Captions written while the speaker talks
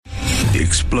The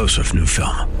explosive new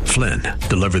film, Flynn,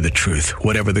 deliver the truth,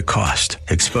 whatever the cost,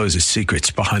 exposes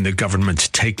secrets behind the government's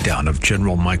takedown of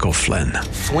General Michael Flynn.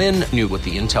 Flynn knew what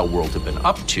the intel world had been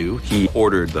up to. He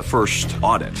ordered the first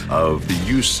audit of the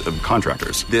use of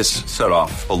contractors. This set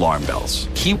off alarm bells.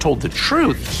 He told the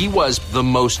truth. He was the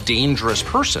most dangerous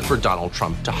person for Donald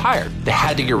Trump to hire. They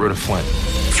had to get rid of Flynn.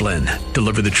 Flynn,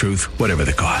 deliver the truth, whatever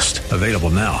the cost. Available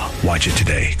now. Watch it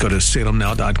today. Go to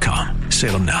salemnow.com.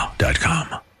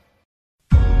 salemnow.com.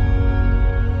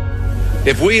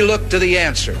 If we look to the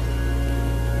answer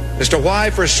as to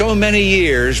why for so many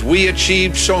years we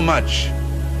achieved so much,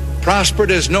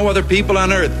 prospered as no other people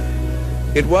on earth,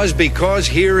 it was because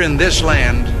here in this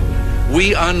land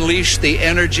we unleashed the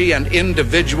energy and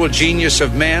individual genius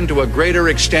of man to a greater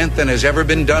extent than has ever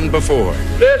been done before.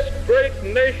 This great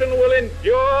nation will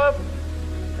endure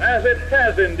as it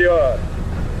has endured.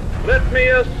 Let me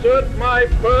assert my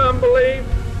firm belief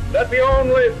that the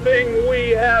only thing we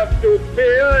have to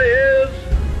fear is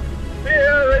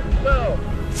fear itself.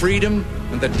 Freedom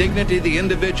and the dignity of the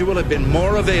individual have been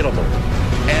more available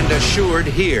and assured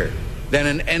here than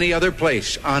in any other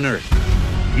place on earth.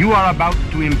 You are about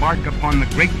to embark upon the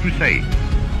great crusade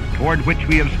toward which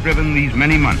we have striven these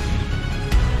many months.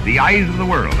 The eyes of the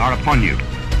world are upon you.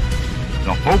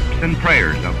 The hopes and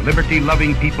prayers of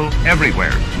liberty-loving people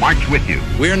everywhere march with you.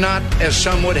 We're not, as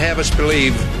some would have us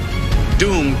believe,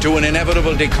 doomed to an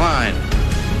inevitable decline.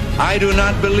 I do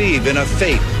not believe in a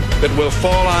fate that will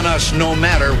fall on us no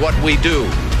matter what we do.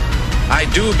 I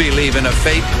do believe in a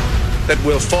fate that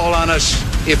will fall on us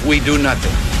if we do nothing.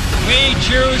 We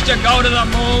choose to go to the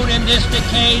moon in this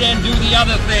decade and do the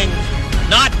other things,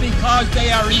 not because they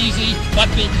are easy, but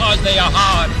because they are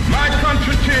hard. My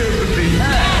country cheers with thee.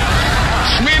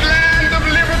 Sweet land of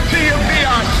liberty of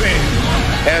Beyonce.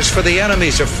 As for the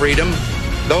enemies of freedom,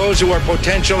 those who are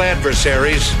potential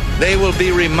adversaries, they will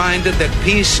be reminded that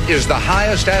peace is the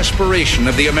highest aspiration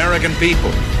of the American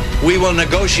people. We will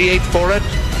negotiate for it,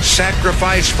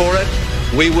 sacrifice for it.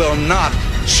 We will not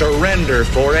surrender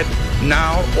for it,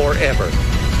 now or ever.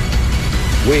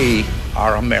 We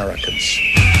are Americans.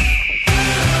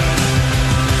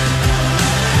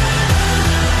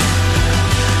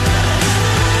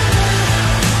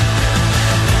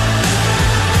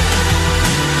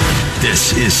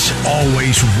 This is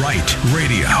Always Right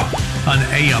Radio on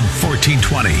AM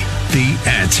 1420. The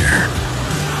Answer.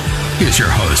 Here's your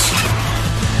host,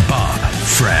 Bob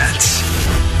Frantz.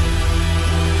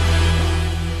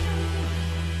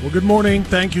 Well, good morning.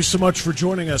 Thank you so much for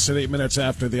joining us at 8 minutes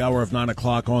after the hour of 9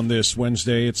 o'clock on this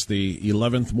Wednesday. It's the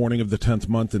 11th morning of the 10th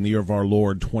month in the year of our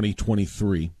Lord,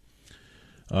 2023.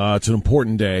 It's an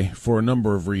important day for a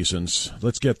number of reasons.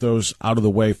 Let's get those out of the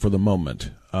way for the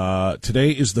moment.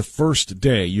 Today is the first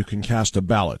day you can cast a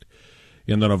ballot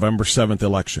in the November 7th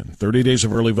election. 30 days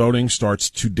of early voting starts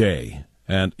today,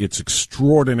 and it's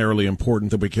extraordinarily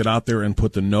important that we get out there and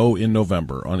put the no in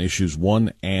November on issues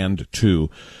 1 and 2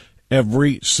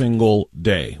 every single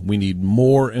day. We need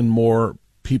more and more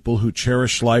people who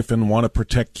cherish life and want to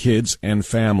protect kids and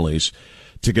families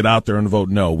to get out there and vote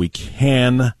no. We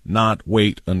cannot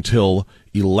wait until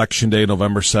Election Day,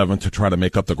 November 7th, to try to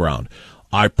make up the ground.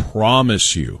 I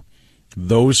promise you,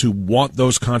 those who want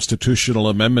those constitutional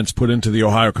amendments put into the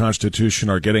Ohio Constitution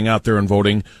are getting out there and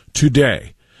voting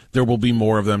today. There will be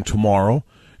more of them tomorrow,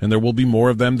 and there will be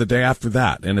more of them the day after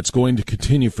that. And it's going to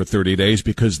continue for 30 days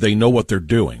because they know what they're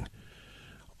doing.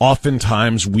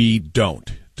 Oftentimes we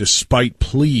don't, despite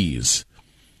pleas.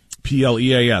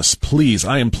 P-L-E-A-S, please.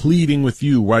 I am pleading with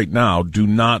you right now. Do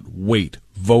not wait.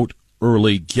 Vote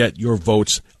early. Get your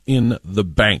votes in the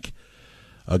bank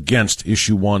against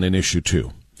issue 1 and issue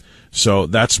 2. So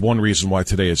that's one reason why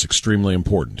today is extremely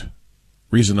important.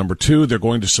 Reason number 2, they're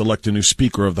going to select a new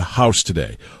Speaker of the House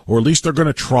today, or at least they're going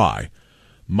to try.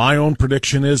 My own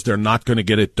prediction is they're not going to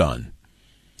get it done.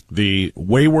 The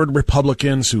wayward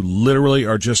Republicans who literally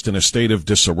are just in a state of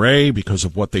disarray because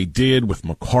of what they did with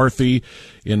McCarthy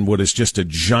in what is just a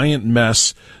giant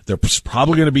mess. There's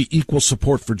probably going to be equal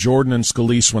support for Jordan and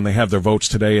Scalise when they have their votes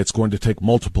today. It's going to take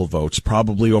multiple votes,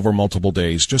 probably over multiple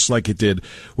days, just like it did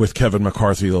with Kevin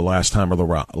McCarthy the last time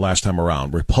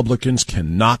around. Republicans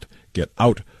cannot get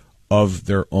out of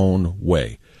their own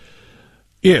way.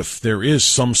 If there is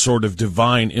some sort of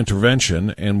divine intervention,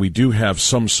 and we do have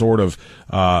some sort of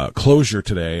closure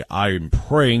today, I'm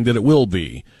praying that it will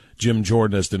be Jim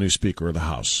Jordan as the new Speaker of the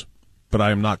House. but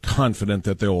I am not confident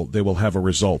that they will have a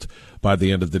result by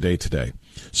the end of the day today.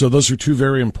 So those are two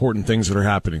very important things that are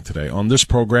happening today. On this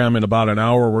program, in about an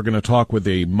hour, we're going to talk with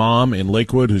a mom in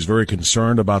Lakewood who's very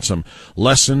concerned about some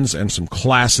lessons and some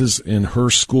classes in her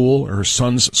school, her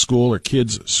son's school, or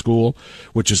kid's school,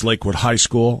 which is Lakewood High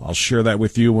School. I'll share that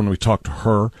with you when we talk to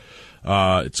her.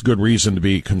 It's good reason to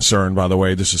be concerned, by the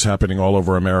way. This is happening all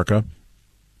over America.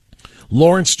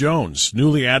 Lawrence Jones,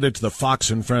 newly added to the Fox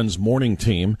and Friends morning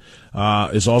team,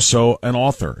 is also an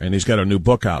author, and he's got a new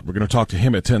book out. We're going to talk to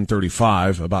him at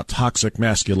 10:35 about toxic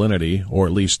masculinity, or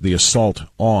at least the assault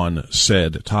on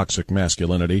said toxic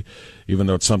masculinity, even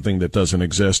though it's something that doesn't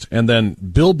exist. And then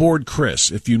Billboard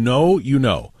Chris. If you know, you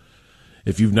know.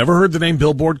 If you've never heard the name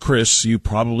Billboard Chris, you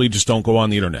probably just don't go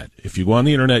on the Internet. If you go on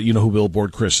the Internet, you know who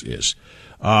Billboard Chris is.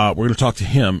 We're going to talk to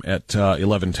him at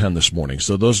 11:10 this morning.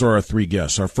 So those are our three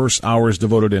guests. Our first hour is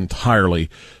devoted entirely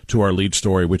to our lead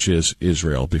story, which is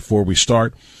Israel. Before we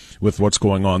start with what's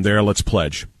going on there, let's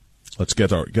pledge. Let's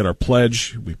get our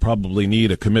pledge. We probably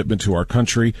need a commitment to our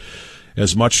country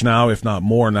as much now, if not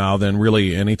more now, than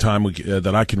really any time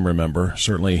that I can remember.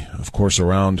 Certainly, of course,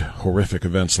 around horrific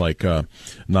events like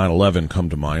 9/11 come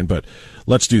to mind. But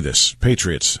let's do this.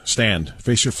 Patriots, stand,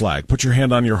 face your flag, put your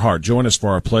hand on your heart, join us for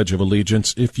our Pledge of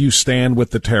Allegiance. If you stand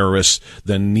with the terrorists,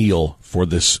 then kneel for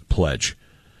this pledge,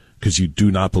 because you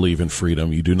do not believe in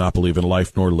freedom, you do not believe in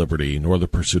life nor liberty, nor the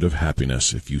pursuit of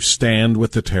happiness. If you stand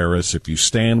with the terrorists, if you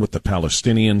stand with the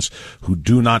Palestinians who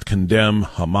do not condemn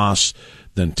Hamas,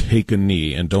 then take a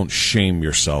knee and don't shame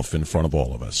yourself in front of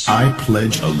all of us. I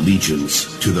pledge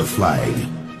allegiance to the flag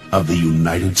of the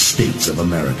United States of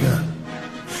America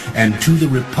and to the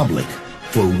republic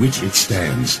for which it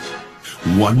stands,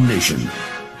 one nation,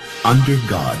 under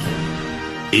God,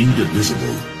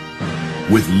 indivisible,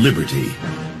 with liberty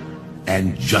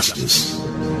and justice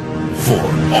for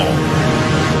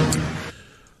all.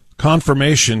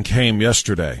 Confirmation came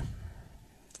yesterday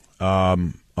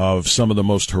of some of the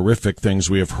most horrific things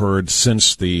we have heard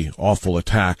since the awful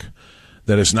attack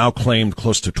that has now claimed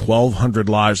close to 1,200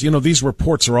 lives. You know, these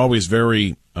reports are always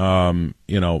very,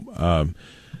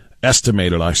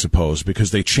 estimated, I suppose,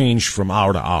 because they change from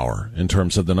hour to hour in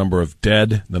terms of the number of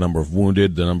dead, the number of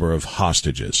wounded, the number of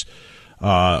hostages.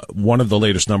 One of the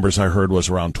latest numbers I heard was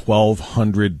around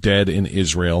 1,200 dead in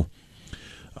Israel,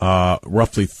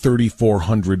 roughly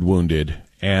 3,400 wounded,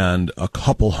 and a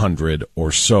couple hundred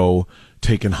or so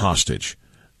taken hostage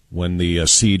when the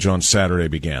siege on Saturday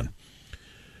began.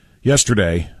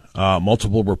 Yesterday,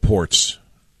 multiple reports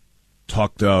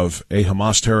talked of a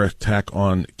Hamas terror attack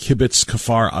on Kibbutz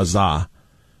Kfar Aza,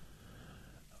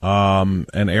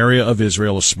 an area of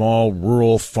Israel, a small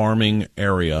rural farming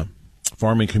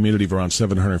community of around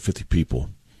 750 people,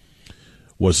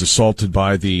 was assaulted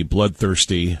by the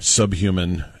bloodthirsty,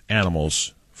 subhuman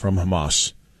animals from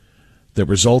Hamas that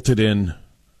resulted in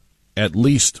at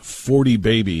least 40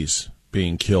 babies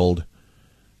being killed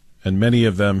and many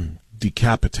of them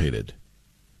decapitated,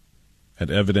 and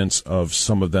evidence of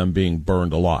some of them being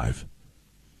burned alive.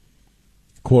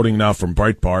 Quoting now from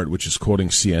Breitbart, which is quoting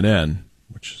CNN,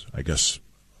 which is, I guess,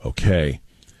 okay.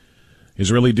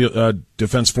 Israeli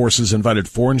Defense Forces invited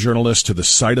foreign journalists to the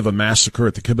site of a massacre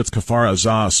at the Kibbutz Kfar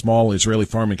Aza, a small Israeli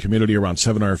farming community around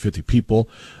 750 people,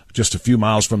 just a few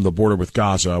miles from the border with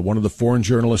Gaza. One of the foreign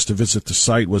journalists to visit the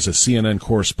site was a CNN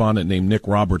correspondent named Nick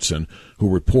Robertson, who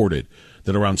reported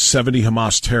that around 70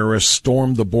 Hamas terrorists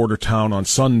stormed the border town on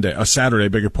Saturday,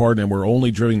 and were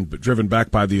only driven back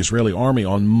by the Israeli army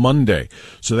on Monday.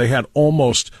 So they had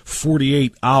almost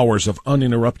 48 hours of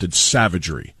uninterrupted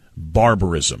savagery,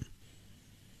 barbarism.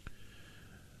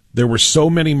 There were so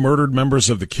many murdered members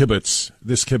of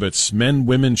this kibbutz, men,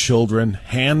 women, children,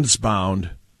 hands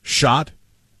bound, shot,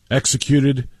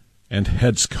 executed, and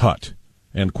heads cut,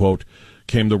 end quote,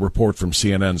 came the report from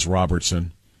CNN's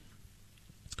Robertson.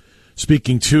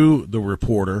 Speaking to the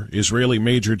reporter, Israeli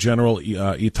Major General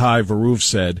Itai Varuv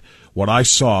said, "What I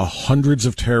saw, hundreds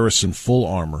of terrorists in full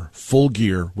armor, full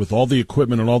gear, with all the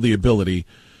equipment and all the ability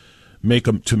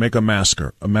to make a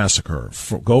massacre,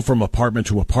 go from apartment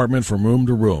to apartment, from room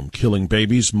to room, killing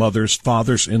babies, mothers,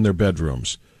 fathers in their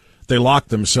bedrooms. They locked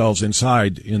themselves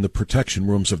inside in the protection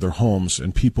rooms of their homes,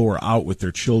 and people were out with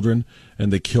their children,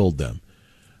 and they killed them.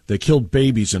 They killed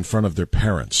babies in front of their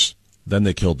parents. Then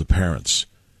they killed the parents.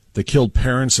 They killed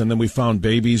parents, and then we found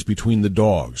babies between the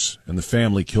dogs, and the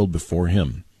family killed before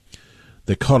him.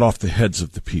 They cut off the heads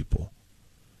of the people."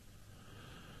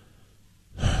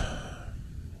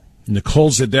 Nicole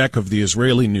Zedek of the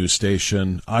Israeli news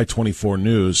station I-24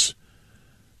 News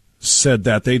said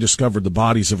that they discovered the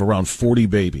bodies of around 40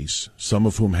 babies, some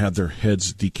of whom had their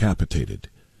heads decapitated.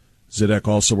 Zedek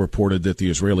also reported that the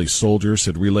Israeli soldiers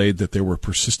had relayed that they were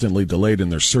persistently delayed in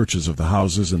their searches of the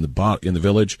houses in the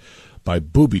village by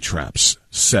booby traps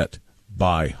set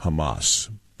by Hamas.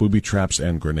 Booby traps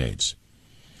and grenades.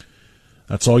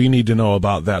 That's all you need to know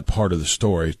about that part of the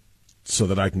story so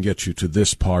that I can get you to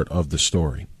this part of the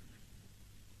story.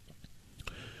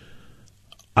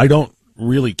 I don't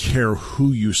really care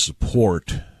who you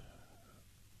support.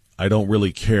 I don't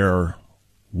really care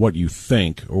what you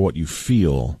think or what you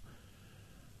feel,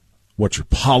 what your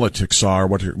politics are,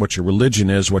 what your religion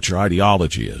is, what your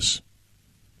ideology is.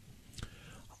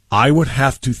 I would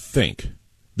have to think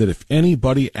that if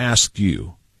anybody asked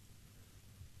you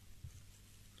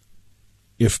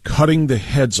if cutting the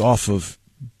heads off of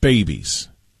babies,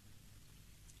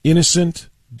 innocent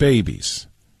babies,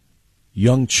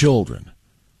 young children,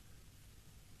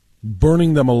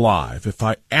 burning them alive, if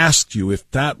I asked you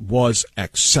if that was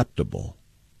acceptable,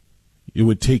 it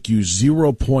would take you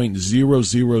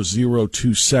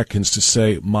 0.0002 seconds to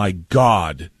say, my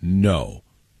God, no.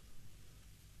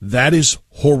 That is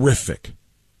horrific.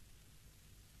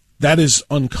 That is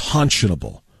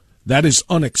unconscionable. That is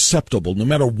unacceptable, no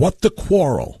matter what the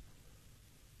quarrel,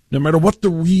 no matter what the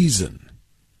reason.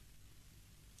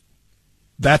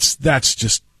 That's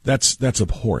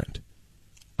abhorrent.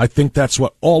 I think that's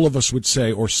what all of us would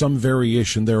say, or some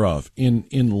variation thereof, in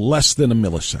less than a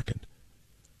millisecond.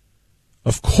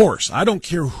 Of course, I don't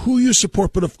care who you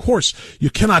support, but of course, you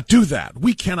cannot do that.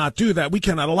 We cannot do that. We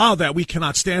cannot allow that. We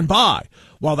cannot stand by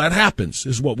while that happens,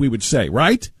 is what we would say,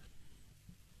 right?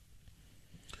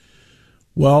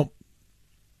 Well,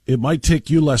 it might take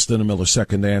you less than a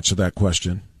millisecond to answer that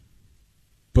question.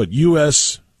 But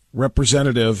U.S.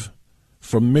 Representative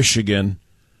from Michigan,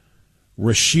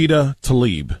 Rashida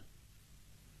Tlaib,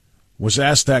 was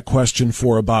asked that question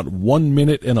for about 1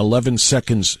 minute and 11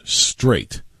 seconds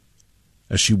straight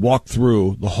as she walked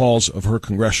through the halls of her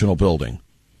congressional building.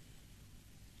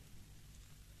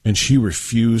 And she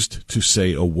refused to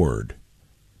say a word.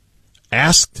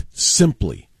 Asked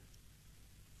simply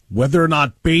whether or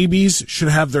not babies should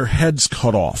have their heads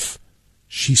cut off,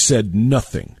 she said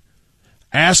nothing.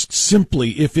 Asked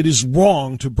simply if it is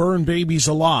wrong to burn babies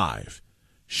alive,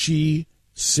 she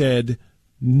said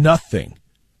nothing.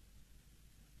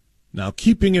 Now,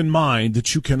 keeping in mind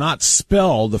that you cannot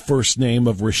spell the first name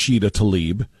of Rashida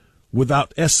Tlaib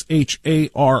without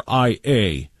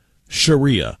Sharia,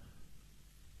 Sharia.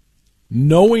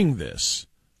 Knowing this,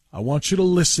 I want you to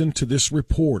listen to this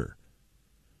reporter.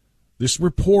 This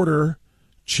reporter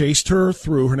chased her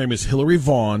through, her name is Hillary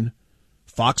Vaughn,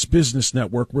 Fox Business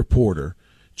Network reporter,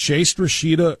 chased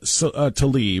Rashida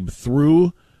Tlaib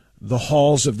through the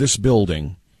halls of this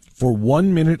building for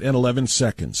 1 minute and 11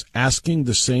 seconds, asking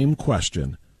the same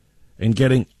question and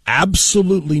getting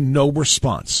absolutely no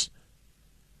response.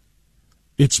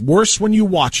 It's worse when you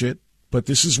watch it, but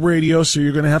this is radio, so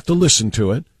you're going to have to listen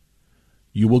to it.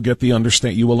 You will get the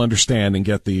understand. You will understand and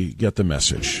get the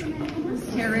message.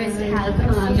 Terrorists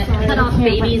have cut off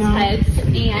babies' heads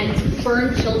and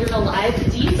burned children alive.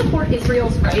 Do you support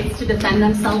Israel's rights to defend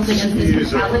themselves against this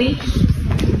brutality?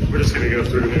 We're just going to go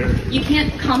through there. You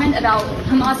can't comment about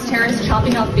Hamas terrorists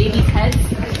chopping off babies' heads?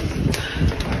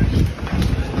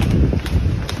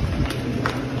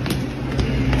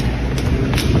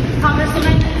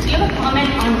 Congresswoman, do you have a comment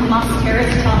on Hamas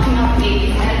terrorists chopping off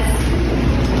babies' heads?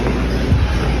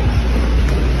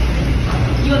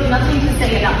 You have nothing to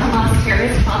say about Hamas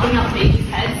terrorists chopping off babies'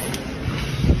 heads?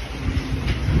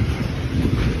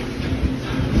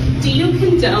 Do you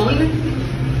condone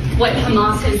what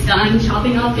Hamas has done,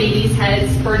 chopping off babies'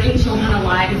 heads, burning children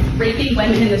alive, raping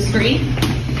women in the street?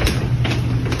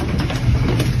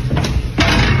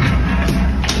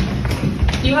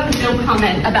 You have no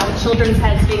comment about children's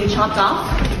heads being chopped off?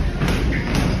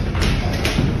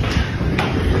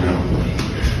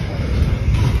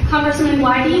 Congressman,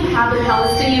 why do you have a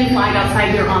Palestinian flag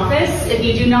outside your office if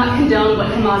you do not condone what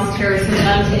Hamas terrorists have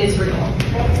done to Israel?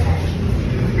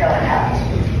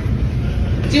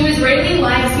 Do Israeli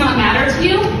lives not matter to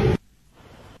you?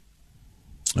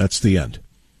 That's the end.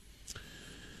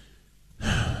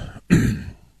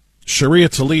 Sharia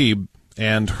Tlaib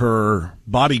and her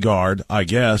bodyguard, I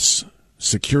guess,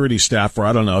 security staff, or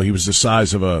I don't know, he was the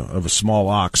size of a small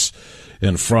ox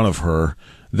in front of her.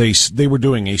 They were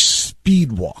doing a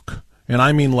speed walk, and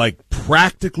I mean like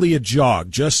practically a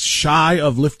jog, just shy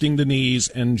of lifting the knees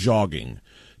and jogging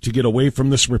to get away from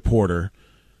this reporter,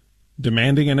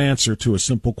 demanding an answer to a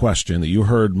simple question that you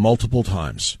heard multiple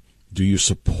times. Do you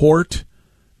support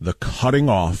the cutting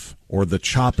off or the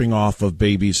chopping off of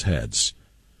babies' heads?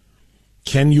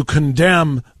 Can you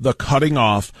condemn the cutting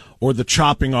off or the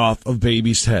chopping off of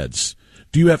babies' heads?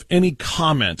 Do you have any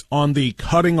comment on the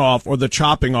cutting off or the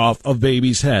chopping off of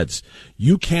babies' heads?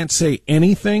 You can't say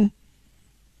anything?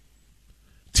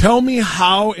 Tell me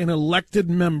how an elected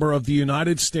member of the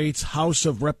United States House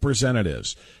of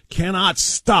Representatives cannot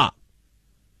stop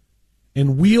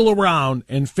and wheel around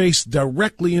and face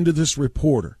directly into this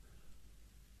reporter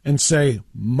and say,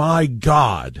 my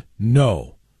God,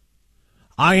 no.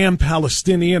 I am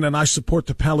Palestinian and I support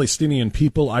the Palestinian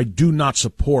people. I do not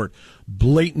support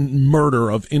blatant murder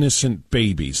of innocent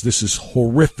babies. This is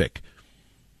horrific.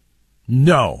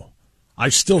 No. I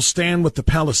still stand with the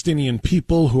Palestinian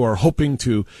people who are hoping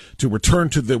to return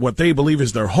to what they believe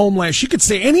is their homeland. She could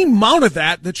say any amount of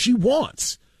that she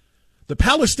wants. The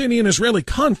Palestinian-Israeli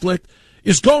conflict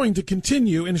is going to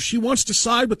continue, and if she wants to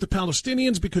side with the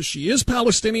Palestinians because she is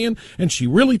Palestinian and she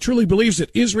really truly believes that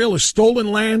Israel is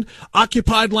stolen land,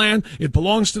 occupied land, it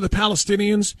belongs to the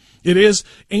Palestinians, it is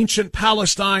ancient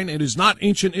Palestine, it is not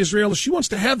ancient Israel. If she wants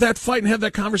to have that fight and have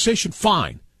that conversation,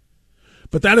 fine.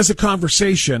 But that is a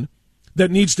conversation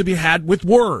that needs to be had with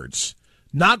words,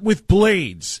 not with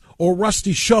blades or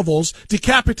rusty shovels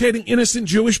decapitating innocent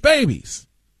Jewish babies.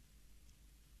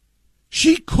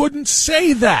 She couldn't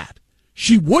say that.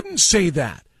 She wouldn't say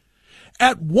that.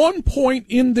 At one point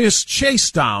in this chase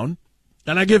down,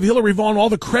 and I give Hillary Vaughn all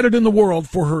the credit in the world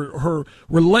for her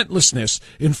relentlessness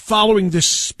in following this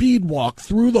speed walk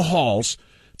through the halls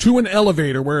to an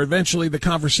elevator where eventually the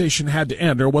conversation had to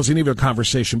end. Or it wasn't even a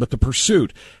conversation, but the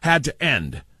pursuit had to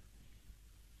end.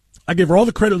 I give her all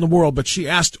the credit in the world, but she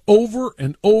asked over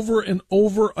and over and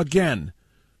over again,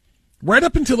 right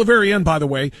up until the very end, by the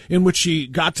way, in which she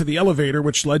got to the elevator,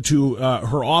 which led to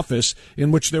her office,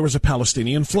 in which there was a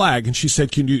Palestinian flag. And she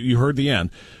said, you heard the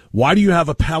end. Why do you have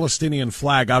a Palestinian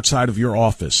flag outside of your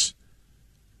office?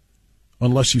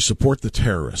 Unless you support the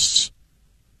terrorists.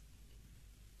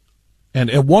 And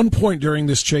at one point during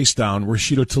this chase down,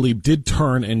 Rashida Tlaib did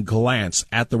turn and glance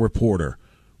at the reporter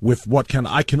with what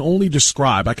I can only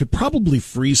describe. I could probably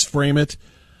freeze frame it.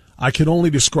 I could only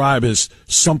describe as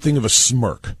something of a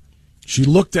smirk. She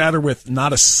looked at her with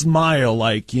not a smile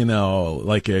like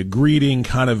a greeting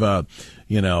kind of a,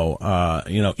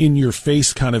 in your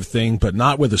face kind of thing, but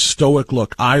not with a stoic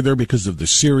look either because of the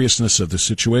seriousness of the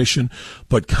situation,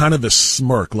 but kind of a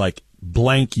smirk like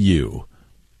blank you.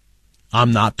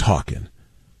 I'm not talking.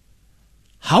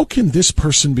 How can this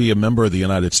person be a member of the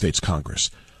United States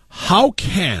Congress? How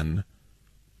can...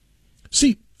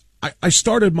 See, I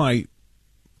started my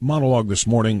monologue this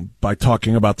morning by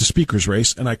talking about the speaker's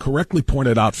race, and I correctly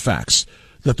pointed out facts.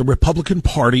 That the Republican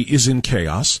Party is in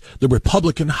chaos. The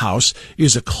Republican House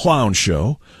is a clown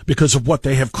show because of what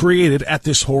they have created at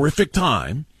this horrific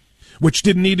time, which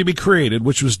didn't need to be created,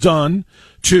 which was done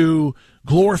to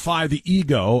glorify the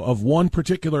ego of one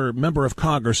particular member of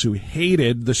Congress who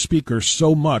hated the speaker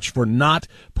so much for not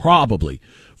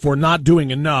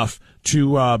doing enough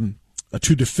to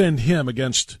defend him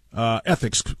against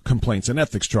ethics complaints and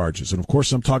ethics charges. And, of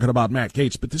course, I'm talking about Matt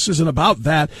Gaetz, but this isn't about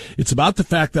that. It's about the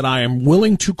fact that I am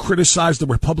willing to criticize the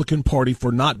Republican Party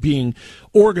for not being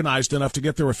organized enough to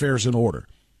get their affairs in order.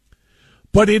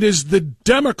 But it is the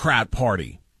Democrat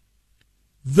Party,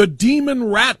 the Demon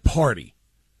Rat Party.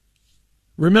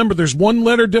 Remember, there's one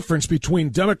letter difference between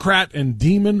Democrat and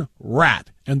Demon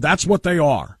Rat, and that's what they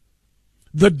are.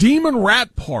 The Demon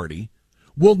Rat Party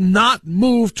will not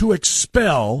move to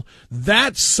expel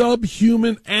that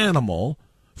subhuman animal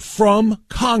from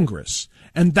Congress.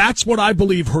 And that's what I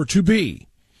believe her to be.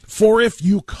 For if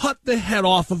you cut the head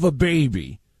off of a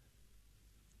baby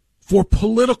for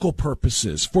political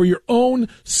purposes, for your own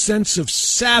sense of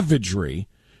savagery,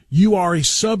 you are a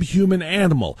subhuman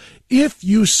animal. If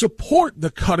you support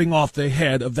the cutting off the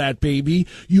head of that baby,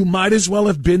 you might as well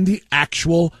have been the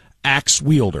actual axe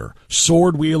wielder,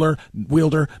 sword wielder,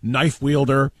 knife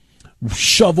wielder,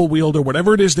 shovel wielder,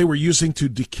 whatever it is they were using to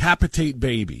decapitate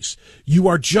babies. You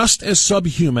are just as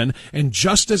subhuman and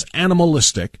just as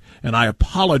animalistic, and I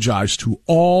apologize to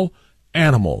all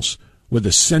animals with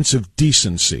a sense of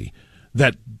decency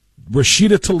that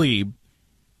Rashida Tlaib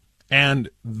and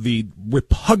the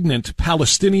repugnant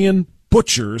Palestinian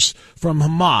butchers from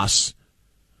Hamas,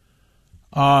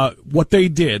 what they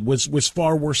did was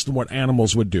far worse than what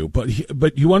animals would do.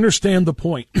 But you understand the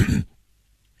point.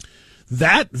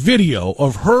 That video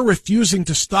of her refusing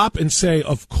to stop and say,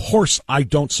 of course I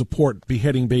don't support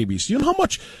beheading babies. You know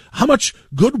how much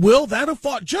goodwill that have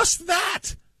fought? Just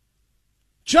that,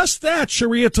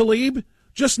 Sharia Tlaib.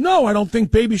 Just no, I don't think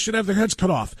babies should have their heads cut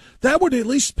off. That would at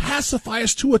least pacify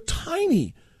us to a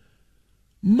tiny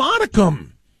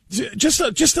modicum. Just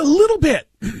a little bit.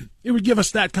 It would give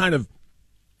us that kind of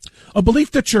a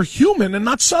belief that you're human and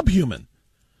not subhuman.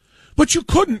 But you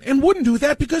couldn't and wouldn't do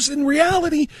that because in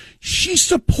reality, she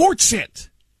supports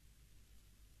it.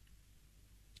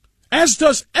 As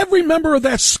does every member of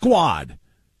that squad.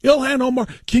 Ilhan Omar,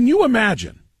 can you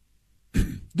imagine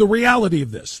the reality of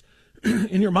this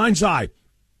in your mind's eye?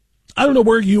 I don't know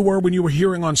where you were when you were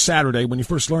hearing on Saturday, when you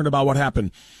first learned about what happened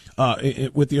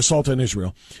with the assault on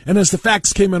Israel. And as the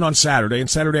facts came in on Saturday and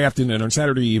Saturday afternoon and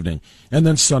Saturday evening and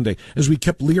then Sunday, as we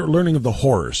kept learning of the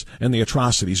horrors and the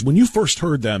atrocities, when you first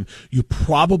heard them, you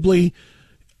probably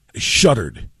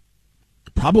shuddered.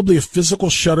 Probably a physical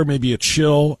shudder, maybe a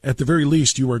chill. At the very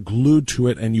least, you were glued to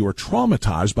it and you were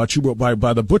traumatized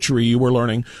by the butchery you were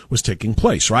learning was taking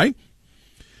place, right?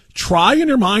 Try in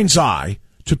your mind's eye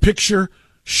to picture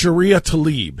Sharia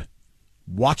Tlaib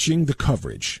watching the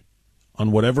coverage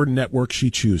on whatever network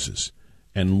she chooses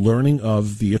and learning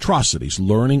of the atrocities,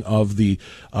 learning of the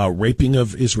raping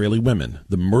of Israeli women,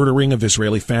 the murdering of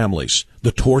Israeli families,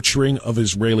 the torturing of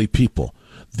Israeli people,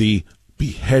 the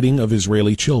beheading of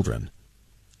Israeli children.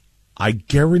 I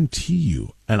guarantee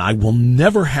you, and I will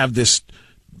never have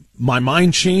my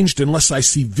mind changed unless I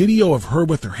see video of her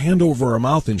with her hand over her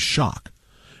mouth in shock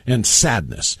and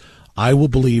sadness. I will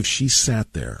believe she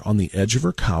sat there on the edge of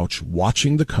her couch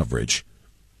watching the coverage,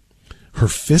 her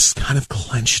fists kind of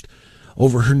clenched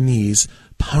over her knees,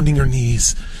 pounding her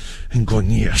knees and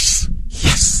going, yes,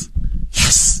 yes,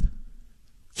 yes,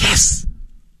 yes,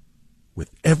 with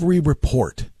every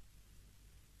report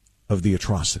of the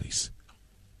atrocities.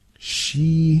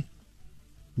 She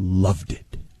loved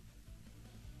it.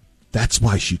 That's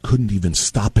why she couldn't even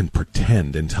stop and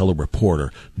pretend and tell a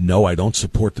reporter, no, I don't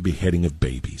support the beheading of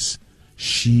babies.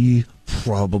 She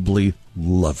probably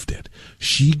loved it.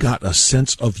 She got a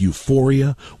sense of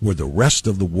euphoria where the rest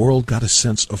of the world got a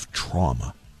sense of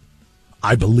trauma.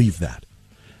 I believe that.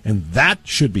 And that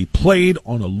should be played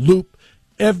on a loop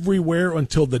everywhere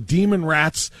until the demon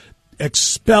rats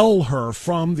expel her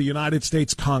from the United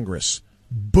States Congress.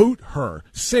 Boot her.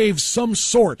 Save some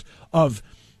sort of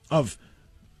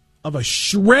a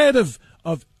shred of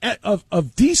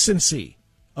decency,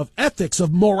 of ethics,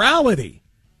 of morality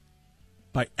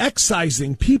by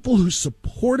excising people who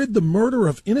supported the murder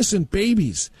of innocent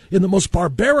babies in the most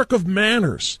barbaric of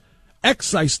manners.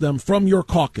 Excise them from your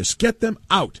caucus. Get them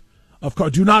out of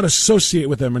caucus. Do not associate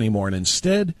with them anymore. And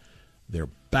instead, they're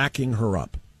backing her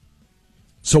up.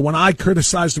 So when I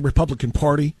criticize the Republican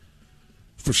Party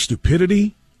for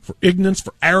stupidity, for ignorance,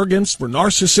 for arrogance, for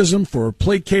narcissism, for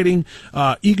placating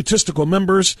egotistical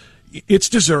members, it's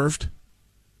deserved.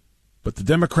 But the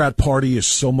Democrat Party is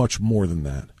so much more than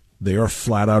that. They are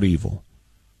flat out evil.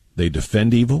 They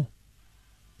defend evil.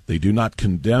 They do not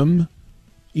condemn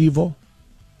evil.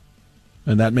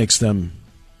 And that makes them,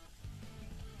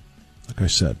 like I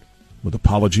said, with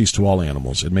apologies to all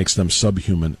animals, it makes them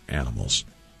subhuman animals.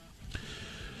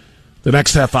 The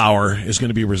next half hour is going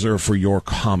to be reserved for your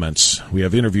comments. We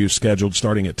have interviews scheduled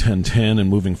starting at 10:10 and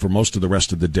moving for most of the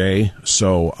rest of the day.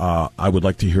 So I would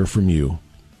like to hear from you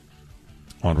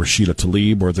on Rashida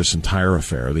Tlaib or this entire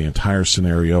affair, the entire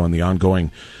scenario, and the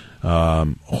ongoing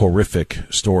horrific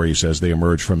stories as they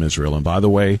emerge from Israel. And by the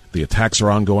way, the attacks are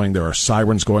ongoing. There are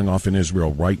sirens going off in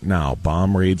Israel right now.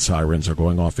 Bomb raid sirens are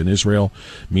going off in Israel.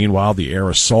 Meanwhile, the air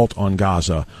assault on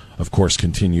Gaza, of course,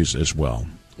 continues as well.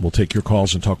 We'll take your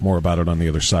calls and talk more about it on the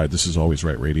other side. This is Always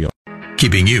Right Radio.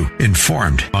 Keeping you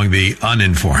informed among the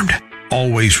uninformed.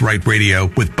 Always Right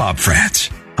Radio with Bob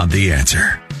Frantz on The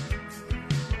Answer.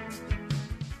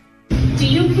 Do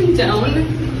you condone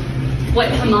what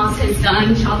Hamas has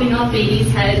done, chopping off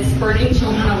babies' heads, burning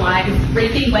children alive,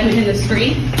 raping women in the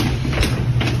street?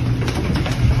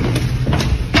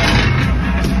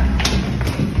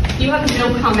 You have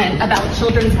no comment about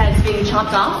children's heads being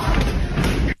chopped off?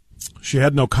 She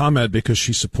had no comment because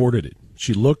she supported it.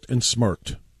 She looked and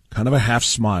smirked, kind of a half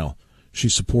smile. She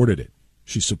supported it.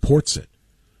 She supports it.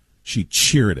 She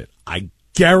cheered it. I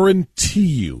guarantee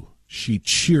you she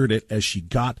cheered it as she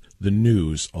got the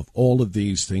news of all of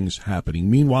these things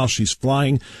happening. Meanwhile, she's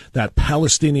flying that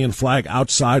Palestinian flag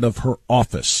outside of her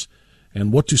office.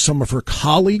 And what do some of her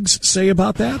colleagues say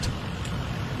about that?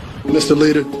 Mr.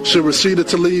 Leader, should Rashida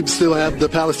Tlaib still have the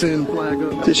Palestinian flag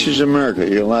up? This is America.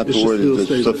 You're allowed to wear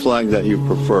the flag that you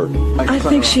prefer. I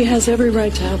think she has every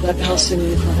right to have that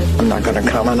Palestinian flag. I'm not going to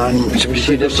comment on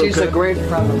Rashida. She's a great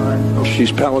friend of mine.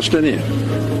 She's Palestinian.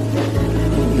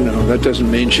 You know, that doesn't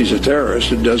mean she's a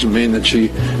terrorist. It doesn't mean that she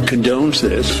condones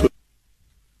this.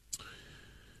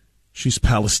 She's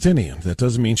Palestinian. That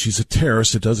doesn't mean she's a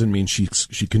terrorist. It doesn't mean she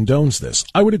condones this.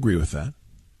 I would agree with that.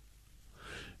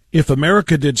 If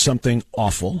America did something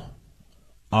awful,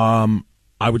 I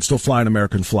would still fly an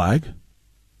American flag.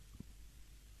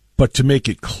 But to make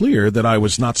it clear that I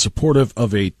was not supportive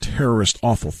of a terrorist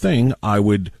awful thing, I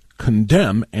would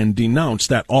condemn and denounce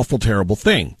that awful, terrible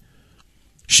thing.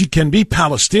 She can be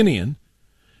Palestinian,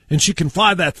 and she can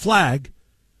fly that flag,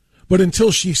 but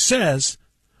until she says,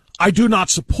 I do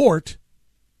not support,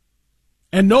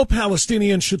 and no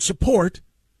Palestinian should support,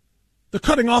 the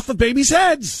cutting off of babies'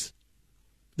 heads,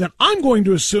 then I'm going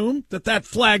to assume that that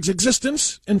flag's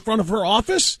existence in front of her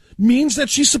office means that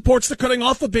she supports the cutting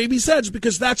off of babies' heads,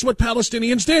 because that's what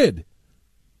Palestinians did.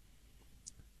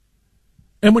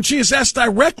 And when she is asked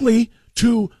directly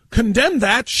to condemn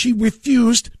that, she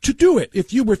refused to do it.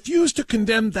 If you refuse to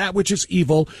condemn that which is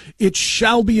evil, it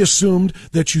shall be assumed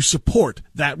that you support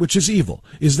that which is evil.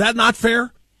 Is that not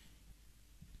fair?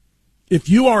 If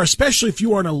you are, especially if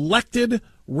you are an elected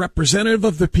representative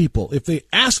of the people, if they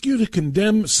ask you to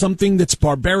condemn something that's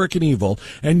barbaric and evil,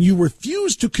 and you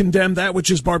refuse to condemn that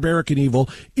which is barbaric and evil,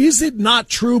 is it not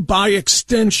true by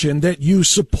extension that you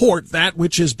support that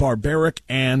which is barbaric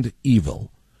and evil?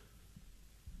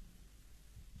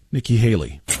 Nikki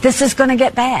Haley. This is going to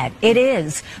get bad. It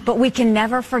is. But we can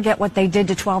never forget what they did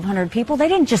to 1,200 people. They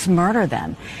didn't just murder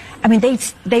them. I mean,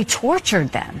 they tortured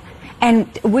them. And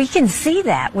we can see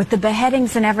that with the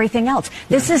beheadings and everything else.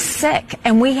 This is sick,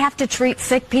 and we have to treat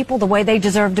sick people the way they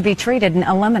deserve to be treated and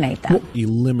eliminate them.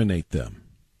 Eliminate them.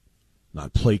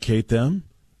 Not placate them,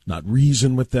 not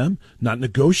reason with them, not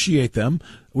negotiate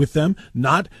with them,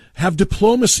 not have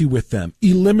diplomacy with them.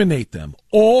 Eliminate them.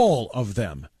 All of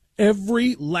them.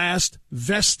 Every last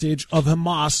vestige of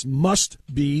Hamas must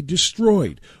be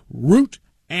destroyed. Root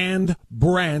and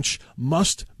branch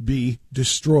must be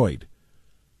destroyed.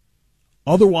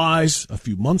 Otherwise, a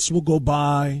few months will go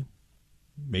by,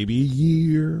 maybe a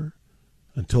year,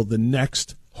 until the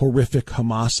next horrific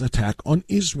Hamas attack on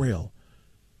Israel.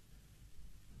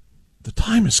 The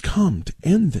time has come to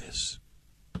end this.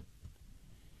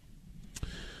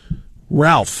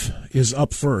 Ralph is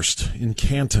up first in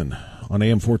Canton on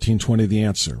AM 1420, The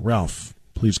Answer. Ralph,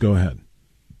 please go ahead.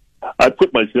 I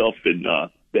put myself in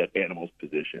that animal's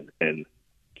position, and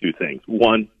two things.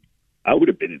 One, I would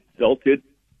have been insulted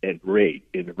and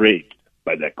enraged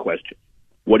by that question.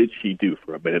 What did she do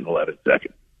for 1 minute and 11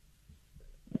 seconds?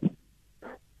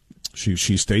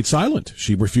 She stayed silent.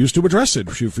 She refused to address it.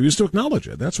 She refused to acknowledge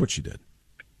it. That's what she did.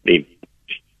 I mean,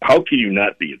 how can you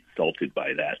not be insulted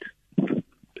by that?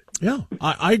 Yeah,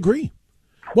 I agree.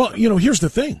 Well, here's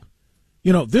the thing.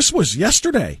 This was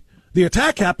yesterday. The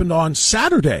attack happened on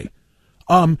Saturday.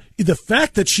 The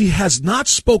fact that she has not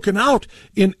spoken out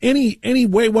in any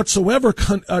way whatsoever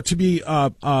to be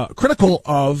critical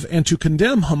of and to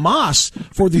condemn Hamas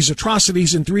for these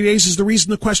atrocities in 3 days is the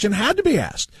reason the question had to be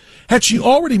asked. Had she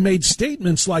already made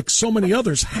statements like so many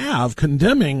others have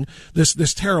condemning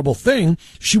this terrible thing,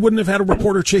 she wouldn't have had a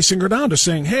reporter chasing her down to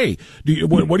saying, hey,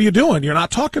 what are you doing? You're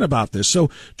not talking about this. So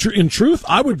in truth,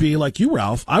 I would be like you,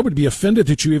 Ralph. I would be offended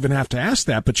that you even have to ask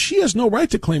that, but she has no right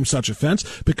to claim such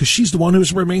offense because she's the one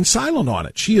who's remained silent on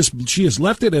it. She has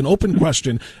left it an open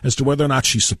question as to whether or not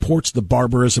she supports the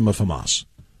barbarism of Hamas.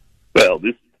 Well,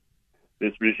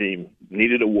 this regime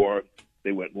needed a war.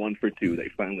 They went 1 for 2. They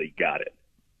finally got it.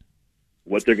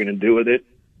 What they're going to do with it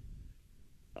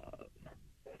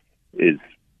is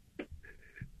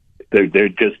they're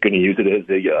just going to use it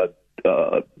as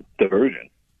a diversion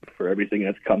for everything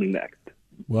that's coming next.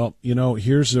 Well,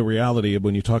 here's the reality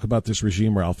when you talk about this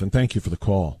regime, Ralph, and thank you for the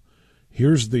call.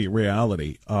 Here's the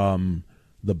reality.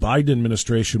 The Biden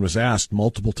administration was asked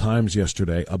multiple times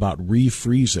yesterday about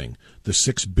refreezing the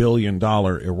 $6 billion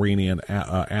Iranian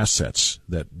assets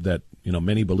that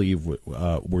many believe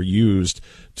were used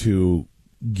to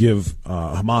give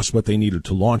Hamas what they needed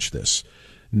to launch this.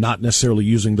 Not necessarily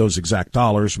using those exact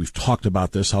dollars. We've talked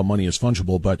about this, how money is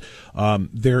fungible, but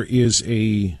there is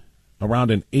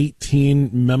around an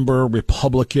 18-member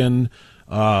Republican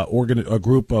a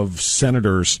group of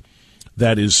senators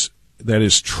that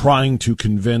is trying to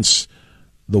convince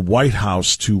the White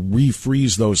House to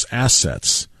refreeze those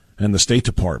assets and the State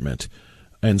Department.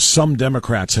 And some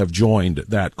Democrats have joined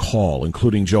that call,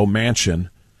 including Joe Manchin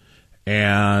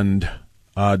and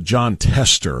John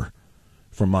Tester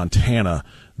from Montana.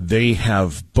 They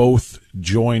have both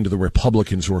joined the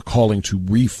Republicans who are calling to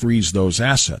refreeze those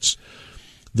assets.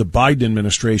 The Biden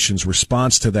administration's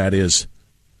response to that is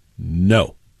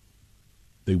no.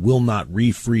 They will not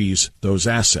refreeze those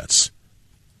assets,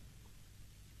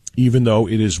 even though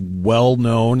it is well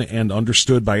known and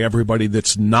understood by everybody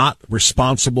that's not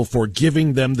responsible for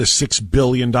giving them the $6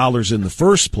 billion in the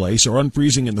first place or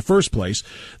unfreezing in the first place,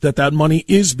 that money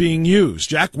is being used.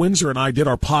 Jack Windsor and I did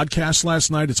our podcast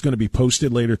last night. It's going to be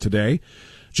posted later today.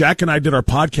 Jack and I did our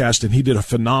podcast, and he did a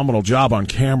phenomenal job on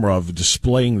camera of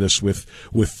displaying this with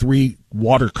 3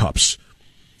 water cups.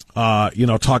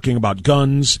 Talking about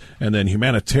guns and then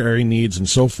humanitarian needs and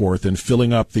so forth, and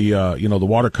filling up the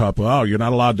water cup. Oh, you're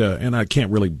not allowed to, and I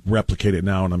can't really replicate it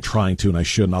now, and I'm trying to, and I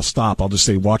shouldn't. I'll stop. I'll just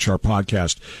say, watch our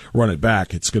podcast, run it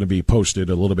back. It's going to be posted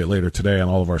a little bit later today on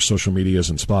all of our social medias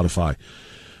and Spotify.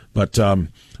 But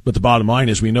the bottom line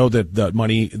is, we know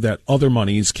that other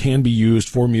monies can be used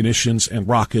for munitions and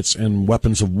rockets and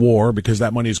weapons of war, because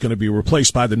that money is going to be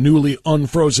replaced by the newly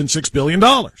unfrozen $6 billion.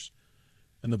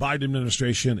 And the Biden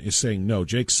administration is saying no.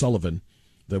 Jake Sullivan,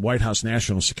 the White House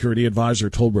National Security Advisor,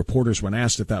 told reporters when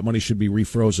asked if that money should be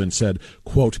refrozen, said,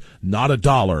 quote, not a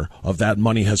dollar of that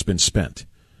money has been spent.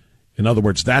 In other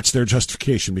words, that's their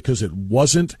justification, because it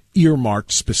wasn't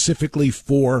earmarked specifically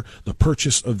for the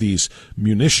purchase of these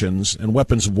munitions and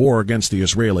weapons of war against the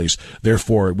Israelis.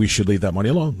 Therefore, we should leave that money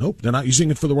alone. Nope, they're not using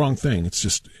it for the wrong thing.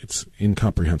 It's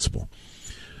incomprehensible.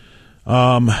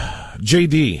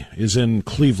 JD is in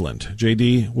Cleveland.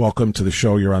 JD, welcome to the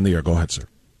show. You're on the air. Go ahead, sir.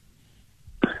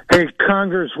 Hey,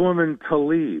 Congresswoman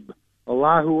Tlaib,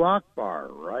 Allahu Akbar,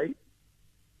 right?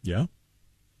 Yeah.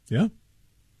 Yeah.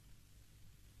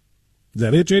 Is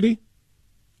that it, JD?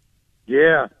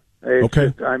 Yeah.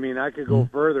 Okay. I could go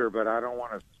further, but I don't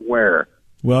want to swear.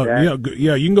 Well, yeah,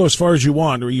 you can go as far as you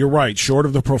want. Or you're right. Short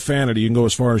of the profanity, you can go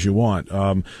as far as you want.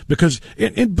 Because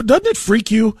but doesn't it freak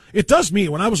you? It does me.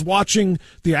 When I was watching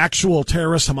the actual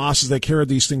terrorists, Hamas, as they carried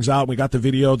these things out, we got the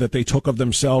video that they took of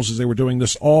themselves as they were doing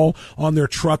this, all on their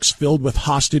trucks filled with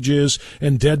hostages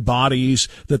and dead bodies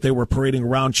that they were parading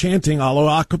around, chanting Allahu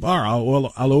Akbar,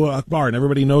 Allahu Akbar, and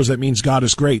everybody knows that means God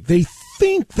is great. They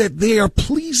think that they are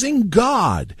pleasing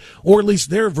God, or at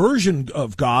least their version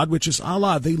of God, which is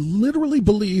Allah. They literally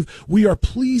believe we are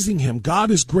pleasing him. God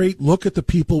is great. Look at the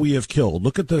people we have killed.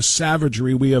 Look at the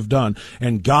savagery we have done,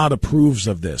 and God approves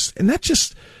of this. And that's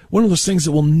just one of those things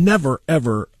that will never,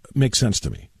 ever make sense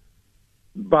to me.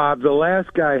 Bob, the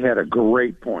last guy had a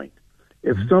great point.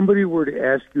 If somebody were to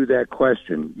ask you that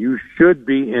question, you should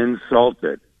be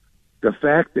insulted. The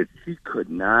fact that she could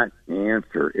not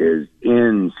answer is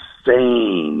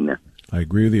insane. I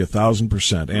agree with you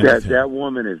 1,000%. That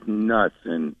woman is nuts,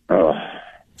 and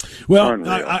well,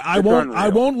 I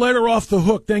won't let her off the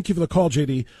hook. Thank you for the call,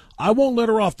 JD. I won't let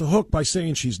her off the hook by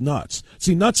saying she's nuts.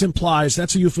 See, nuts implies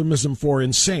that's a euphemism for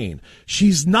insane.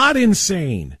 She's not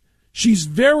insane. She's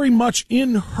very much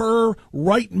in her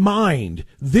right mind.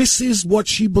 This is what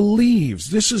she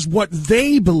believes. This is what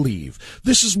they believe.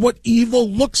 This is what evil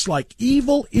looks like.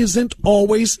 Evil isn't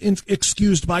always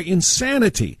excused by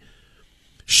insanity.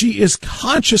 She is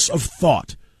conscious of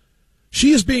thought.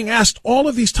 She is being asked all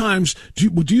of these times,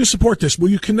 do you support this? Will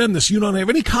you condemn this? You don't have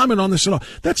any comment on this at all.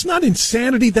 That's not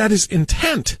insanity. That is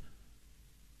intent.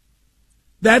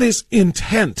 That is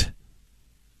intent.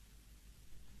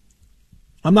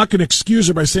 I'm not going to excuse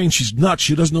her by saying she's nuts.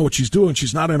 She doesn't know what she's doing.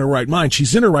 She's not in her right mind.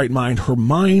 She's in her right mind. Her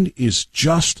mind is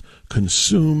just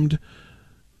consumed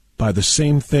by the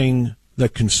same thing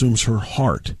that consumes her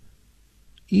heart.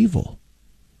 Evil.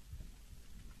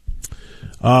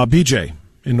 BJ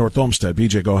in North Olmsted.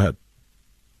 BJ, go ahead.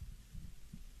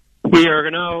 We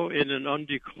are now in an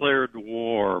undeclared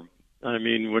war. I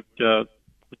mean, what the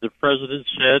president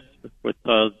said with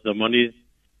the money.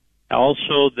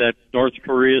 Also, that North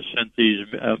Korea sent these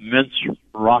immense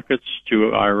rockets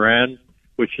to Iran,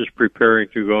 which is preparing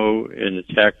to go and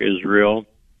attack Israel.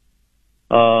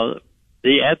 The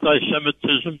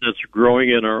anti-Semitism that's growing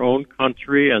in our own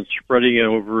country and spreading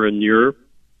over in Europe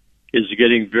is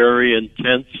getting very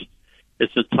intense.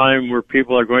 It's a time where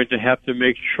people are going to have to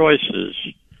make choices.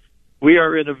 We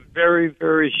are in a very,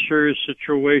 very serious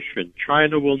situation.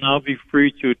 China will now be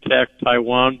free to attack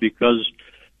Taiwan because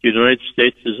the United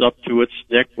States is up to its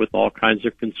neck with all kinds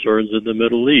of concerns in the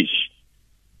Middle East.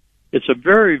 It's a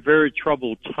very, very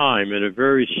troubled time and a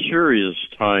very serious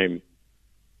time.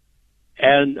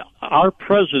 And our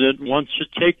president wants to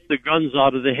take the guns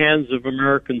out of the hands of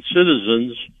American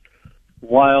citizens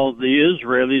while the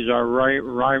Israelis are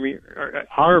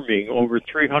arming over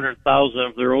 300,000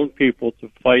 of their own people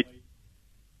to fight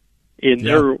in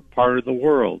their part of the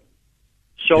world.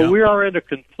 So we are in a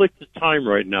conflicted time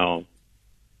right now.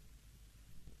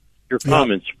 Your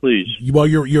comments, please. Well,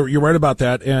 you're right about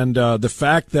that, and the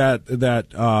fact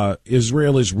that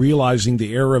Israel is realizing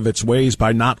the error of its ways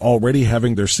by not already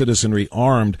having their citizenry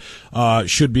armed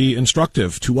should be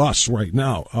instructive to us right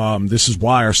now. This is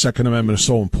why our Second Amendment is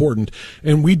so important,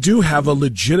 and we do have a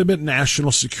legitimate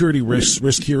national security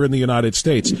risk here in the United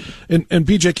States. And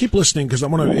BJ, keep listening because I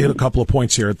want to hit a couple of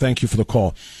points here. Thank you for the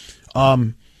call.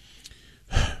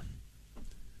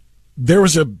 There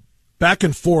was back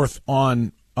and forth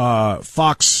on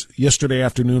Fox yesterday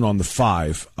afternoon on the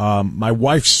 5. My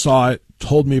wife saw it,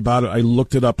 told me about it. I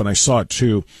looked it up and I saw it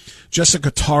too. Jessica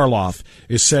Tarloff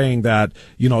is saying that,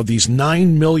 these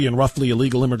 9 million roughly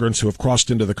illegal immigrants who have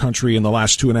crossed into the country in the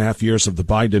last 2.5 years of the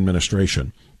Biden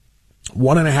administration,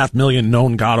 1.5 million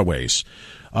known gotaways,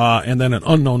 and then an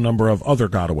unknown number of other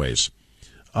gotaways.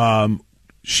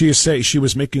 She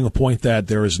was making a point that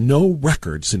there is no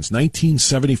record since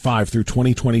 1975 through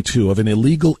 2022 of an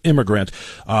illegal immigrant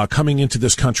coming into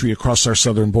this country across our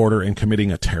southern border and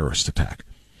committing a terrorist attack.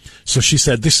 So she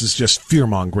said this is just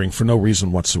fear-mongering for no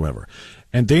reason whatsoever.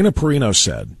 And Dana Perino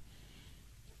said,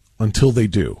 until they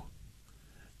do.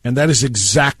 And that is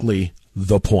exactly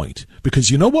the point. Because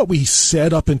you know what we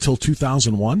said up until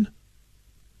 2001?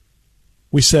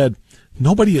 We said,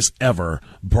 nobody has ever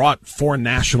brought foreign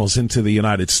nationals into the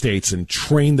United States and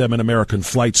trained them in American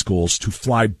flight schools to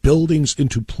fly buildings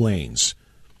into planes.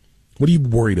 What are you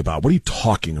worried about? What are you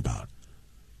talking about?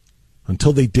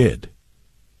 Until they did.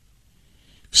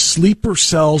 Sleeper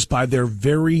cells, by their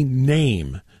very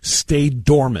name, stay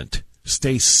dormant,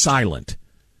 stay silent,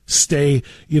 stay,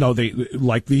 they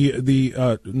like the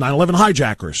 9/11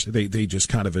 hijackers. They just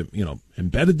kind of,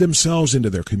 embedded themselves into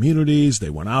their communities. They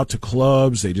went out to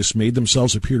clubs. They just made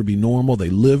themselves appear to be normal. They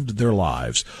lived their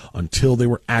lives until they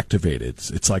were activated.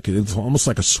 It's almost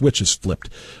like a switch is flipped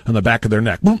on the back of their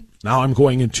neck. Now I'm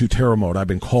going into terror mode. I've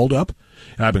been called up.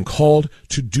 And I've been called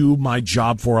to do my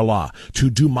job for Allah,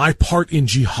 to do my part in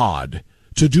jihad,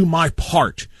 to do my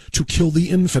part to kill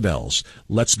the infidels.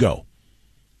 Let's go.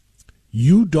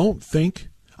 You don't think?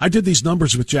 I did these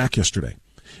numbers with Jack yesterday.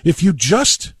 If you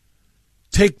just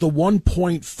take the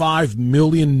 1.5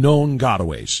 million known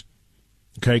gotaways,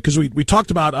 okay, because we talked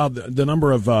about the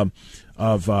number of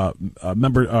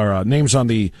names on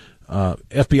the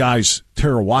FBI's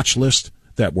terror watch list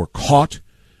that were caught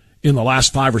in the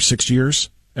last 5 or 6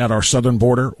 years at our southern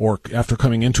border or after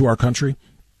coming into our country.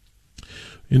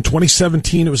 In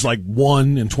 2017, it was like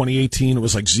 1. In 2018, it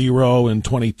was like 0. In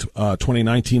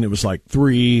 2019, it was like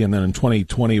 3. And then in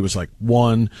 2020, it was like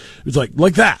 1. It was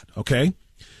like that, okay?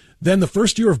 Then the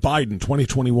first year of Biden,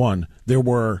 2021, there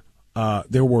were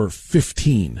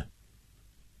 15.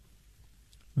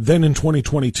 Then in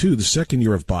 2022, the second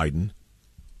year of Biden,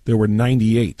 there were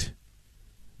 98.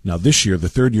 Now, this year, the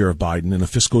third year of Biden, in a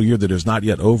fiscal year that is not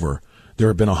yet over, there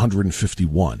have been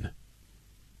 151.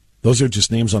 Those are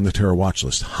just names on the terror watch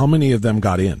list. How many of them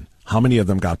got in? How many of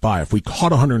them got by? If we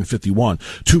caught 151,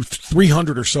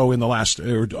 300 or so in the last,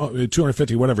 or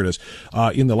 250, whatever it is,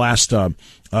 in the last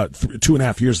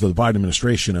 2.5 years of the Biden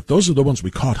administration, if those are the ones we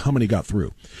caught, how many got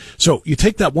through? So you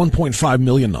take that 1.5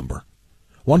 million number,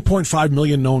 1.5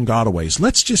 million known gotaways.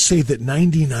 Let's just say that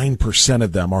 99%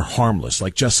 of them are harmless,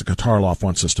 like Jessica Tarloff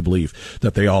wants us to believe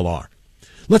that they all are.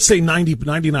 Let's say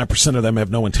 99% of them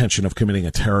have no intention of committing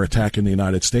a terror attack in the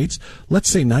United States. Let's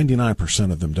say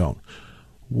 99% of them don't.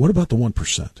 What about the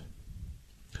 1%?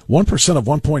 1% of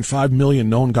 1.5 million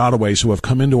known gotaways who have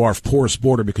come into our porous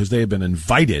border because they have been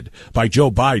invited by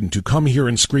Joe Biden to come here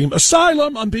and scream,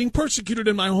 "Asylum! I'm being persecuted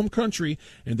in my home country,"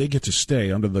 and they get to stay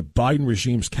under the Biden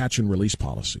regime's catch and release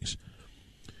policies.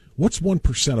 What's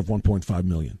 1% of 1.5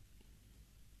 million?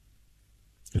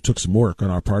 It took some work on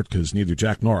our part because neither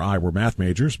Jack nor I were math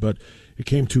majors, but it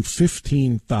came to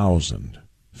 15,000.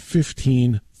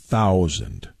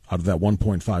 15,000 out of that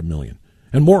 1.5 million.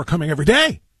 And more coming every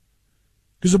day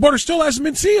because the border still hasn't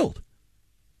been sealed.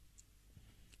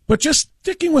 But just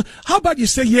sticking with, how about you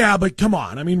say, yeah, but come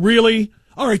on. I mean, really?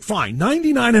 All right, fine.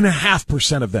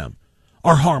 99.5% of them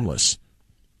are harmless.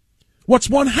 What's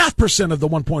 0.5% of the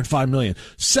 1.5 million?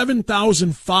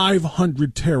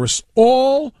 7,500 terrorists,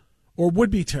 all, or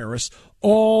would-be terrorists,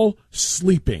 all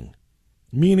sleeping,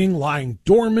 meaning lying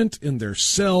dormant in their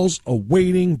cells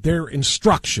awaiting their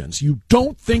instructions. You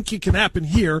don't think it can happen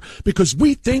here because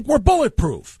we think we're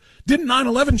bulletproof. Didn't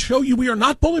 9/11 show you we are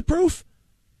not bulletproof?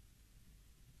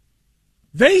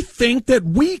 They think that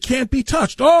we can't be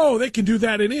touched. Oh, they can do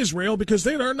that in Israel because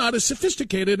they are not as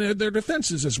sophisticated in their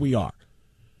defenses as we are.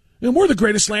 And we're the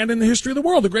greatest land in the history of the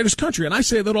world, the greatest country. And I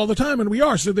say that all the time, and we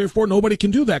are. So therefore, nobody can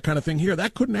do that kind of thing here.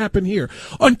 That couldn't happen here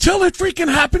until it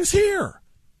freaking happens here.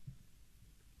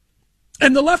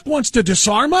 And the left wants to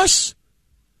disarm us.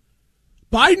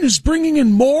 Biden is bringing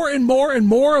in more and more and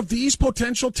more of these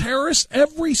potential terrorists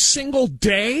every single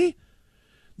day.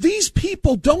 These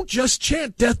people don't just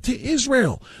chant death to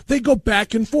Israel. They go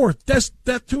back and forth. Death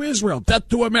to Israel, death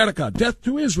to America, death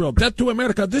to Israel, death to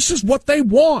America. This is what they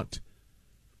want.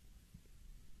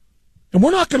 And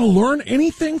we're not going to learn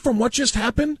anything from what just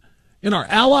happened in our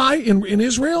ally in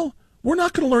Israel? We're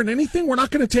not going to learn anything? We're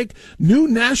not going to take new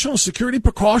national security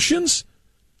precautions?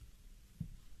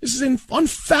 This is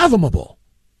unfathomable.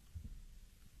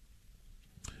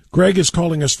 Greg is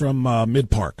calling us from Mid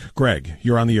Park. Greg,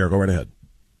 you're on the air. Go right ahead.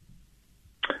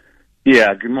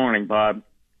 Yeah, good morning, Bob.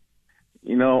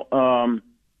 You know,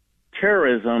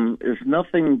 terrorism is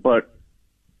nothing but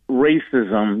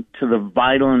racism to the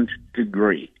violent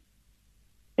degree.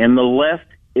 And the left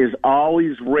is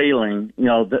always railing, you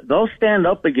know, they'll stand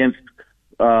up against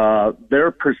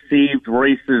their perceived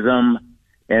racism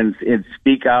and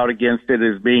speak out against it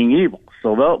as being evil.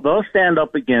 So they'll stand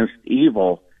up against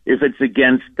evil if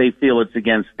they feel it's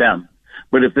against them.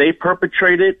 But if they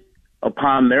perpetrate it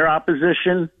upon their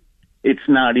opposition, it's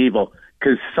not evil.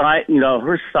 Because,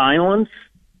 her silence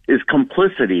is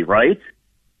complicity, right?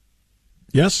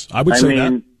 Yes, I would say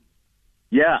that.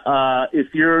 Yeah,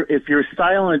 if you're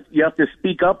silent, you have to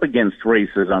speak up against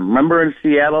racism. Remember in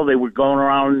Seattle, they were going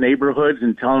around neighborhoods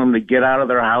and telling them to get out of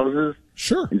their houses?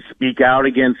 Sure. And speak out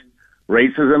against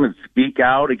racism and speak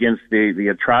out against the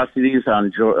atrocities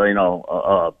on,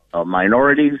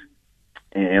 minorities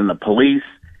and the police.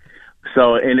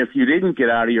 So, and if you didn't get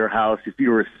out of your house, if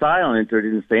you were silent or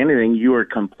didn't say anything, you were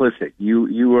complicit.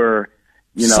 You were,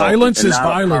 silence is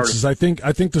violence. I think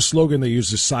the slogan they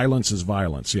use is silence is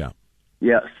violence. Yeah.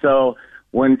 Yeah. So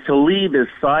when Tlaib is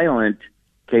silent,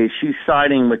 okay, she's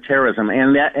siding with terrorism,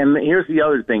 and here's the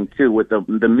other thing too with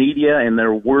the media and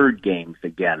their word games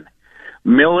again.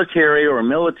 Military or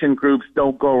militant groups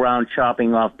don't go around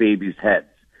chopping off babies' heads.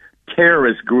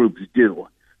 Terrorist groups do.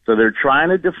 So they're trying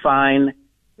to define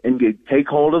and take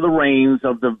hold of the reins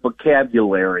of the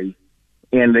vocabulary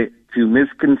and to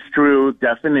misconstrue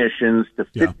definitions to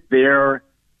fit their,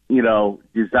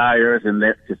 desires and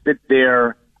to fit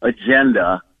their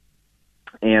agenda.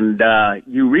 And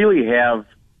you really have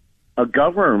a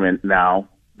government now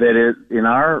that is in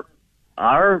our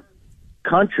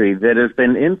country that has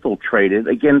been infiltrated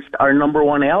against our number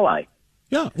one ally.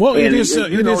 Yeah, well, it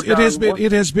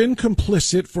has been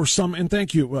complicit for some, and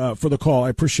thank you for the call. I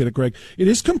appreciate it, Greg. It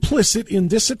is complicit in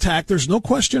this attack. There's no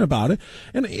question about it.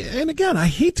 And again, I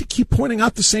hate to keep pointing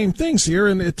out the same things here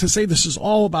and to say this is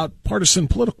all about partisan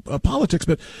politics,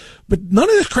 but none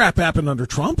of this crap happened under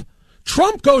Trump.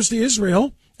 Trump goes to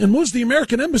Israel and moves the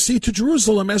American embassy to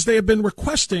Jerusalem as they have been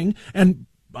requesting and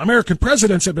American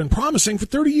presidents have been promising for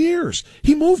 30 years.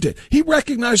 He moved it. He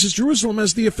recognizes Jerusalem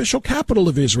as the official capital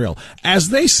of Israel, as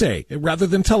they say, rather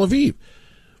than Tel Aviv.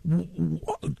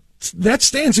 That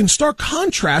stands in stark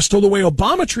contrast to the way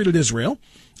Obama treated Israel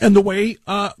and the way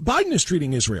Biden is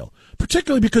treating Israel,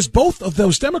 particularly because both of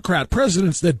those Democrat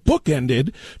presidents that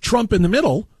bookended Trump in the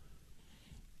middle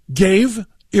gave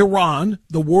Iran,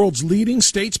 the world's leading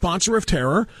state sponsor of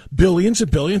terror, billions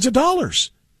and billions of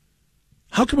dollars.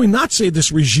 How can we not say this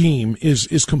regime is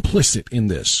complicit in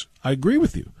this? I agree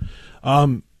with you.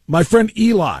 My friend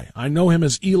Eli, I know him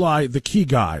as Eli, the key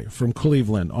guy from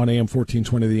Cleveland on AM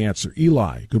 1420 The Answer.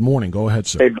 Eli, good morning. Go ahead,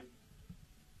 sir. Hey,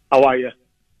 how are you?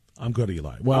 I'm good,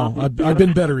 Eli. Well, I've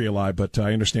been better, Eli, but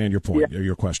I understand your point,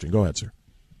 your question. Go ahead, sir.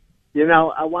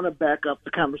 I want to back up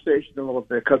the conversation a little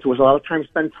bit because there was a lot of time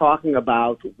spent talking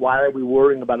about why are we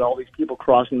worrying about all these people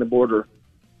crossing the border.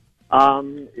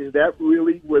 Is that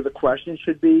really where the question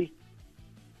should be?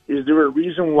 Is there a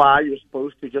reason why you're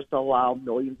supposed to just allow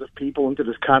millions of people into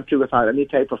this country without any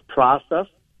type of process?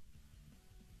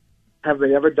 Have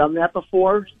they ever done that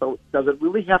before? So does it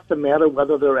really have to matter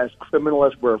whether they're as criminal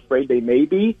as we're afraid they may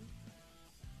be?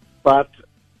 But,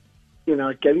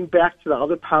 getting back to the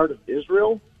other part of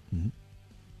Israel,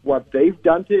 what they've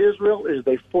done to Israel is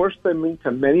they forced them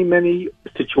into many, many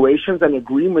situations and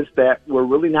agreements that were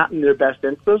really not in their best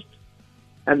interest.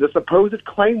 And the supposed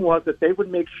claim was that they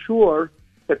would make sure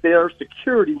that their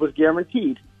security was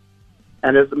guaranteed.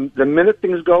 And as the minute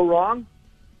things go wrong,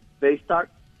 they start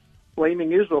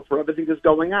blaming Israel for everything that's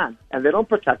going on. And they don't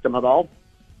protect them at all.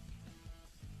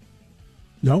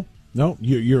 No,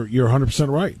 you're 100%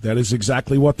 right. That is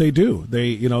exactly what they do.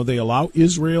 They allow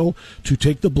Israel to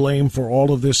take the blame for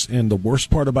all of this, and the worst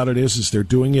part about it is they're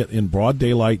doing it in broad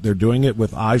daylight. They're doing it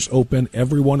with eyes open.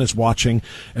 Everyone is watching.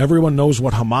 Everyone knows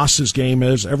what Hamas's game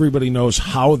is. Everybody knows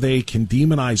how they can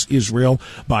demonize Israel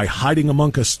by hiding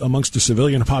amongst the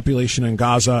civilian population in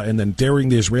Gaza and then daring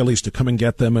the Israelis to come and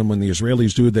get them. And when the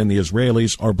Israelis do, then the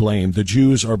Israelis are blamed. The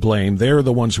Jews are blamed. They're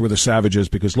the ones who are the savages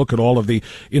because look at all of the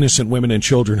innocent women and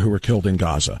children who were killed in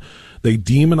Gaza. They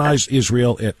demonize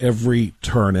Israel at every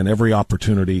turn and every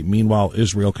opportunity. Meanwhile,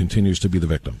 Israel continues to be the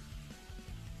victim.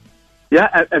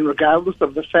 Yeah, and regardless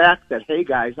of the fact that, hey,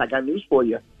 guys, I got news for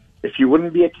you. If you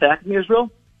wouldn't be attacking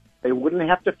Israel, they wouldn't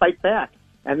have to fight back.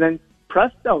 And then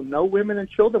presto, no women and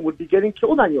children would be getting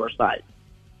killed on your side.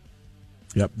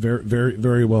 Yep, very, very,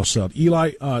 very well said.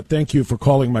 Eli, thank you for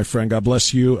calling, my friend. God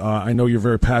bless you. I know you're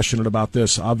very passionate about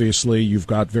this. Obviously, you've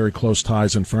got very close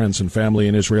ties and friends and family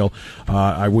in Israel.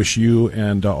 I wish you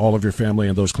and all of your family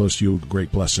and those close to you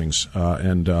great blessings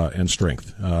and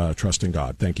strength. Trust in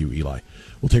God. Thank you, Eli.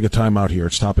 We'll take a time out here.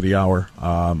 It's top of the hour.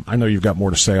 I know you've got more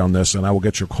to say on this, and I will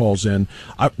get your calls in.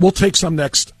 We'll take some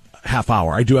next half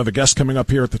hour. I do have a guest coming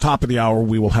up here at the top of the hour.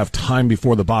 We will have time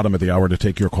before the bottom of the hour to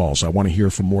take your calls. I want to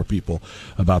hear from more people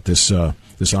about this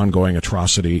ongoing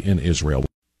atrocity in Israel.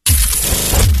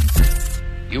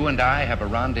 You and I have a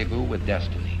rendezvous with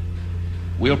destiny.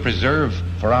 We'll preserve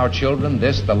for our children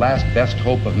this, the last best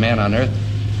hope of man on earth,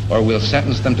 or we'll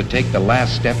sentence them to take the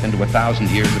last step into 1,000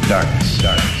 years of darkness.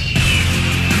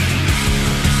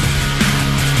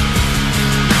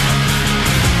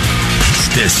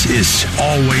 This is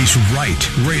Always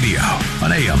Right Radio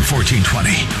on AM 1420.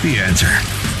 The Answer.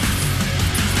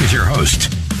 With your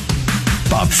host,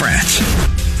 Bob Frantz.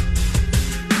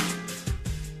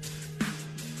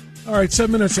 All right, 7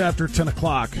 minutes after 10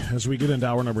 o'clock as we get into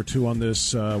hour number 2 on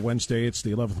this Wednesday. It's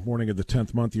the 11th morning of the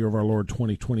 10th month, year of our Lord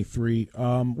 2023.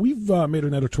 We've made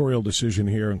an editorial decision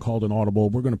here and called an audible.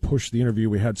 We're going to push the interview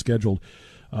we had scheduled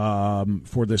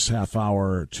for this half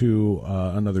hour to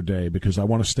another day because I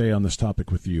want to stay on this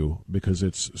topic with you because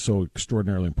it's so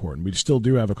extraordinarily important. We still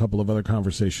do have a couple of other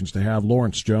conversations to have.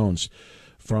 Lawrence Jones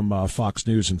from Fox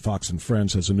News and Fox and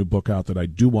Friends has a new book out that I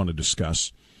do want to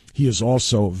discuss. He is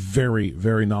also very,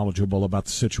 very knowledgeable about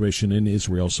the situation in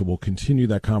Israel, so we'll continue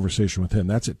that conversation with him.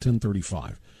 That's at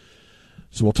 10:35.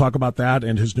 So we'll talk about that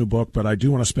and his new book, but I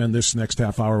do want to spend this next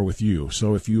half hour with you.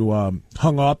 So if you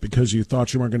hung up because you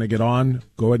thought you weren't going to get on,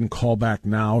 go ahead and call back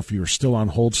now. If you're still on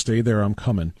hold, stay there. I'm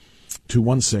coming.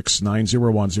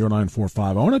 216-901-0945.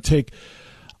 I want to take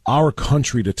our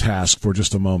country to task for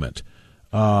just a moment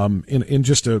in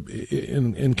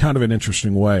kind of an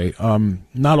interesting way.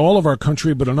 Not all of our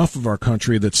country, but enough of our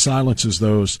country that silences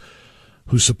those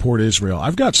who support Israel.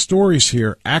 I've got stories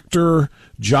here. Actor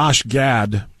Josh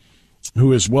Gad,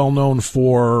 who is well known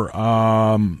for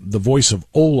the voice of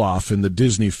Olaf in the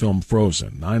Disney film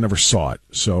Frozen. I never saw it,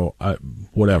 so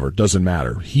whatever, doesn't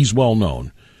matter. He's well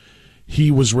known.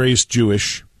 He was raised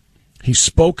Jewish. He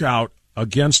spoke out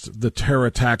against the terror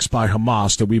attacks by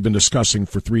Hamas that we've been discussing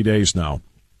for 3 days now.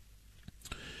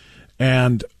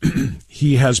 And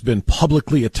he has been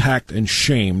publicly attacked and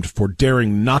shamed for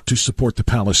daring not to support the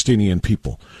Palestinian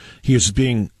people. He is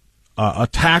being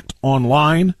attacked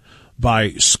online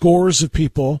by scores of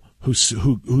people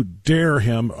who dare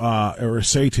him or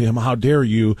say to him, how dare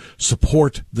you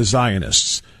support the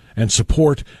Zionists and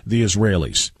support the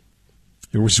Israelis.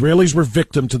 The Israelis were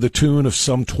victim to the tune of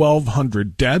some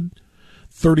 1,200 dead,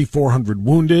 3,400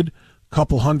 wounded, a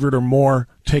couple hundred or more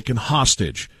taken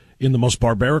hostage in the most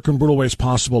barbaric and brutal ways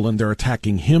possible, and they're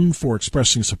attacking him for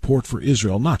expressing support for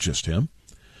Israel, not just him.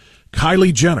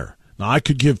 Kylie Jenner. Now, I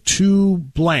could give two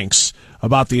blanks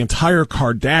about the entire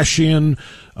Kardashian,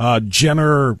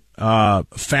 Jenner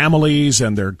families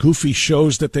and their goofy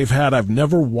shows that they've had. I've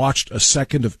never watched a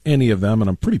second of any of them, and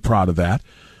I'm pretty proud of that.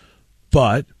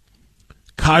 But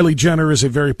Kylie Jenner is a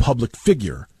very public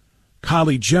figure.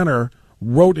 Kylie Jenner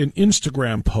wrote an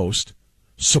Instagram post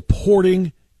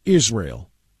supporting Israel.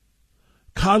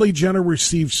 Kylie Jenner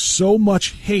received so much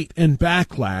hate and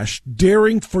backlash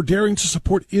for daring to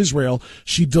support Israel,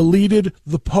 she deleted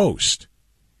the post.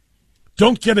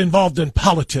 Don't get involved in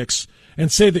politics and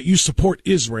say that you support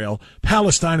Israel.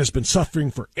 Palestine has been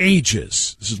suffering for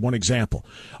ages. This is one example.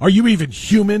 Are you even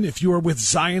human if you are with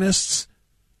Zionists?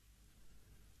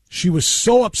 She was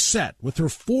so upset with her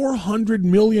 400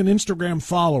 million Instagram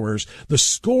followers, the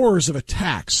scores of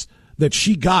attacks that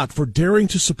she got for daring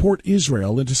to support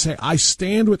Israel and to say, I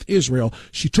stand with Israel.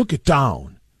 She took it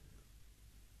down.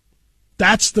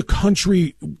 That's the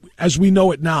country as we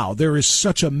know it now. There is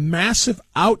such a massive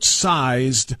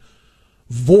outsized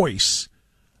voice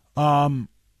of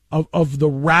the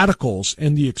radicals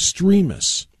and the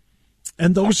extremists.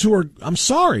 And those who are, I'm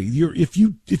sorry, if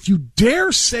you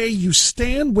dare say you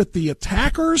stand with the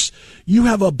attackers, you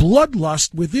have a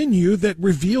bloodlust within you that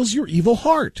reveals your evil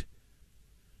heart.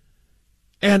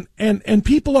 And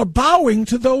people are bowing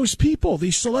to those people.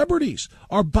 These celebrities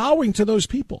are bowing to those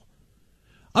people.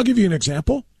 I'll give you an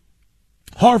example.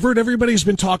 Harvard, everybody's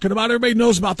been talking about. Everybody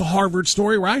knows about the Harvard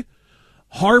story, right?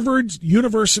 Harvard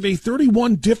University,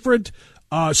 31 different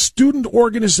student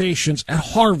organizations at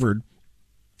Harvard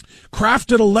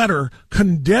crafted a letter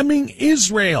condemning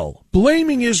Israel,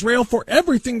 blaming Israel for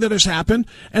everything that has happened,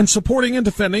 and supporting and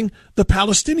defending the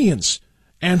Palestinians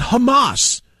and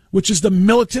Hamas, which is the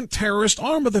militant terrorist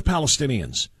arm of the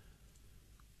Palestinians.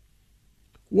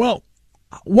 Well,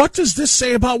 what does this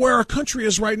say about where our country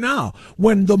is right now,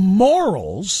 when the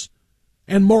morals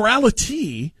and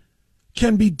morality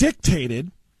can be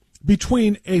dictated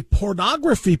between a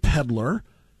pornography peddler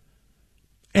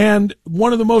and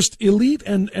one of the most elite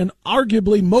and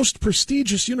arguably most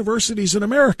prestigious universities in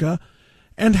America,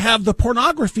 and have the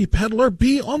pornography peddler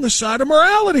be on the side of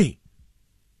morality?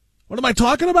 What am I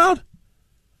talking about?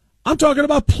 I'm talking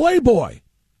about Playboy.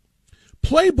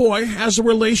 Playboy has a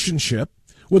relationship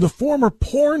with a former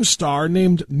porn star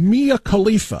named Mia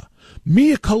Khalifa.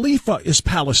 Mia Khalifa is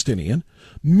Palestinian.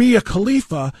 Mia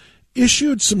Khalifa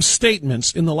issued some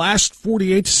statements in the last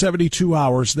 48 to 72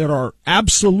 hours that are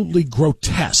absolutely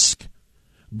grotesque.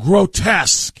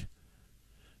 Grotesque.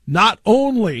 Not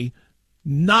only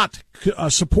not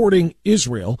supporting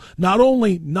Israel, not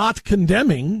only not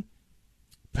condemning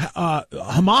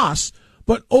Hamas,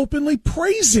 but openly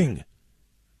praising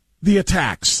the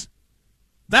attacks.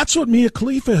 That's what Mia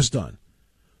Khalifa has done.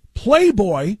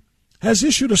 Playboy has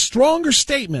issued a stronger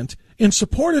statement in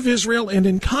support of Israel and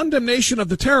in condemnation of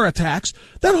the terror attacks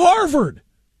than Harvard.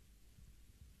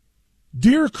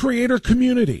 Dear creator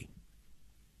community,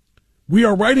 we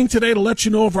are writing today to let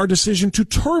you know of our decision to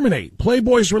terminate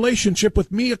Playboy's relationship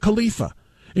with Mia Khalifa,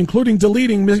 including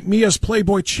deleting Mia's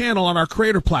Playboy channel on our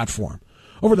creator platform.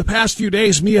 Over the past few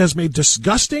days, Mia has made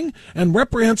disgusting and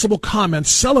reprehensible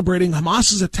comments celebrating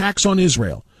Hamas's attacks on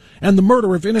Israel and the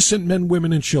murder of innocent men,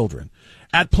 women, and children.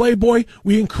 At Playboy,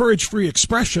 we encourage free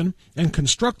expression and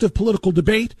constructive political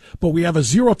debate, but we have a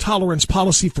zero-tolerance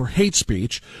policy for hate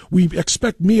speech. We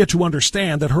expect Mia to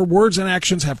understand that her words and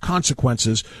actions have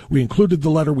consequences. We included the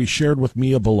letter we shared with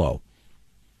Mia below.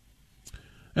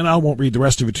 And I won't read the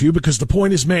rest of it to you because the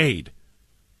point is made.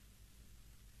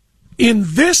 In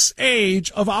this age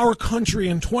of our country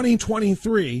in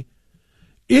 2023,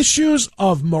 issues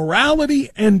of morality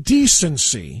and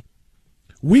decency,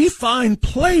 we find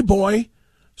Playboy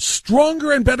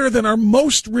stronger and better than our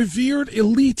most revered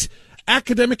elite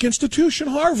academic institution,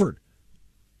 Harvard.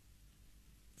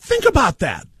 Think about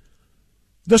that.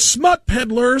 The smut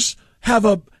peddlers have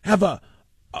a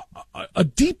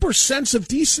deeper sense of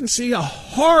decency, a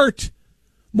heart,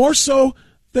 more so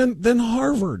than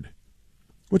Harvard,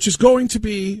 which is going to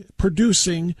be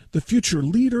producing the future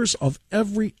leaders of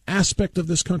every aspect of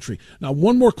this country. Now,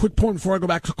 one more quick point before I go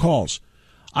back to calls.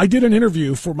 I did an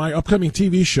interview for my upcoming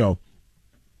TV show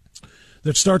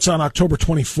that starts on October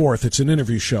 24th. It's an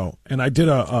interview show, and I did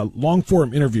a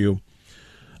long-form interview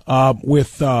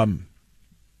with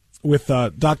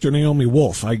Dr. Naomi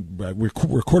Wolf. I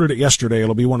recorded it yesterday.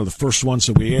 It'll be one of the first ones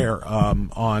that we air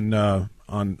on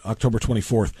October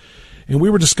 24th. And we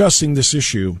were discussing this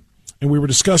issue, and we were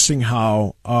discussing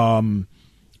how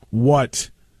what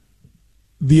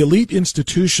the elite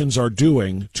institutions are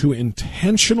doing to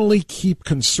intentionally keep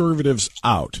conservatives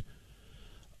out.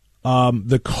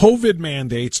 The COVID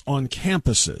mandates on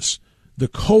campuses, the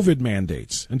COVID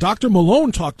mandates. And Dr.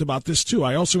 Malone talked about this, too.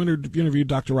 I also interviewed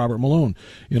Dr. Robert Malone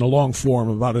in a long form,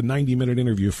 about a 90-minute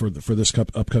interview for this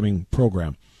upcoming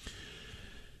program.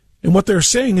 And what they're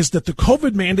saying is that the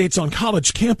COVID mandates on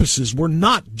college campuses were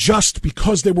not just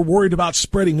because they were worried about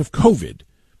spreading of COVID.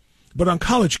 But on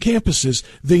college campuses,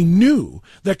 they knew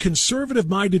that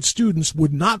conservative-minded students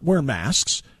would not wear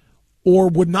masks or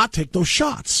would not take those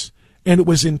shots. And it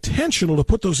was intentional to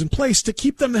put those in place to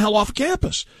keep them the hell off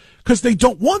campus because they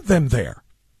don't want them there.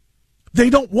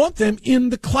 They don't want them in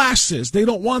the classes. They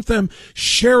don't want them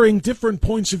sharing different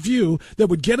points of view that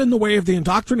would get in the way of the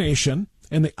indoctrination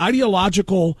and the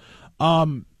ideological,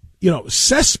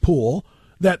 cesspool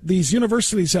that these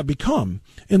universities have become.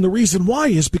 And the reason why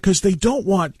is because they don't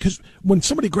want, because when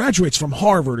somebody graduates from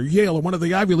Harvard or Yale or one of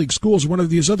the Ivy League schools or one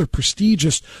of these other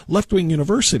prestigious left-wing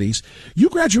universities, you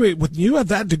graduate with, you have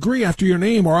that degree after your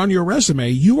name or on your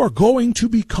resume, you are going to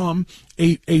become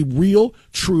a real,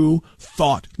 true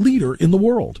thought leader in the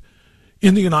world,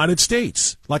 in the United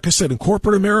States. Like I said, in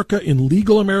corporate America, in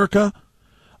legal America,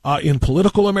 in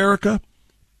political America.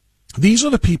 These are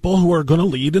the people who are going to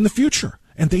lead in the future.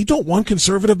 And they don't want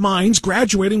conservative minds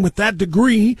graduating with that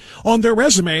degree on their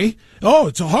resume. Oh,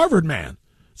 it's a Harvard man.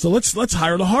 So let's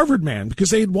hire the Harvard man, because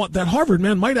they'd want that Harvard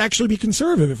man might actually be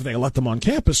conservative if they let them on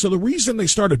campus. So the reason they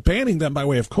started banning them by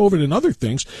way of COVID and other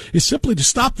things is simply to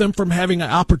stop them from having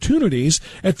opportunities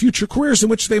at future careers in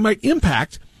which they might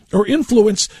impact or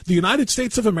influence the United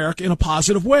States of America in a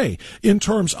positive way in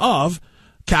terms of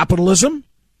capitalism,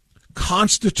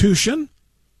 Constitution,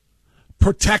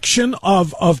 protection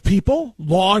of people,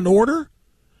 law and order,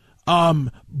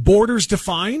 borders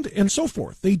defined, and so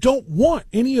forth. They don't want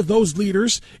any of those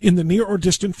leaders in the near or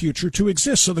distant future to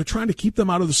exist. So they're trying to keep them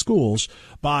out of the schools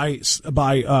by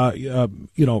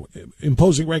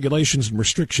imposing regulations and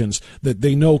restrictions that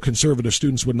they know conservative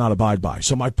students would not abide by.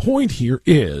 So my point here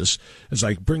is, as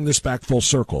I bring this back full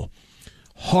circle,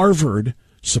 Harvard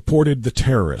supported the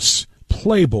terrorists.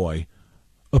 Playboy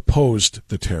opposed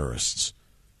the terrorists.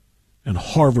 And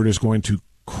Harvard is going to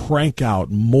crank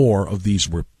out more of these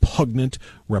repugnant,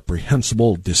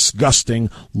 reprehensible, disgusting,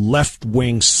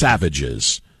 left-wing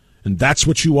savages. And that's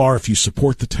what you are if you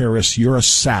support the terrorists. You're a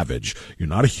savage. You're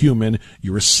not a human.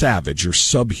 You're a savage. You're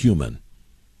subhuman.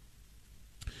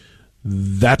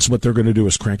 That's what they're going to do,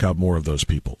 is crank out more of those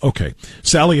people. Okay.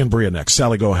 Sally and Bria next.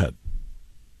 Sally, go ahead.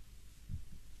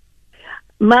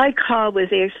 My call was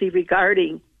actually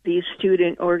regarding these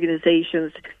student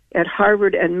organizations at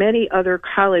Harvard and many other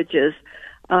colleges.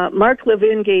 Mark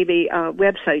Levin gave a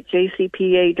website,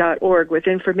 jcpa.org, with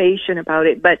information about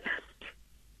it. But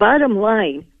bottom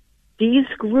line, these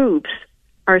groups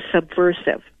are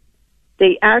subversive.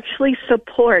 They actually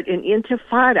support an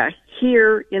intifada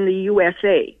here in the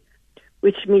USA,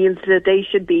 which means that they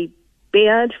should be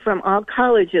banned from all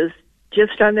colleges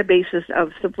just on the basis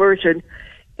of subversion.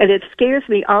 And it scares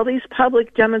me, all these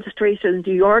public demonstrations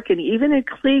in New York and even in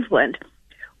Cleveland,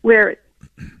 where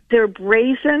they're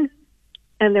brazen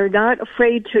and they're not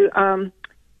afraid to,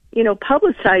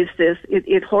 publicize this.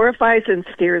 It horrifies and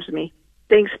scares me.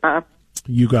 Thanks, Bob.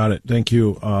 You got it. Thank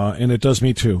you. And it does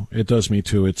me too. It does me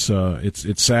too. It's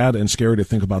sad and scary to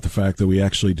think about the fact that we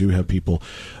actually do have people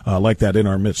like that in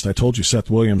our midst. I told you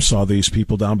Seth Williams saw these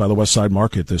people down by the West Side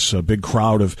Market, this big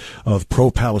crowd of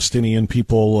pro-Palestinian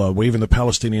people waving the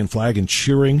Palestinian flag and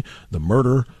cheering the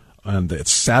murder and the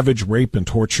savage rape and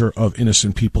torture of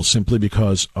innocent people simply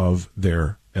because of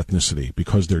their ethnicity,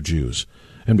 because they're Jews,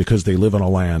 and because they live in a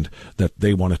land that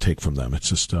they want to take from them. It's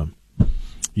just,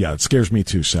 yeah, it scares me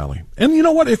too, Sally. And you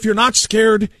know what? If you're not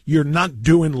scared, you're not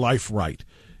doing life right.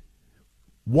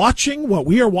 Watching what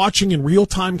we are watching in real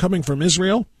time coming from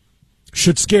Israel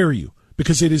should scare you,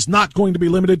 because it is not going to be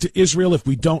limited to Israel if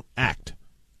we don't act.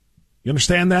 You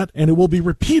understand that? And it will be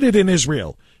repeated in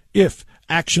Israel if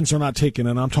actions are not taken,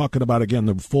 and I'm talking about, again,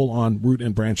 the full-on root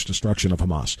and branch destruction of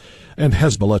Hamas. And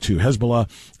Hezbollah, too. Hezbollah,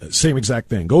 same exact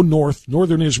thing. Go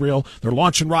northern Israel. They're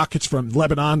launching rockets from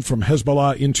Lebanon, from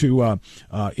Hezbollah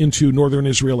into northern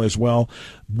Israel as well.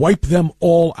 Wipe them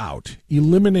all out.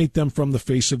 Eliminate them from the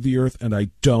face of the earth, and I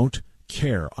don't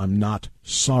care. I'm not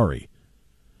sorry.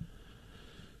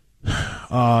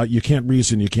 You can't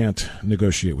reason, you can't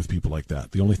negotiate with people like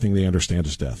that. The only thing they understand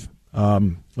is death.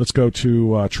 Let's go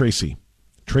to Tracy.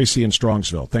 Tracy in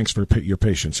Strongsville. Thanks for your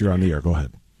patience. You're on the air. Go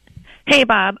ahead. Hey,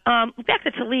 Bob. Back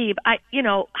to Tlaib.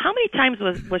 How many times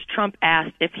was Trump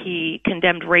asked if he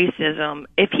condemned racism?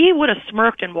 If he would have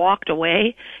smirked and walked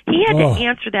away, he had to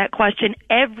answer that question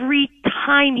every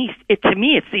time to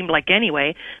me, it seemed like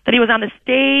anyway, that he was on the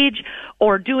stage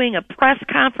or doing a press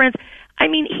conference. I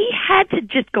mean, he had to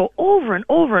just go over and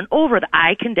over and over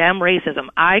I condemn racism.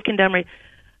 I condemn racism.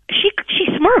 She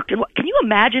smirked. Can you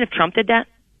imagine if Trump did that?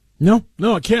 No,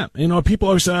 I can't. People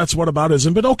always say that's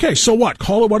whataboutism, but okay, so what?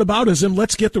 Call it whataboutism.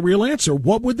 Let's get the real answer.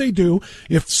 What would they do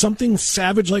if something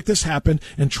savage like this happened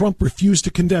and Trump refused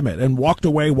to condemn it and walked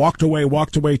away,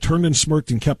 turned and smirked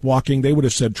and kept walking? They would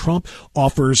have said Trump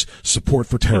offers support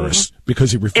for terrorists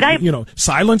because he refused.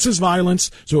 Silence is violence.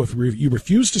 So if you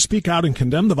refuse to speak out and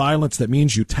condemn the violence, that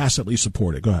means you tacitly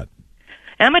support it. Go ahead.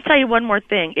 And I'm going to tell you one more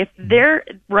thing. If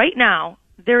right now,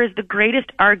 there is the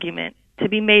greatest argument to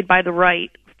be made by the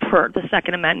right for the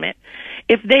Second Amendment.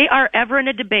 If they are ever in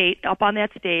a debate up on that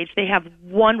stage, they have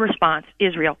one response: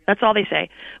 Israel. That's all they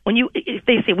say. If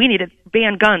they say we need to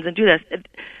ban guns and do this,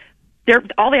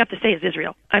 all they have to say is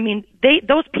Israel. I mean,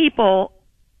 those people,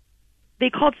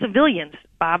 they called civilians,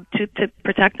 Bob, to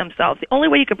protect themselves. The only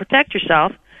way you can protect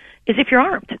yourself is if you're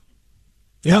armed.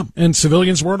 Yeah, and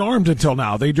civilians weren't armed until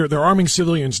now. They're arming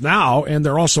civilians now, and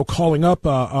they're also calling up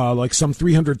like some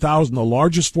 300,000, the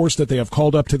largest force that they have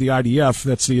called up to the IDF.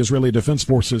 That's the Israeli Defense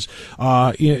Forces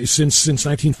since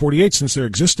 1948, since their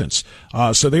existence.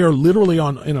 So they are literally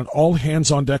in an all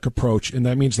hands on deck approach, and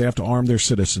that means they have to arm their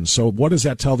citizens. So what does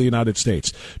that tell the United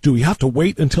States? Do we have to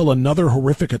wait until another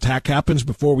horrific attack happens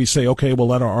before we say, okay, we'll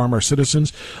let arm our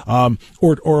citizens, or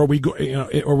are we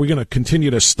going to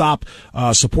continue to stop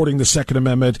supporting the Second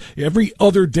Amendment? Every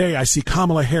other day I see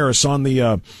Kamala Harris on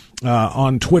the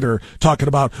on Twitter talking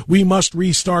about we must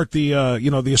restart the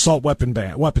the assault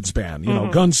weapons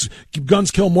ban.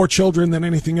 Guns kill more children than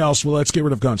anything else. Well, let's get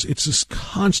rid of guns. It's just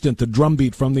constant, the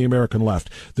drumbeat from the American left.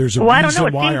 There's a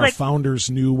reason why our founders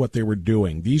knew what they were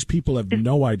doing. These people have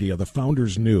no idea. The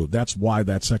founders knew. That's why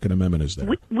that Second Amendment is there.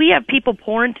 We have people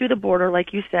pouring through the border,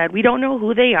 like you said. We don't know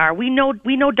who they are. We know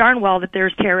darn well that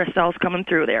there's terrorist cells coming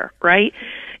through there, right?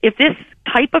 If this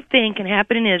type of thing can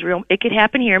happen in Israel, it could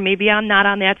happen here. Maybe I'm not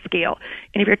on that scale.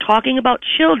 And if you're talking about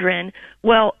children,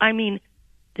 well, I mean,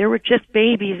 there were just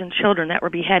babies and children that were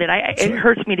beheaded. It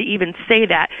hurts me to even say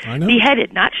that. I know.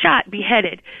 Beheaded, not shot,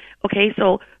 beheaded. Okay,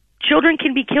 so children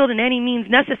can be killed in any means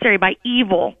necessary by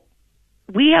evil.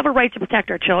 We have a right to protect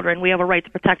our children. We have a right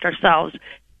to protect ourselves.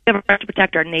 We have a right to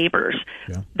protect our neighbors.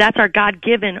 Yeah. That's our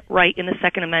God-given right in the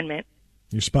Second Amendment.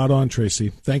 You're spot on, Tracy.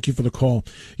 Thank you for the call.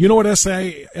 You know what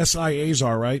SIAs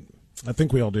are, right? I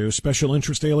think we all do. Special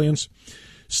interest aliens.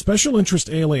 Special interest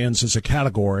aliens is a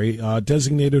category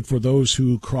designated for those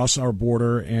who cross our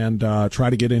border and try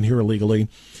to get in here illegally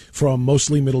from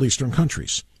mostly Middle Eastern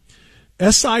countries.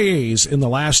 SIAs in the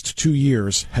last 2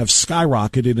 years have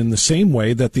skyrocketed in the same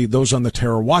way that those on the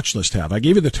terror watch list have. I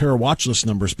gave you the terror watch list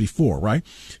numbers before, right?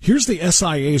 Here's the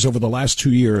SIAs over the last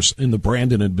 2 years in the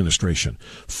Brandon administration.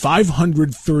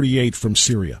 538 from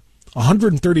Syria,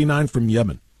 139 from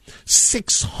Yemen,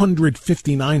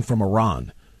 659 from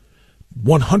Iran,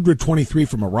 123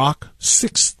 from Iraq,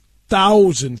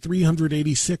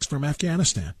 6,386 from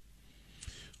Afghanistan.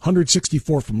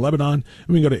 164 from Lebanon. And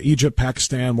we can go to Egypt,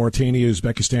 Pakistan, Mauritania,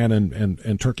 Uzbekistan,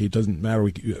 and Turkey. It doesn't matter.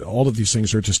 All of these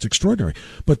things are just extraordinary.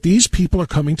 But these people are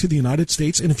coming to the United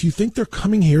States, and if you think they're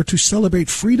coming here to celebrate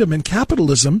freedom and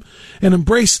capitalism and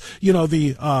embrace,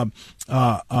 the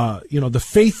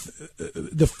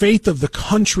faith of the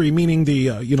country, meaning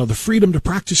the freedom to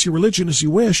practice your religion as you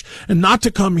wish, and not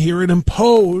to come here and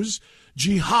impose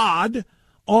jihad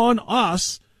on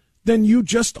us, then you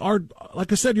just are,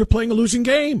 like I said, you're playing a losing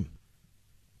game.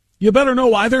 You better know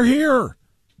why they're here.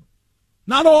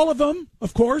 Not all of them,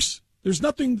 of course. There's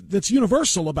nothing that's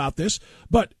universal about this,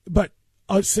 but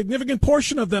a significant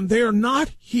portion of them, they are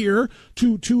not here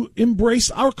to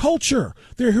embrace our culture.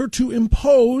 They're here to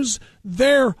impose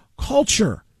their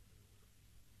culture.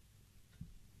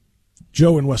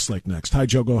 Joe in Westlake next. Hi,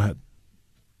 Joe. Go ahead.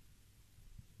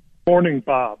 Morning,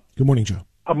 Bob. Good morning, Joe.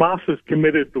 Hamas has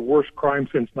committed the worst crime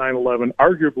since 9/11,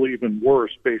 arguably even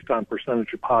worse based on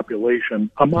percentage of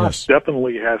population. Hamas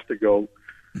definitely has to go.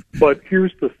 But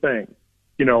here's the thing,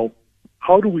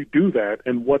 how do we do that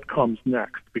and what comes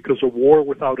next? Because a war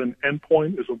without an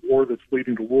endpoint is a war that's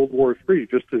leading to World War III,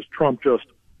 just as Trump just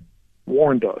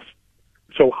warned us.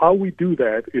 So how we do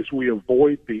that is we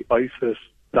avoid the ISIS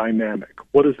dynamic.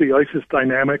 What is the ISIS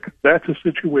dynamic? That's a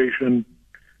situation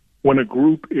when a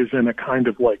group is in a kind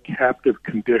of like captive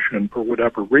condition for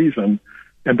whatever reason,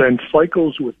 and then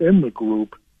cycles within the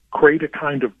group create a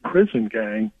kind of prison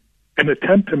gang and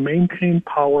attempt to maintain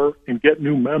power and get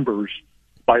new members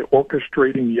by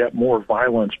orchestrating yet more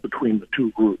violence between the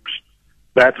two groups.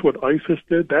 That's what ISIS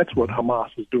did. That's what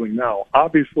Hamas is doing now.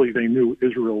 Obviously, they knew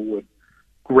Israel would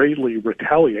greatly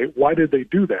retaliate. Why did they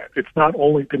do that? It's not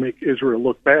only to make Israel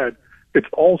look bad, it's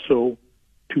also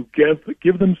to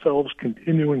give themselves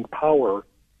continuing power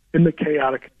in the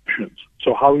chaotic conditions.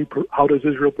 So how does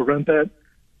Israel prevent that?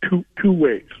 Two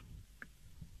ways.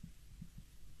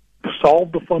 To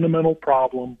solve the fundamental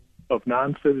problem of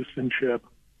non-citizenship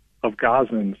of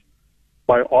Gazans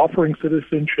by offering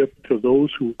citizenship to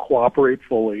those who cooperate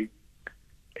fully,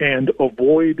 and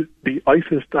avoid the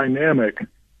ISIS dynamic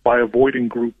by avoiding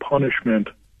group punishment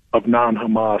of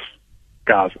non-Hamas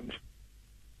Gazans.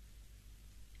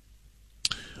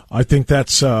 I think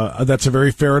that's a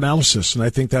very fair analysis, and I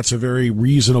think that's a very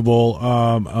reasonable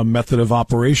method of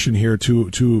operation here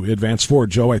to advance forward.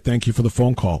 Joe, I thank you for the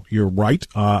phone call. You're right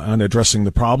on addressing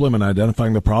the problem and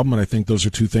identifying the problem, and I think those are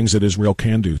two things that Israel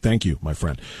can do. Thank you, my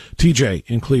friend. TJ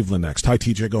in Cleveland next. Hi,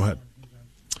 TJ. Go ahead.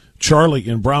 Charlie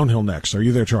in Brownhill next. Are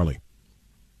you there, Charlie?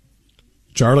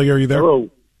 Charlie, are you there? Hello.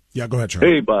 Yeah, go ahead,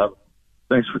 Charlie. Hey, Bob.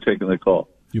 Thanks for taking the call.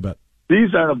 You bet.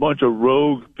 These aren't a bunch of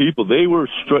rogue people.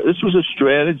 This was a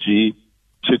strategy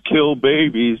to kill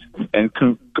babies and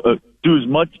do as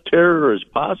much terror as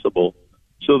possible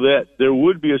so that there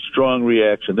would be a strong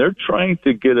reaction. They're trying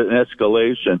to get an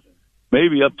escalation,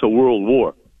 maybe up to world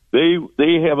war.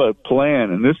 They have a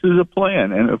plan, and this is a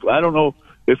plan. And I don't know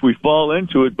if we fall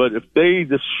into it, but if they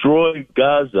destroy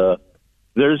Gaza,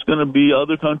 there's going to be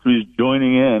other countries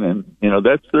joining in, and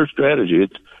that's their strategy.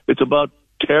 It's about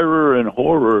terror and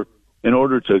horror in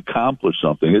order to accomplish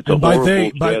something. It's a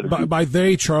horrible strategy. By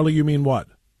they, Charlie, you mean what?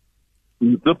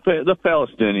 The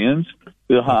Palestinians,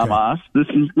 the Hamas. This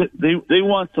is they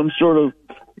want some sort of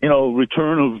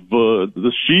return of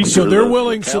the sheep. So they're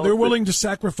willing. So they're willing to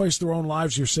sacrifice their own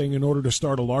lives. You're saying in order to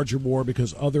start a larger war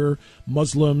because other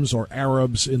Muslims or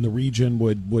Arabs in the region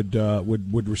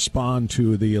would respond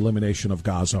to the elimination of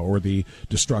Gaza or the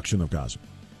destruction of Gaza.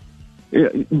 Yeah,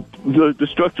 the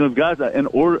destruction of Gaza,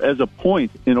 as a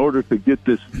point, in order to get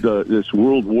this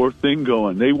World War thing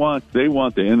going, they want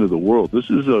the end of the world. This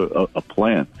is a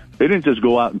plan. They didn't just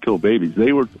go out and kill babies;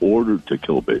 they were ordered to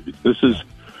kill babies. This is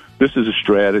a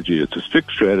strategy. It's a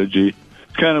sick strategy.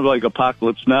 It's kind of like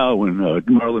Apocalypse Now when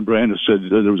Marlon Brando said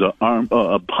there was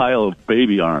a pile of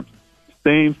baby arms.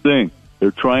 Same thing.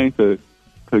 They're trying to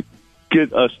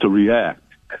get us to react.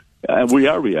 And we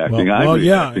are reacting.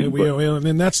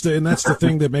 And that's the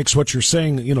thing that makes what you're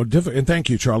saying, and thank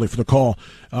you, Charlie, for the call,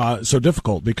 so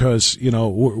difficult because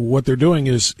what they're doing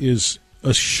is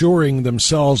assuring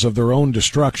themselves of their own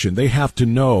destruction. They have to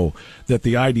know that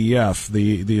the IDF,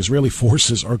 the Israeli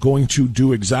forces, are going to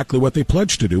do exactly what they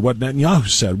pledged to do. What Netanyahu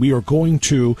said: we are going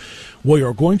to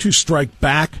strike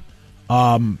back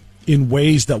in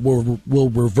ways that will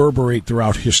reverberate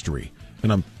throughout history.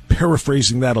 And I'm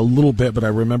paraphrasing that a little bit, but I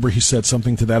remember he said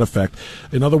something to that effect.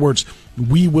 In other words,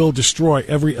 we will destroy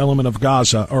every element of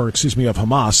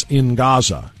Hamas in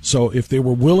Gaza. So if they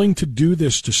were willing to do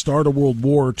this to start a world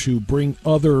war, to bring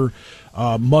other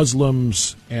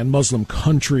Muslims and Muslim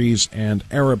countries and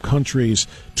Arab countries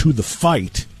to the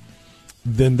fight,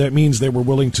 then that means they were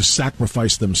willing to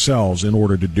sacrifice themselves in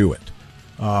order to do it.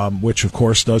 Which of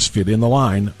course does fit in the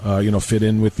line, fit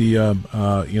in with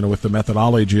the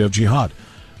methodology of jihad.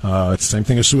 It's the same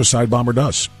thing a suicide bomber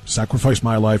does. Sacrifice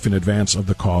my life in advance of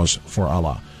the cause for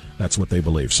Allah. That's what they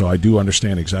believe. So I do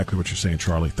understand exactly what you're saying,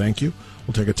 Charlie. Thank you.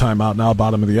 We'll take a time out now,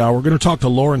 bottom of the hour. We're going to talk to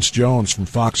Lawrence Jones from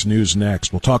Fox News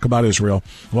next. We'll talk about Israel.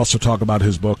 We'll also talk about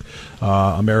his book,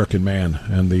 American Man,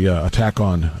 and the attack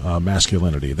on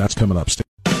masculinity. That's coming up.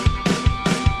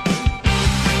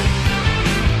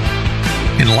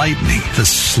 Enlightening the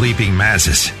sleeping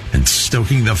masses and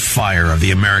stoking the fire of the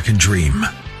American dream.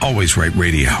 Always Right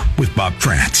Radio with Bob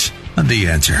Frantz on The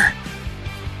Answer.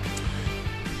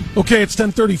 Okay, it's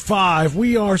 10:35.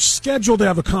 We are scheduled to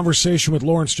have a conversation with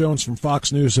Lawrence Jones from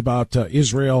Fox News about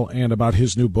Israel and about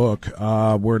his new book.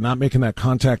 We're not making that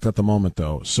contact at the moment,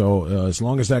 though. So as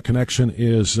long as that connection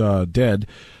is dead,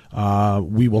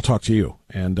 we will talk to you,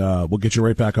 and we'll get you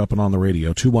right back up and on the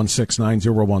radio.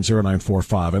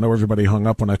 216-901-0945. I know everybody hung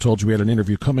up when I told you we had an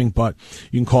interview coming, but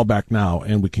you can call back now,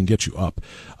 and we can get you up,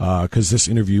 because this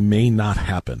interview may not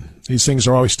happen. These things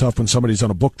are always tough when somebody's on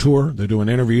a book tour. They're doing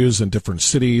interviews in different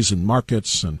cities and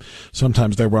markets, and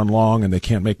sometimes they run long, and they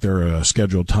can't make their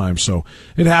scheduled time. So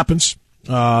it happens.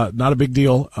 Not a big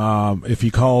deal. If he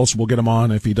calls, we'll get him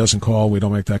on. If he doesn't call, we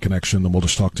don't make that connection, then we'll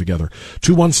just talk together.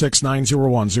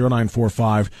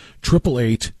 216-901-0945,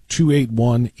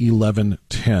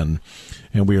 888-281-1110.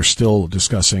 And we are still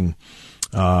discussing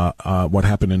what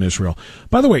happened in Israel.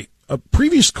 By the way, a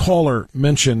previous caller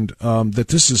mentioned that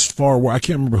this is far away. I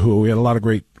can't remember who. We had a lot of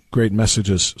great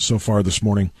messages so far this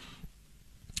morning.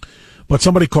 But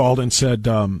somebody called and said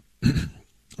on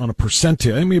a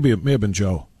percentage, it may have been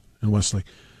Joe and Wesley,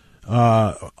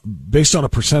 based on a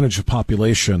percentage of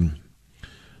population,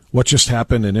 what just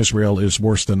happened in Israel is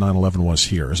worse than 9/11 was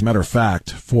here. As a matter of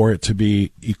fact, for it to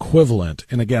be equivalent,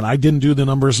 and again, I didn't do the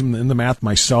numbers in the math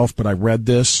myself, but I read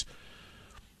this,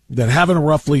 that having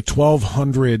roughly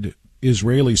 1,200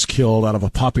 Israelis killed out of a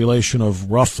population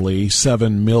of roughly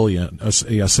 7 million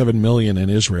in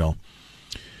Israel,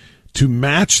 to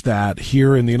match that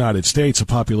here in the United States, a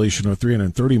population of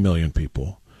 330 million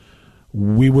people,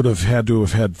 we would have had to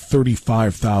have had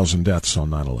 35,000 deaths on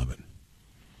 9/11.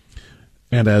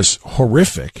 And as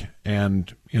horrific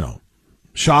and,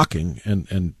 shocking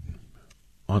and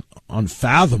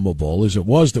unfathomable as it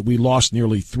was that we lost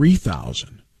nearly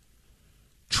 3,000,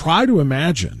 try to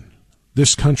imagine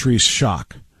this country's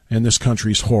shock and this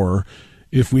country's horror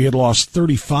if we had lost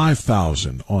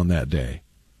 35,000 on that day.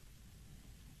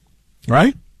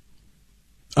 Right?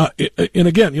 And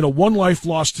again, one life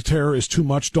lost to terror is too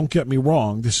much. Don't get me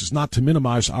wrong. This is not to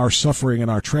minimize our suffering and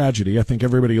our tragedy. I think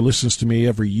everybody who listens to me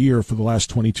every year for the last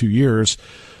 22 years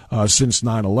since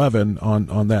 9/11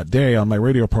 on that day on my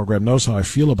radio program knows how I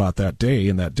feel about that day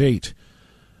and that date.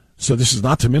 So this is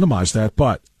not to minimize that.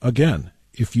 But again,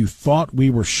 if you thought we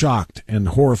were shocked and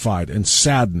horrified and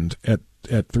saddened at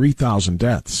 3,000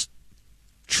 deaths,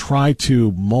 try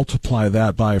to multiply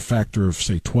that by a factor of,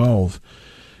 say, 12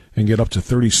 and get up to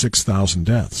 36,000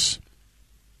 deaths.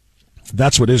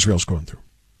 That's what Israel's going through.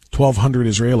 1,200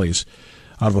 Israelis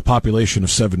out of a population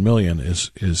of 7 million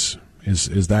is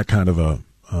that kind of a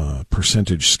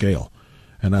percentage scale.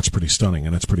 And that's pretty stunning,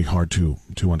 and it's pretty hard to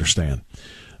understand.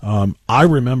 I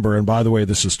remember, and by the way,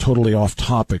 this is totally off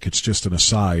topic, it's just an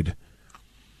aside,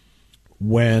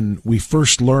 when we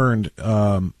first learned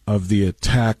of the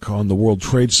attack on the World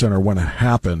Trade Center when it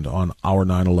happened on our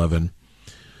 9/11,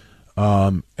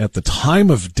 at the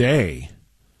time of day,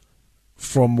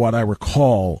 from what I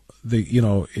recall,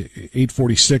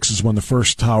 8:46 is when the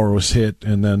first tower was hit,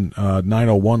 and then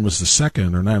 9:01 was the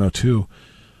second, or 9:02.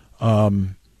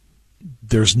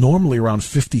 There's normally around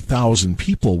 50,000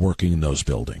 people working in those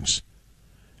buildings.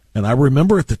 And I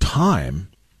remember at the time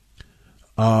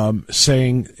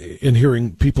saying and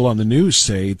hearing people on the news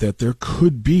say that there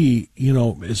could be,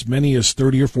 as many as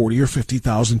 30 or 40 or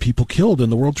 50,000 people killed in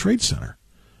the World Trade Center.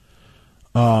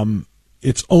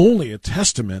 It's only a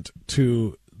testament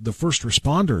to the first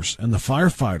responders and the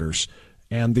firefighters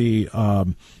and the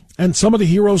and some of the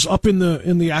heroes up in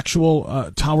the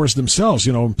actual towers themselves,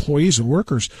 employees and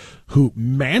workers who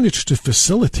managed to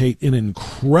facilitate an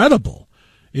incredible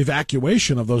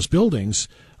evacuation of those buildings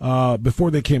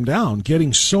before they came down,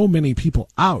 getting so many people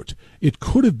out. It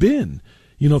could have been,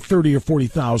 30 or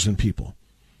 40,000 people.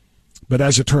 But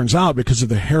as it turns out, because of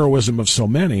the heroism of so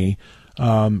many,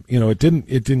 it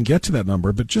didn't get to that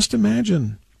number. But just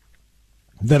imagine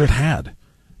that it had.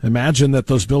 Imagine that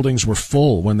those buildings were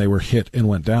full when they were hit and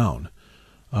went down.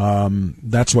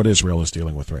 That's what Israel is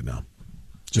dealing with right now.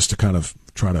 Just to kind of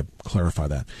try to clarify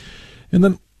that. And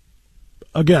then,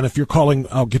 again, if you're calling,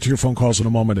 I'll get to your phone calls in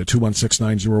a moment at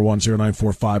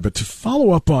 216-901-0945. But to follow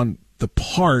up on the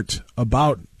part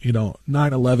about,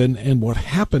 9/11 and what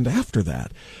happened after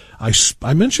that,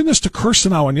 I mentioned this to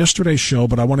Kirsten on yesterday's show,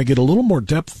 but I want to give a little more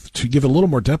depth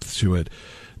to it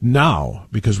now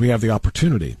because we have the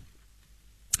opportunity.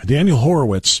 Daniel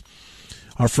Horowitz,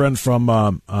 our friend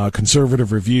from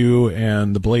Conservative Review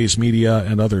and the Blaze Media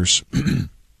and others,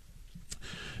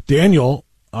 Daniel,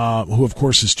 who of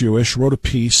course is Jewish, wrote a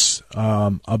piece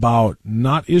about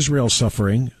not Israel's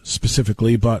suffering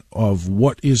specifically, but of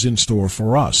what is in store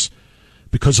for us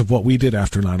because of what we did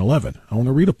after 9/11. I want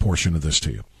to read a portion of this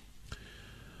to you.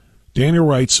 Daniel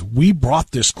writes, "We brought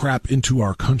this crap into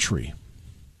our country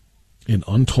in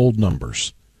untold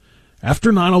numbers.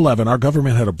 After 9/11, our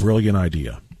government had a brilliant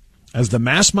idea. As the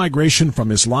mass migration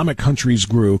from Islamic countries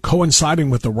grew, coinciding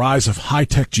with the rise of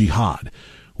high-tech jihad,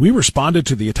 we responded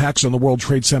to the attacks on the World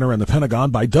Trade Center and the Pentagon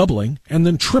by doubling and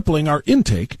then tripling our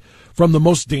intake from the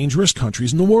most dangerous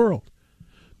countries in the world.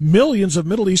 Millions of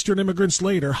Middle Eastern immigrants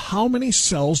later, how many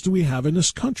cells do we have in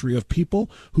this country of people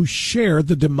who share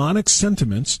the demonic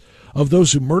sentiments of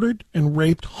those who murdered and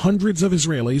raped hundreds of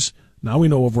Israelis, now we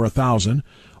know over 1,000,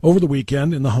 over the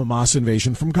weekend in the Hamas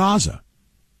invasion from Gaza?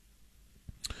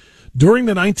 During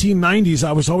the 1990s,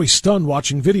 I was always stunned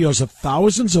watching videos of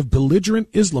thousands of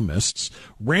belligerent Islamists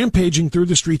rampaging through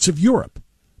the streets of Europe,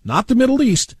 not the Middle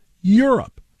East,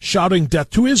 Europe, shouting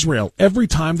death to Israel every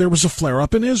time there was a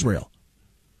flare-up in Israel.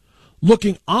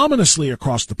 Looking ominously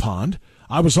across the pond,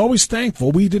 I was always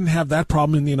thankful we didn't have that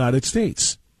problem in the United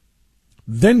States.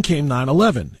 Then came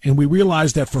 9/11, and we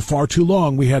realized that for far too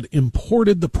long we had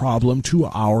imported the problem to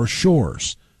our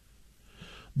shores.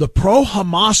 The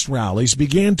pro-Hamas rallies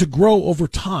began to grow over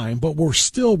time, but were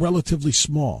still relatively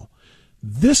small.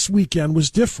 This weekend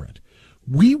was different.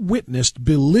 We witnessed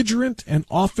belligerent and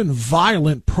often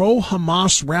violent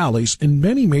pro-Hamas rallies in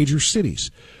many major cities,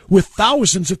 with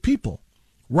thousands of people,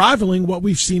 rivaling what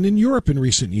we've seen in Europe in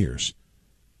recent years."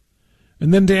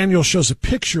 And then Daniel shows a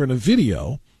picture and a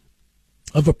video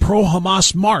of a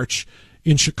pro-Hamas march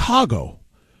in Chicago,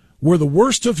 where the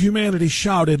worst of humanity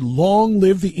shouted, "Long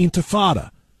live the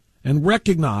Intifada," and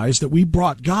recognized that we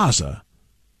brought Gaza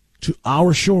to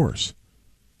our shores.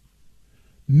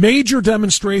 Major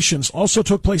demonstrations also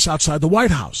took place outside the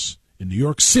White House in New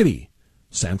York City,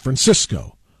 San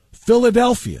Francisco,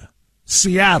 Philadelphia,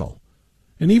 Seattle,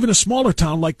 and even a smaller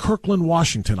town like Kirkland,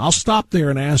 Washington. I'll stop there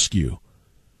and ask you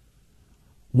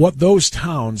what those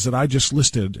towns that I just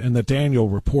listed and that Daniel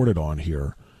reported on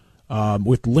here,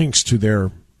 with links to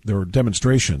their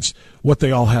demonstrations, what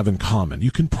they all have in common.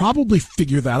 You can probably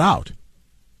figure that out.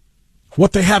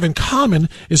 What they have in common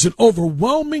is an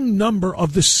overwhelming number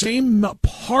of the same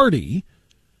party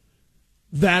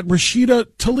that Rashida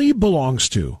Tlaib belongs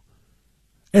to,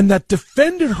 and that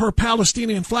defended her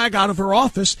Palestinian flag out of her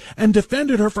office and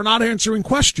defended her for not answering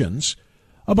questions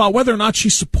about whether or not she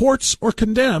supports or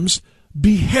condemns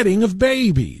beheading of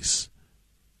babies.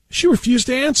 She refused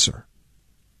to answer.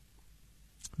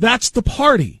 That's the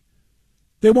party.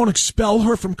 They won't expel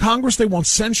her from Congress. They won't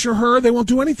censure her. They won't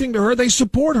do anything to her. They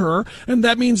support her, and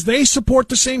that means they support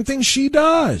the same thing she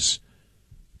does.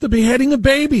 The beheading of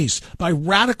babies by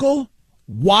radical,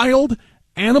 wild,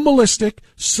 animalistic,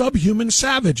 subhuman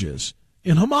savages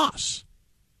in Hamas.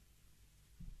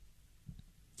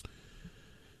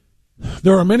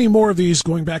 There are many more of these,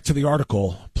 going back to the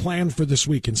article, planned for this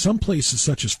week. In some places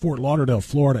such as Fort Lauderdale,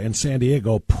 Florida, and San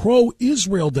Diego,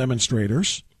 pro-Israel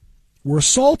demonstrators were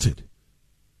assaulted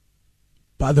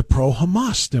by the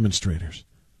pro-Hamas demonstrators.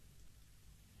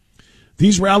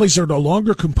 These rallies are no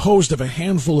longer composed of a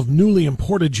handful of newly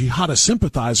imported jihadist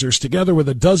sympathizers together with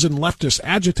a dozen leftist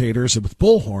agitators with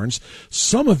bullhorns.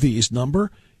 Some of these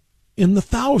number in the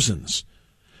thousands.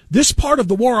 This part of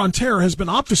the war on terror has been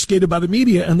obfuscated by the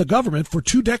media and the government for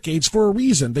 2 decades for a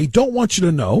reason. They don't want you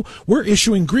to know we're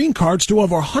issuing green cards to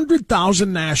over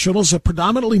 100,000 nationals of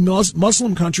predominantly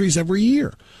Muslim countries every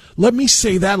year. Let me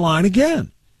say that line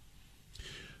again.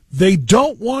 They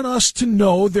don't want us to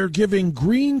know they're giving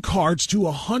green cards to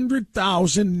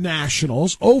 100,000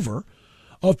 nationals over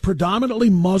of predominantly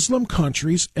Muslim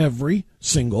countries every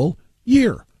single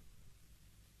year.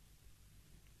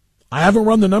 I haven't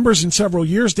run the numbers in several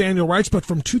years, Daniel writes, but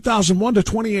from 2001 to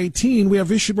 2018, we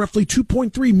have issued roughly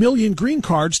 2.3 million green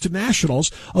cards to nationals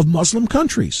of Muslim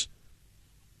countries.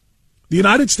 The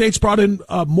United States brought in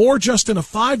more just in a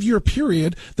 5-year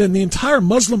period than the entire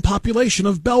Muslim population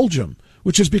of Belgium,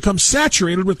 which has become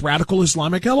saturated with radical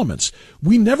Islamic elements.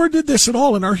 We never did this at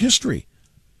all in our history.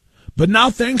 But now,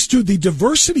 thanks to the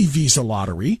diversity visa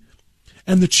lottery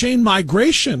and the chain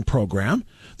migration program,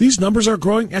 these numbers are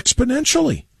growing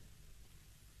exponentially.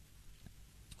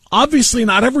 Obviously,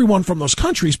 not everyone from those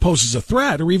countries poses a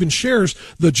threat or even shares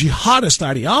the jihadist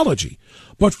ideology,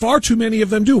 but far too many of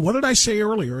them do. What did I say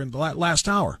earlier in the last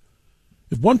hour?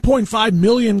 If 1.5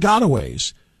 million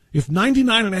gotaways, if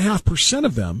 99.5%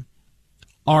 of them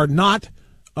are not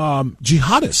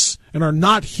jihadists and are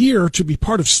not here to be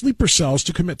part of sleeper cells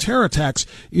to commit terror attacks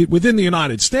within the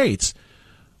United States,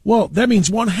 well, that means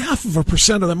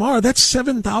 0.5% of them are. That's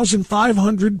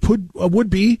 7,500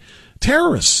 would-be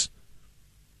terrorists.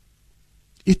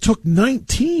 It took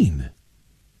 19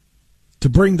 to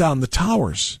bring down the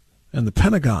towers and the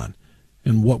Pentagon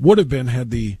and what would have been, had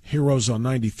the heroes on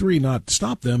 93 not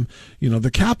stopped them,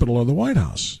 the Capitol or the White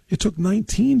House. It took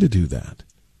 19 to do that.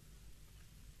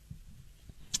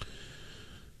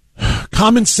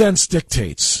 Common sense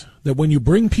dictates that when you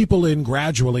bring people in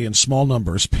gradually in small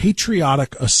numbers,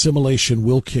 patriotic assimilation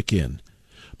will kick in.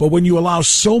 But when you allow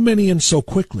so many in so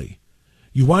quickly,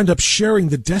 you wind up sharing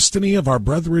the destiny of our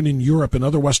brethren in Europe and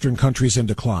other Western countries in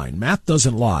decline. Math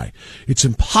doesn't lie. It's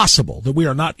impossible that we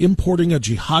are not importing a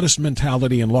jihadist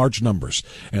mentality in large numbers,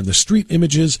 and the street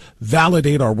images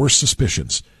validate our worst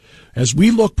suspicions. As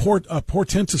we look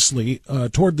portentously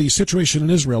toward the situation in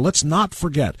Israel, let's not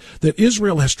forget that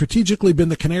Israel has strategically been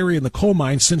the canary in the coal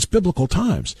mine since biblical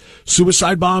times.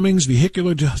 Suicide bombings,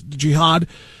 vehicular jihad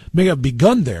may have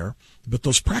begun there, but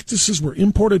those practices were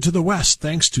imported to the West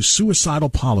thanks to suicidal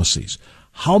policies.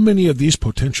 How many of these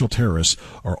potential terrorists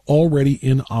are already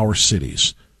in our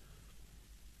cities?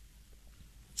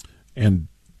 And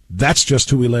that's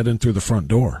just who we let in through the front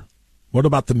door. What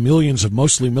about the millions of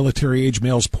mostly military-age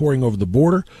males pouring over the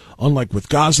border? Unlike with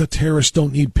Gaza, terrorists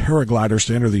don't need paragliders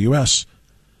to enter the U.S.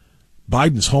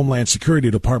 Biden's Homeland Security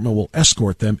Department will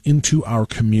escort them into our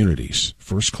communities,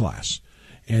 first class.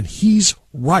 And he's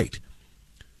right.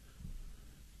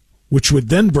 Which would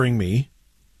then bring me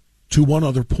to one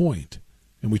other point.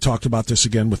 And we talked about this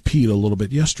again with Pete a little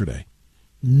bit yesterday.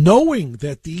 Knowing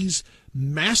that these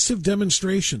massive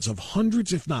demonstrations of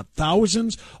hundreds, if not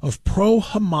thousands, of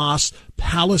pro-Hamas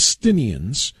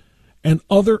Palestinians and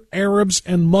other Arabs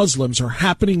and Muslims are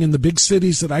happening in the big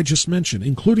cities that I just mentioned,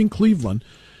 including Cleveland,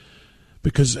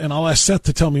 and I'll ask Seth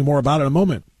to tell me more about it in a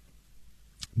moment.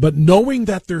 But knowing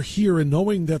that they're here and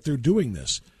knowing that they're doing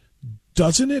this,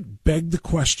 doesn't it beg the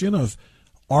question of,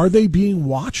 are they being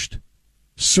watched,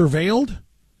 surveilled,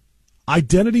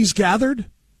 identities gathered,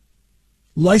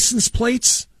 license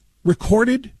plates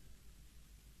recorded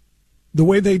the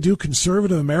way they do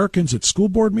conservative Americans at school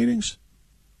board meetings?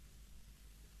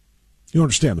 You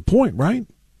understand the point, right?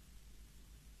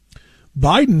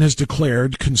 Biden has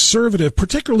declared conservative,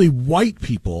 particularly white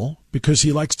people, because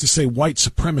he likes to say white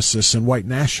supremacists and white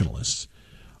nationalists,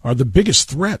 are the biggest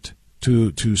threat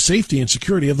to safety and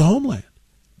security of the homeland.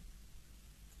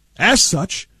 As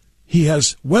such, he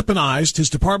has weaponized his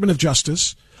Department of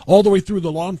Justice all the way through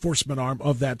the law enforcement arm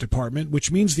of that department,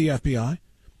 which means the FBI,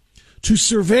 to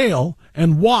surveil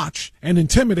and watch and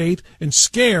intimidate and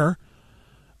scare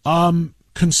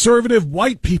conservative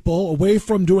white people away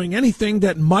from doing anything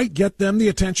that might get them the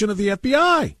attention of the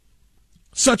FBI,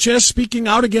 such as speaking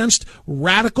out against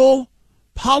radical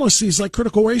policies like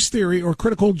critical race theory or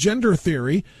critical gender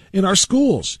theory in our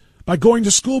schools, by going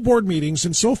to school board meetings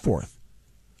and so forth.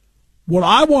 What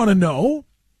I want to know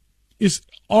is,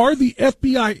 are the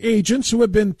FBI agents who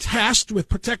have been tasked with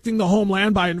protecting the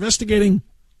homeland by investigating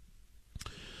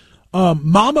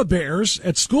mama bears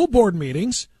at school board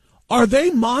meetings, are they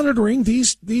monitoring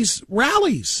these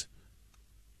rallies?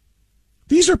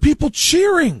 These are people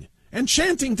cheering and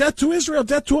chanting death to Israel,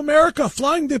 death to America,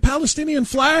 flying the Palestinian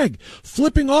flag,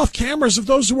 flipping off cameras of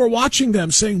those who are watching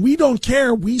them, saying, we don't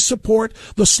care, we support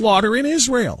the slaughter in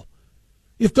Israel.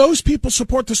 If those people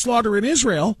support the slaughter in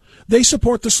Israel, they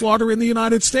support the slaughter in the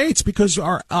United States, because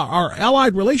our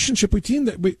allied relationship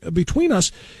between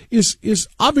us is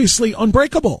obviously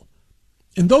unbreakable.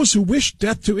 And those who wish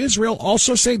death to Israel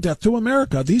also say death to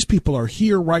America. These people are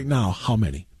here right now. How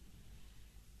many?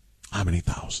 How many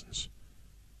thousands?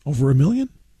 Over 1 million?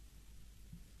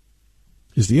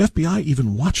 Is the FBI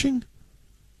even watching?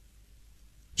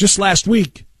 Just last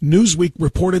week, Newsweek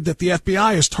reported that the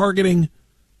FBI is targeting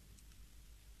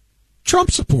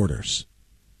Trump supporters,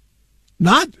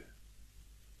 not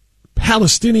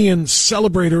Palestinian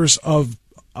celebrators of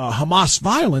Hamas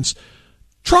violence,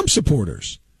 Trump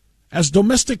supporters, as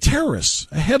domestic terrorists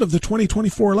ahead of the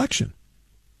 2024 election.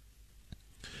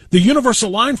 The universal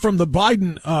line from the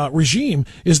Biden regime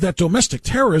is that domestic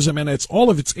terrorism and all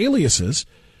of its aliases,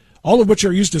 all of which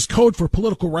are used as code for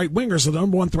political right-wingers, are the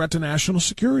number one threat to national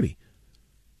security.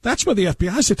 That's where the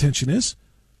FBI's attention is.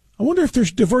 I wonder if they're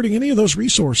diverting any of those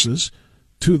resources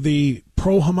to the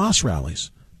pro-Hamas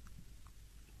rallies,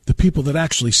 the people that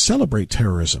actually celebrate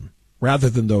terrorism, rather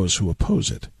than those who oppose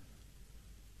it.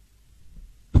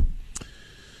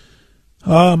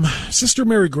 Sister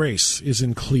Mary Grace is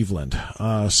in Cleveland.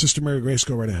 Sister Mary Grace,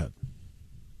 go right ahead.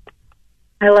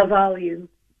 I love all of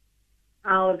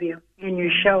you, and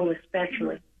your show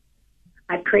especially.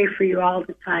 I pray for you all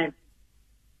the time,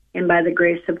 and by the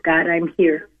grace of God, I'm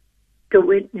here to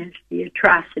witness the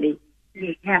atrocity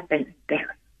that happened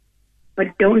there.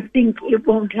 But don't think it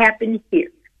won't happen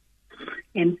here.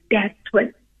 And that's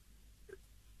what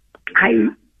I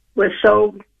was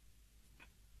so,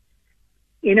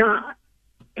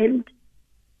 and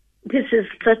this is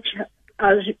such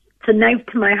it's a knife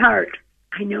to my heart.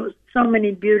 I know so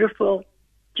many beautiful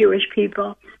Jewish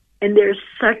people, and they're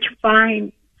such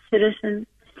fine citizens,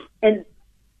 and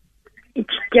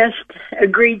it's just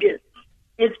egregious.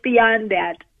 It's beyond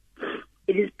that.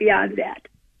 It is beyond that.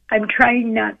 I'm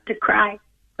trying not to cry,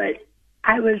 but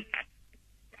I was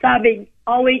sobbing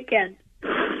all weekend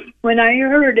when I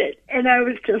heard it, and I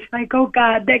was just like, oh,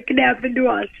 God, that could happen to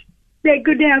us. That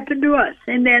could happen to us,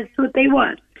 and that's what they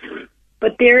want.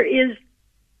 But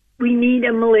we need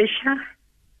a militia,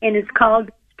 and it's called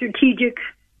strategic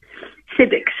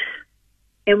civics,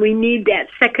 and we need that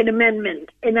Second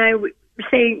Amendment. And I was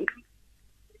saying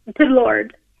to the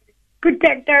Lord,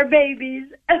 protect our babies.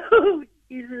 Oh,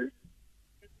 Jesus.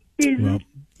 Well,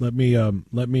 let me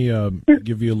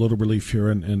give you a little relief here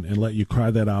and let you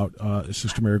cry that out,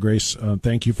 Sister Mary Grace.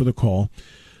 Thank you for the call.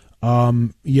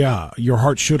 Yeah, your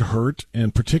heart should hurt,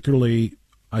 and particularly,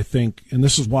 I think, and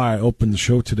this is why I opened the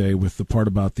show today with the part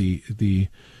about the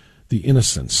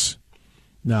innocence.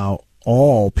 Now,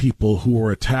 all people who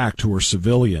were attacked who are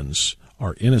civilians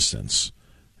are innocents,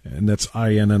 and that's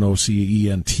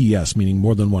INNOCENTS, meaning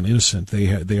more than one innocent.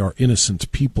 They are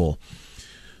innocent people,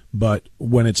 but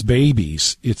when it's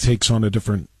babies, it takes on a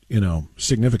different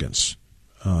significance.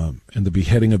 And the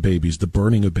beheading of babies, the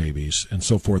burning of babies, and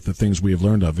so forth, the things we have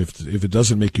learned of. If it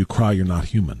doesn't make you cry, you're not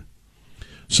human.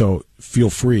 So feel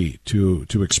free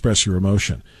to express your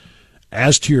emotion.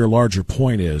 As to your larger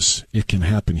point is, it can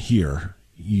happen here.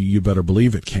 You better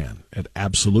believe it can. It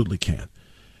absolutely can.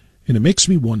 And it makes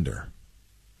me wonder,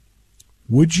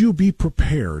 would you be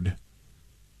prepared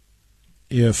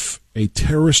if a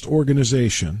terrorist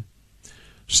organization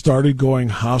started going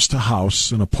house to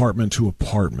house and apartment to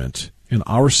apartment in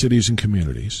our cities and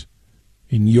communities,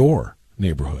 in your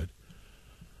neighborhood,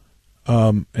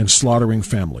 and slaughtering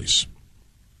families?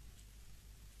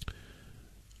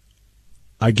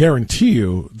 I guarantee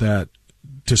you that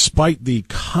despite the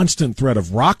constant threat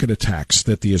of rocket attacks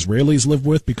that the Israelis live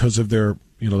with because of their,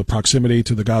 the proximity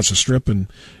to the Gaza Strip and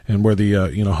where the,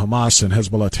 Hamas and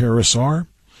Hezbollah terrorists are,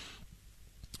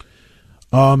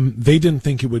 they didn't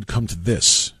think it would come to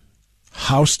this.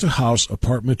 House to house,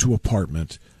 apartment to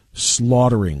apartment,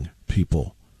 slaughtering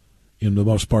people in the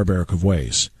most barbaric of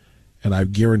ways. And I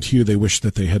guarantee you they wish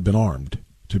that they had been armed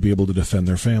to be able to defend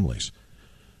their families.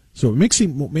 So it makes me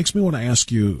want to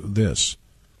ask you this.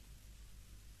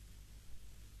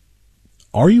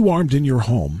 Are you armed in your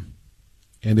home?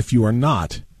 And if you are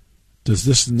not, does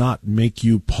this not make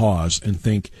you pause and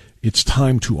think it's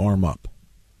time to arm up?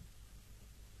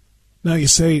 Now you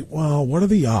say, well, what are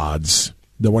the odds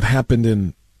that what happened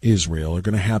in Israel are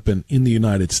going to happen in the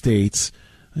United States.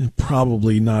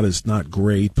 Probably not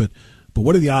great, but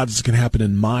what are the odds it's going to happen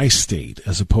in my state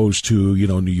as opposed to,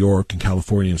 New York and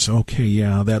California? And so, okay,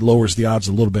 yeah, that lowers the odds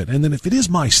a little bit. And then if it is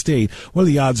my state, what are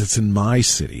the odds it's in my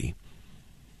city?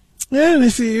 And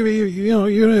if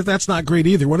if that's not great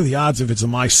either, what are the odds if it's in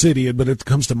my city, but it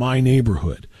comes to my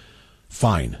neighborhood?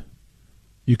 Fine.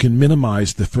 You can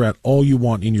minimize the threat all you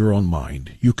want in your own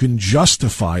mind. You can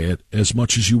justify it as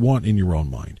much as you want in your own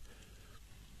mind.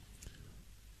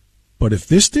 But if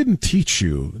this didn't teach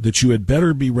you that you had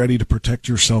better be ready to protect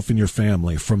yourself and your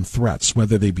family from threats,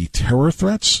 whether they be terror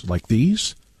threats like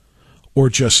these, or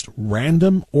just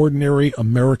random, ordinary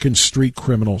American street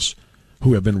criminals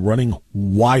who have been running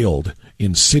wild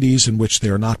in cities in which they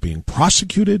are not being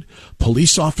prosecuted,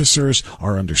 police officers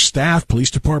are understaffed, police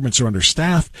departments are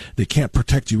understaffed, they can't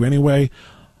protect you anyway,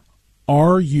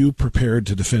 are you prepared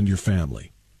to defend your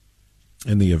family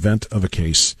in the event of a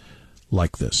case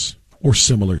like this? Or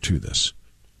similar to this?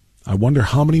 I wonder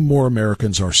how many more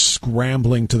Americans are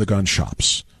scrambling to the gun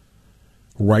shops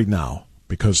right now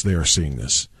because they are seeing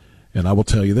this. And I will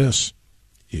tell you this,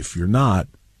 if you're not,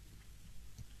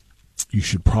 you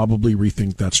should probably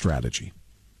rethink that strategy.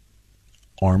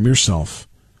 Arm yourself,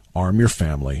 arm your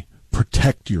family,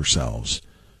 protect yourselves.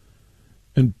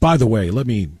 And by the way, let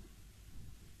me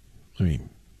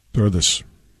throw this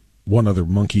one other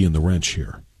monkey in the wrench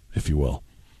here, if you will.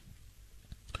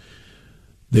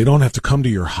 They don't have to come to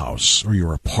your house or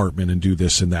your apartment and do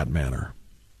this in that manner.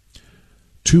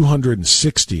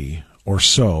 260 or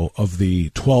so of the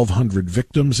 1,200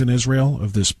 victims in Israel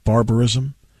of this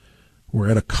barbarism were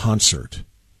at a concert,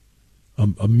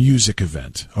 a music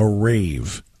event, a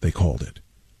rave, they called it,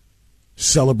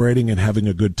 celebrating and having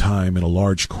a good time in a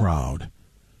large crowd.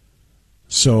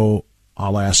 So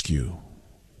I'll ask you,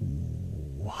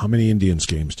 how many Indians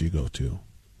games do you go to?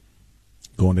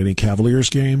 Going to any Cavaliers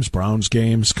games, Browns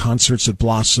games, concerts at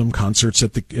Blossom, concerts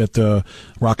at the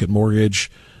Rocket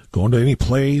Mortgage, going to any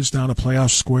plays down at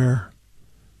Playoff Square?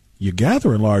 You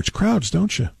gather in large crowds,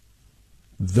 don't you?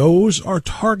 Those are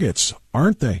targets,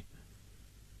 aren't they?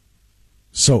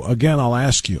 So again, I'll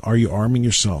ask you, are you arming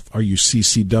yourself? Are you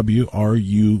CCW? Are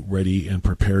you ready and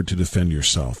prepared to defend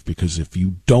yourself? Because if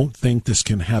you don't think this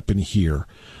can happen here,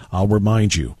 I'll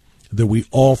remind you that we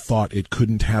all thought it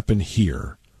couldn't happen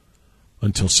here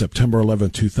until September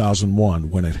 11, 2001,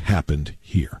 when it happened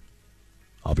here.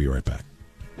 I'll be right back.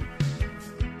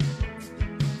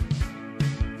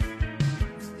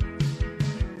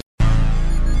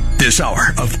 This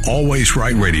hour of Always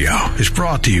Right Radio is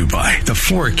brought to you by The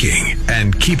Floor King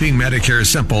and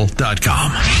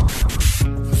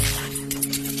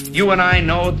KeepingMedicareSimple.com. You and I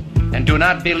know and do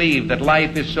not believe that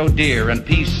life is so dear and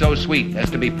peace so sweet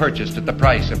as to be purchased at the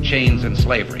price of chains and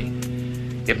slavery.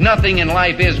 If nothing in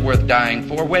life is worth dying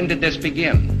for, when did this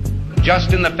begin?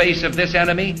 Just in the face of this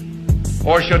enemy?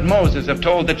 Or should Moses have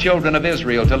told the children of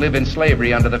Israel to live in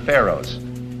slavery under the Pharaohs?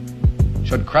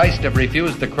 Should Christ have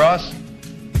refused the cross?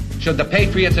 Should the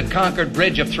patriots at Concord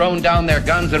Bridge have thrown down their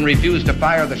guns and refused to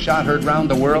fire the shot heard round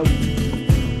the world?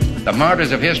 The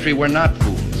martyrs of history were not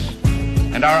fools.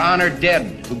 And our honored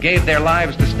dead, who gave their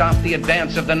lives to stop the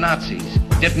advance of the Nazis,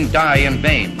 didn't die in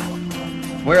vain.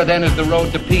 Where then is the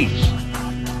road to peace?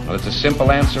 Well, it's a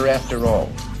simple answer after all.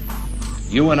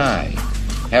 You and I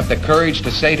have the courage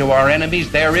to say to our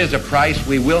enemies, there is a price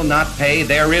we will not pay.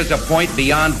 There is a point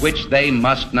beyond which they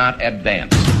must not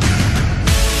advance.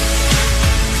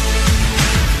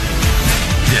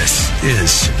 This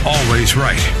is Always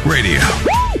Right Radio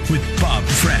with Bob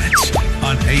Frantz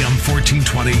on AM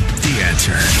 1420, The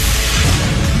Answer.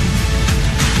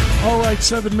 All right,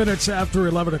 7 minutes after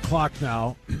 11 o'clock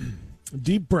now.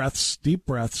 Deep breaths.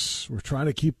 We're trying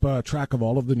to keep track of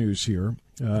all of the news here.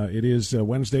 It is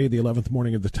Wednesday, the 11th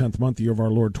morning of the 10th month, the year of our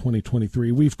Lord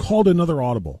 2023. We've called another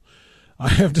audible. I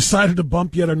have decided to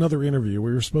bump yet another interview.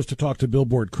 We were supposed to talk to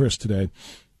Billboard Chris today.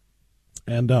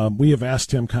 And we have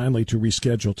asked him kindly to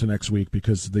reschedule to next week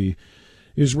because the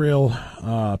Israel,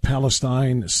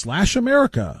 Palestine /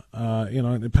 America,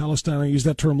 Palestine, I use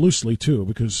that term loosely too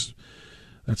because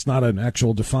that's not an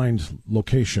actual defined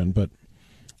location. But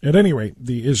at any rate,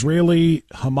 the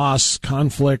Israeli-Hamas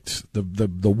conflict,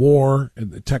 the war,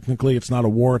 technically it's not a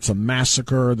war, it's a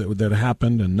massacre that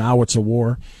happened, and now it's a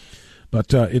war.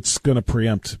 But it's going to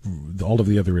preempt all of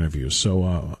the other interviews.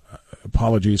 So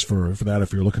apologies for that.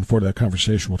 If you're looking forward to that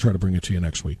conversation, we'll try to bring it to you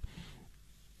next week.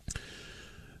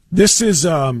 This is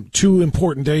 2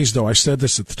 important days, though. I said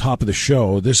this at the top of the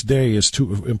show. This day is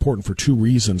too important for 2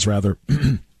 reasons, rather.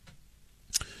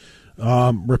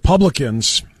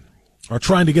 Republicans are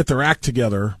trying to get their act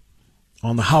together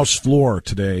on the House floor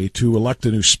today to elect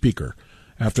a new speaker.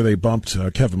 after they bumped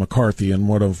Kevin McCarthy in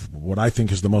one of what I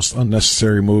think is the most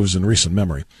unnecessary moves in recent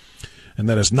memory. And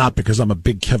that is not because I'm a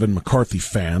big Kevin McCarthy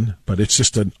fan, but it's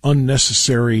just an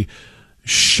unnecessary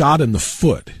shot in the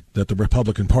foot that the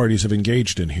Republican parties have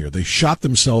engaged in here. They shot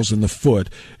themselves in the foot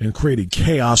and created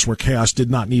chaos where chaos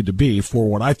did not need to be for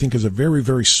what I think is a very,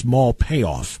 very small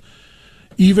payoff.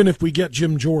 Even if we get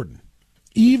Jim Jordan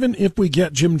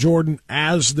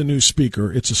as the new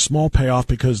speaker, it's a small payoff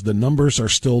because the numbers are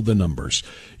still the numbers.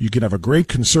 You can have a great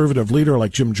conservative leader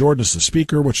like Jim Jordan as the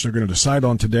speaker, which they're going to decide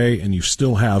on today, and you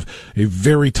still have a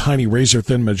very tiny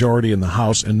razor-thin majority in the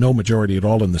House and no majority at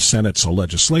all in the Senate. So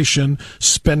legislation,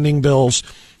 spending bills,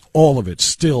 all of it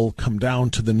still come down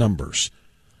to the numbers.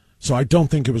 So I don't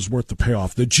think it was worth the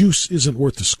payoff. The juice isn't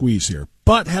worth the squeeze here.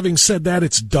 But having said that,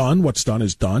 it's done. What's done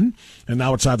is done. And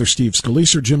now it's either Steve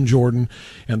Scalise or Jim Jordan,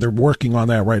 and they're working on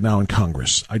that right now in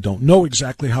Congress. I don't know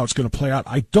exactly how it's going to play out.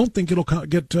 I don't think it'll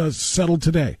get settled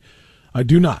today. I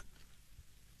do not.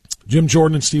 Jim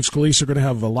Jordan and Steve Scalise are going to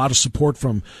have a lot of support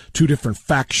from two different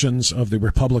factions of the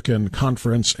Republican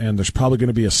conference, and there's probably going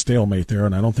to be a stalemate there,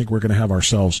 and I don't think we're going to have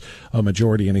ourselves a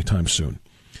majority anytime soon.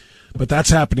 But that's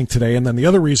happening today. And then the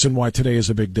other reason why today is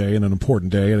a big day and an important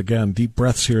day, and again, deep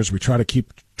breaths here as we try to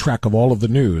keep track of all of the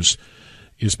news,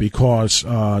 is because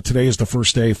today is the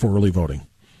first day for early voting.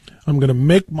 I'm going to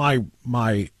make my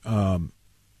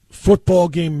football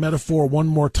game metaphor one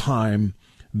more time,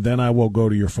 then I will go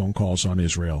to your phone calls on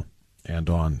Israel and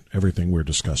on everything we're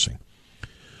discussing.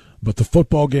 But the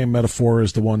football game metaphor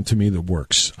is the one to me that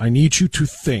works. I need you to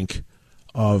think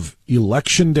of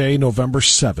Election Day, November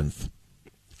 7th,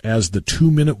 as the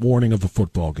 2-minute warning of a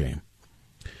football game.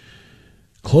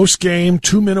 Close game,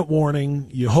 2-minute warning.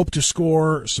 You hope to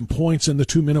score some points in the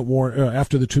 2-minute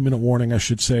after the 2-minute warning, I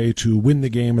should say, to win the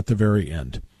game at the very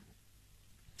end.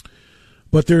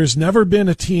 But there has never been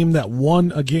a team that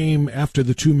won a game after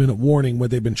the 2-minute warning where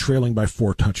they've been trailing by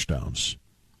 4 touchdowns.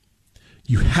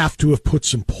 You have to have put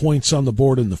some points on the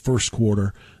board in the first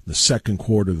quarter, the second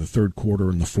quarter, the third quarter,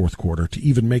 and the fourth quarter to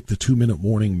even make the 2-minute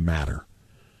warning matter.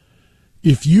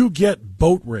 If you get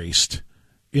boat raced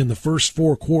in the first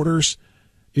 4 quarters,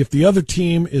 if the other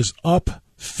team is up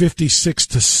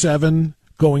 56-7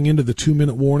 going into the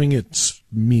 2-minute warning, it's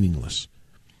meaningless.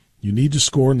 You need to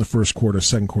score in the first quarter,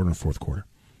 second quarter, and fourth quarter.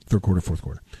 Third quarter, fourth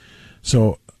quarter.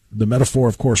 So the metaphor,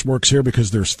 of course, works here because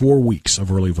there's 4 weeks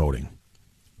of early voting.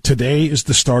 Today is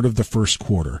the start of the first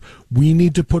quarter. We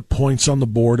need to put points on the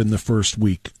board in the first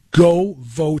week. Go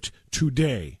vote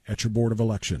today at your Board of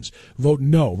Elections. Vote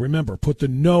no. Remember, put the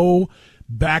no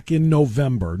back in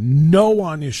November. No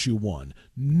on issue 1.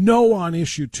 No on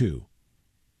issue 2.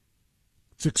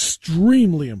 It's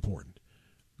extremely important.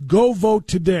 Go vote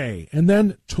today. And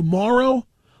then tomorrow,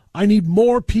 I need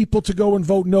more people to go and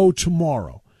vote no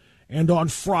tomorrow. And on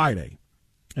Friday.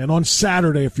 And on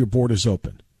Saturday if your board is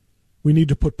open. We need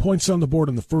to put points on the board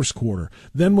in the first quarter.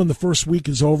 Then when the first week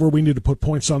is over, we need to put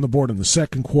points on the board in the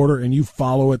second quarter, and you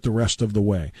follow it the rest of the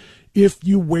way. If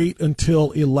you wait until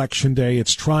Election Day,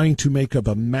 it's trying to make up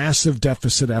a massive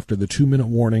deficit after the 2-minute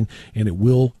warning, and it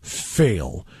will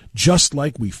fail. Just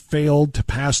like we failed to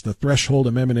pass the threshold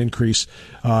amendment increase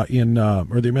or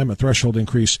the amendment threshold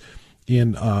increase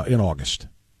in August.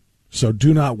 So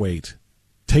do not wait.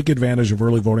 Take advantage of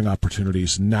early voting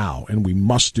opportunities now, and we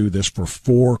must do this for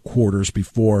 4 quarters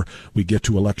before we get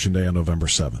to Election Day on November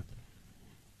 7th.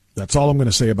 That's all I'm going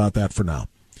to say about that for now.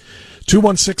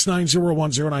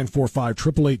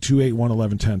 216-901-0945,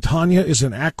 888-281-1110. Tanya is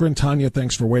in Akron. Tanya,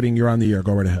 thanks for waiting. You're on the air.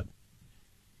 Go right ahead.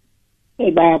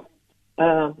 Hey, Bob.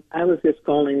 I was just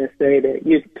calling to say that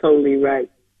you're totally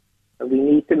right. We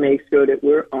need to make sure that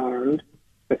we're armed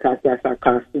because that's our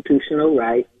constitutional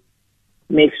right.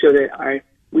 Make sure that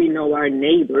we know our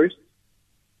neighbors,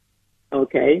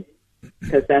 okay?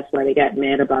 Because that's why they got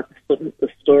mad about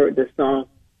the song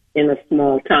in a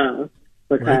small town,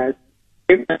 because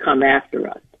they're going to come after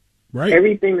us. Right.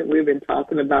 Everything that we've been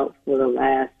talking about for the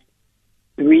last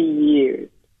 3 years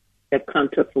have come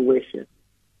to fruition.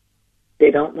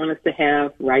 They don't want us to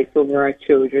have rights over our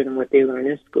children and what they learn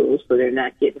in school, so they're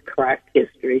not getting cracked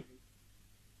history.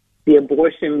 The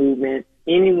abortion movement,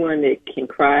 anyone that can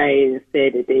cry and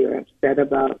say that they are upset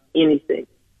about anything,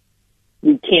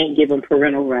 we can't give them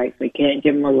parental rights. We can't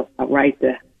give them a right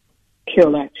to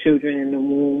kill our children in the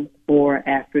womb or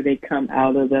after they come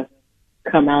out of the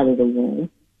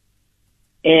womb.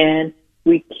 And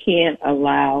we can't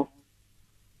allow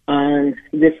on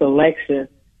this election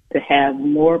to have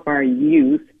more of our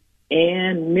youth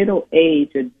and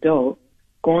middle-aged adults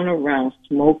going around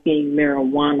smoking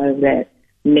marijuana that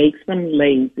makes them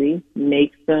lazy,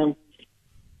 makes them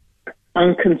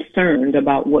unconcerned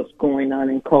about what's going on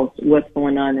in culture, what's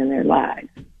going on in their lives.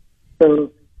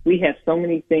 So we have so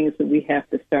many things that we have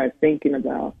to start thinking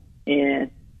about.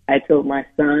 And I told my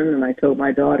son and I told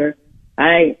my daughter,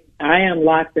 I am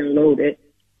locked and loaded,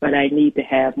 but I need to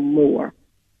have more,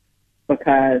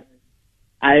 because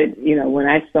when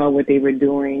I saw what they were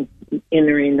doing,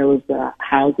 entering those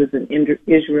houses in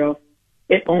Israel,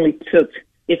 it only took,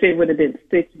 if it would have been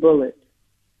 6 bullets,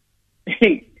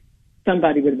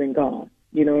 somebody would have been gone.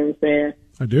 You know what I'm saying?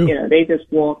 I do. They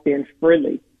just walked in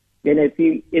freely. And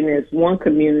there's one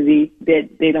community that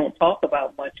they don't talk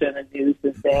about much on the news,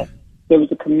 is that there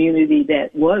was a community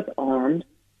that was armed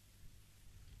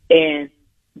and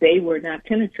they were not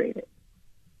penetrated,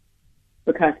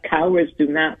 because cowards do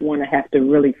not want to have to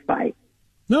really fight.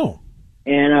 No.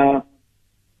 And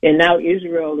now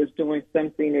Israel is doing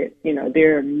something that,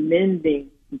 they're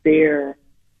amending their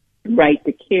right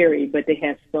to carry, but they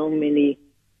have so many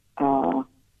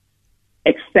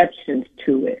exceptions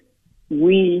to it.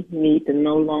 We need to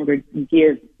no longer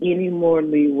give any more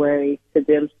leeway to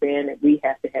them saying that we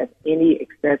have to have any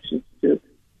exceptions to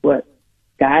what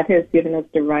God has given us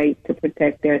the right to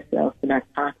protect ourselves, and our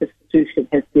Constitution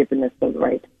has given us the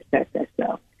right to protect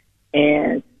ourselves.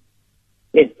 And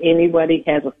if anybody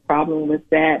has a problem with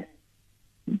that,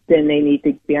 then they need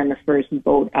to be on the first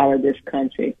boat out of this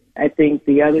country. I think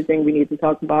the other thing we need to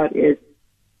talk about is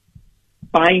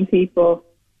find people,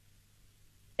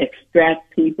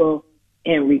 extract people,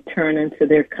 and return them to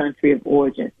their country of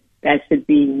origin. That should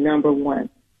be number one.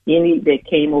 Any that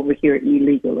came over here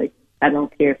illegally. I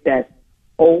don't care if that's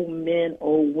old men,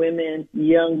 old women,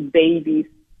 young babies.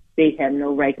 They have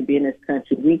no right to be in this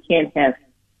country. We can't have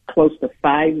close to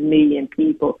 5 million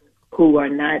people who are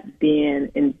not being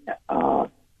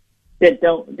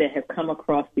that have come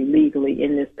across illegally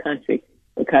in this country,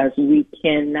 because we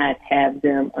cannot have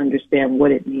them understand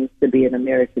what it means to be an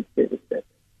American citizen.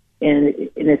 And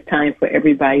it's time for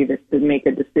everybody to make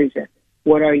a decision.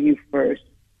 What are you first?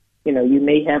 You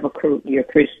may have your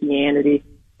Christianity,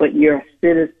 but your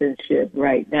citizenship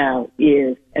right now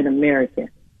is an American,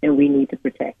 and we need to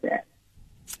protect that.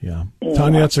 Yeah.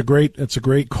 Tanya, it's a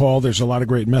great call. There's a lot of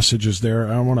great messages there.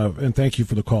 And thank you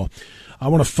for the call. I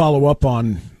want to follow up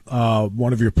on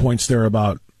one of your points there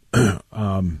about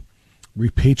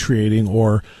repatriating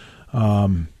or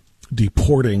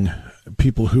deporting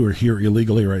people who are here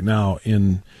illegally right now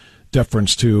in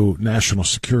deference to national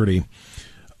security.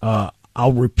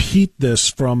 I'll repeat this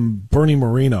from Bernie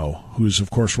Moreno, who's, of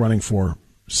course, running for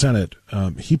Senate.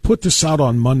 He put this out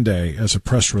on Monday as a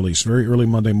press release, very early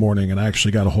Monday morning, and I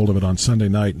actually got a hold of it on Sunday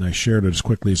night, and I shared it as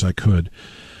quickly as I could,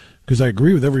 because I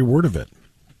agree with every word of it.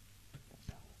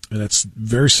 And it's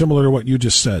very similar to what you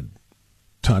just said,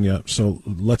 Tanya. So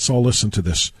let's all listen to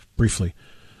this briefly.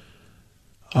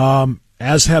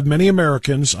 As have many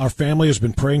Americans, our family has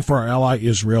been praying for our ally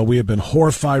Israel. We have been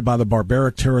horrified by the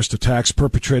barbaric terrorist attacks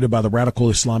perpetrated by the radical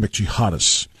Islamic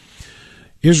jihadists.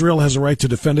 Israel has a right to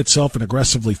defend itself and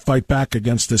aggressively fight back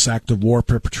against this act of war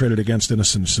perpetrated against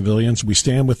innocent civilians. We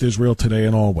stand with Israel today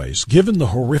and always. Given the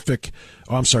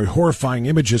horrifying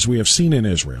images we have seen in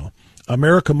Israel,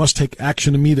 America must take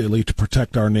action immediately to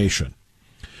protect our nation.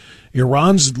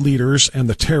 Iran's leaders and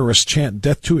the terrorists chant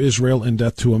death to Israel and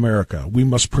death to America. We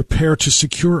must prepare to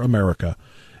secure America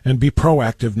and be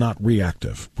proactive, not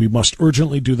reactive. We must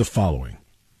urgently do the following.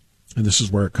 And this is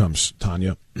where it comes,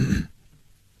 Tanya.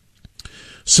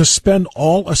 Suspend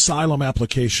all asylum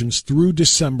applications through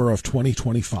December of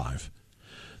 2025.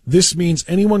 This means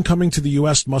anyone coming to the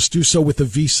U.S. must do so with a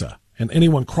visa, and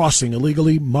anyone crossing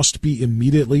illegally must be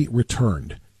immediately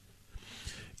returned.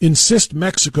 Insist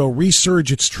Mexico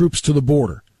resurge its troops to the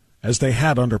border, as they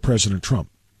had under President Trump.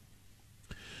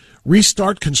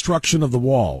 Restart construction of the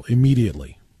wall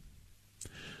immediately.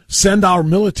 Send our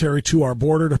military to our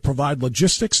border to provide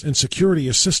logistics and security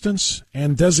assistance,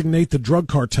 and designate the drug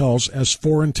cartels as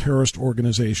foreign terrorist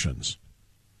organizations.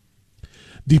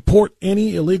 Deport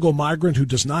any illegal migrant who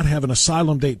does not have an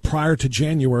asylum date prior to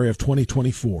January of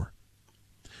 2024.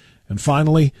 And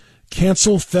finally,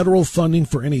 cancel federal funding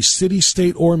for any city,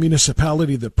 state, or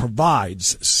municipality that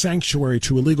provides sanctuary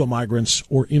to illegal migrants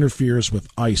or interferes with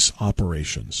ICE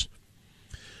operations.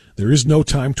 There is no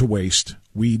time to waste.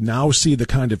 We now see the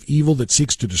kind of evil that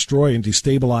seeks to destroy and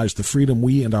destabilize the freedom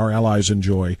we and our allies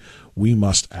enjoy. We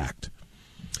must act.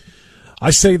 I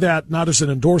say that not as an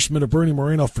endorsement of Bernie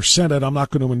Moreno for Senate. I'm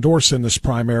not going to endorse in this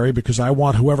primary because I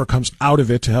want whoever comes out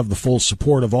of it to have the full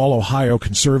support of all Ohio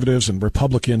conservatives and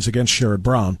Republicans against Sherrod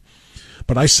Brown.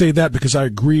 But I say that because I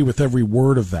agree with every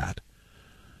word of that.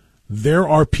 There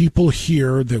are people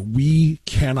here that we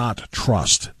cannot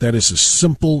trust. That is a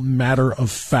simple matter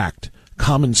of fact.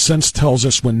 common sense tells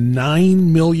us when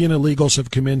 9 million illegals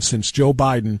have come in since Joe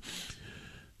Biden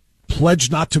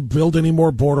pledged not to build any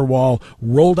more border wall,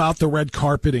 rolled out the red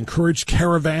carpet, encouraged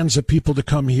caravans of people to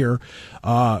come here,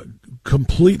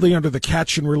 completely under the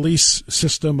catch and release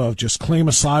system of just claim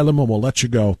asylum and we'll let you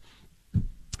go.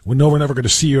 We know we're never going to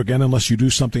see you again unless you do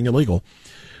something illegal,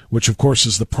 which, of course,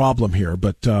 is the problem here.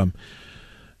 But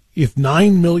if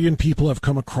 9 million people have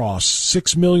come across,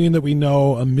 6 million that we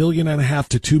know, 1.5 million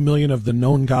to 2 million of the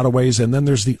known gotaways, and then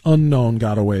there's the unknown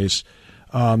gotaways,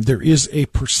 there is a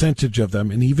percentage of them,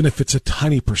 and even if it's a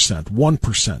tiny percent,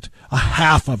 1%,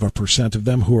 0.5% of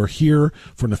them who are here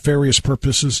for nefarious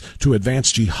purposes, to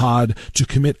advance jihad, to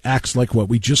commit acts like what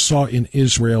we just saw in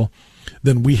Israel,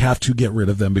 then we have to get rid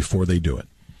of them before they do it.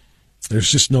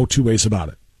 There's just no two ways about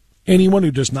it. Anyone who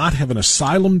does not have an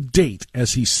asylum date,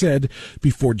 as he said,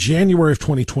 before January of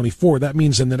 2024, that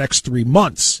means in the next 3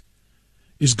 months,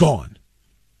 is gone.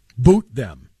 Boot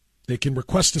them. They can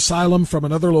request asylum from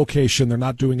another location. They're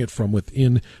not doing it from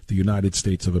within the United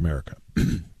States of America.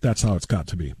 That's how it's got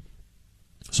to be.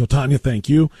 So, Tanya, thank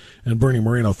you. And Bernie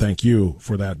Moreno, thank you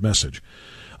for that message.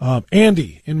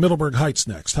 Andy in Middleburg Heights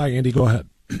next. Hi, Andy. Go ahead.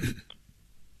 Good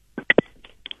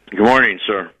morning,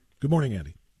 sir. Good morning,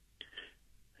 Andy.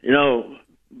 You know,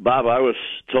 Bob, I was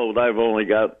told I've only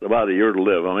got about a year to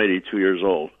live. I'm 82 years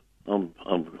old. I'm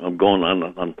going on.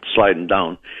 I'm sliding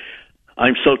down.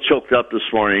 I'm so choked up this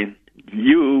morning.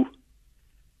 You,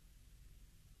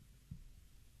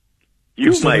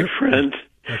 my friend,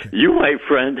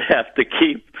 have to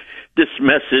keep this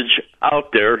message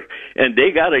out there, and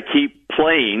they got to keep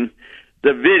playing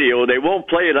the video. They won't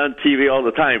play it on TV all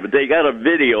the time, but they got a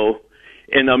video.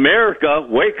 In America,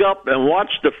 wake up and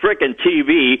watch the frickin'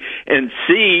 TV and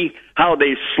see how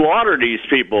they slaughter these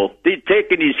people. They're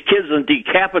taking these kids and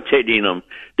decapitating them.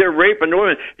 They're raping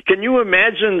women. Can you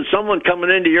imagine someone coming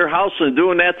into your house and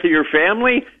doing that to your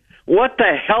family? What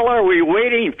the hell are we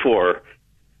waiting for?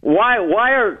 Why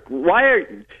are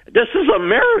this is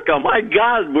America. My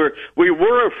God, we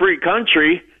were a free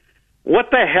country.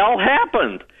 What the hell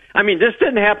happened? I mean, this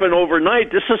didn't happen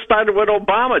overnight. This has started with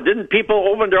Obama. Didn't people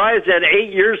open their eyes? They had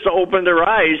 8 years to open their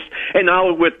eyes, and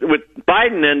now with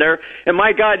Biden in there. And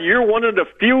my God, you're one of the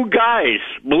few guys,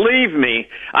 believe me,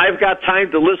 I've got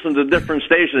time to listen to different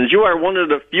stations. You are one of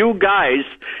the few guys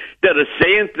that are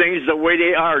saying things the way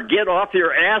they are. Get off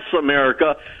your ass,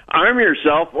 America. Arm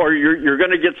yourself, or you're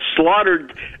going to get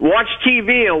slaughtered. Watch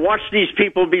TV and watch these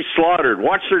people be slaughtered.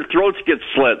 Watch their throats get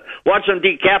slit. Watch them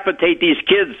decapitate these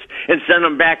kids and send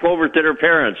them back over to their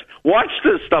parents. Watch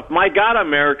this stuff. My God,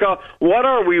 America, what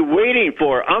are we waiting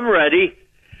for? I'm ready.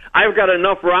 I've got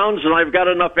enough rounds and I've got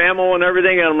enough ammo and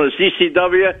everything. And I'm a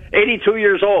CCW, 82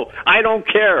 years old. I don't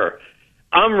care.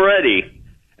 I'm ready.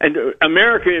 And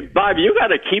America, Bob, you got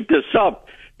to keep this up,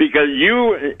 because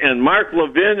you and Mark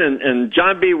Levin and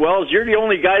John B. Wells, you're the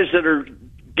only guys that are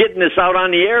getting this out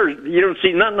on the air. You don't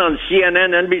see nothing on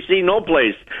CNN, NBC, no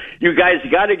place. You guys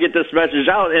got to get this message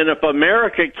out. And if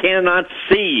America cannot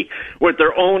see with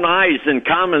their own eyes and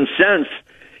common sense,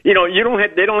 you know,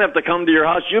 they don't have to come to your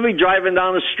house. You'll be driving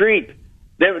down the street.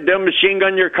 They'll machine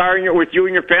gun your car with you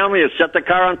and your family and set the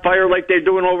car on fire like they're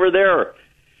doing over there.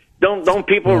 Don't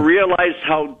people realize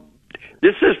how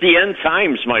this is the end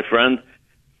times, my friend?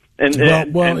 And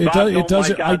it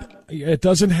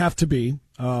doesn't have to be,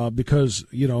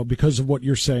 because of what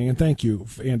you're saying. And thank you,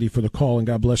 Andy, for the call, and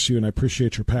God bless you. And I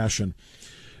appreciate your passion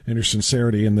and your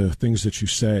sincerity in the things that you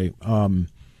say.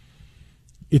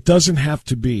 It doesn't have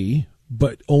to be,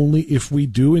 but only if we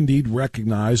do indeed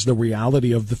recognize the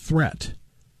reality of the threat.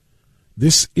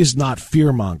 This is not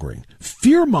fear-mongering.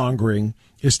 Fear-mongering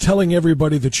is telling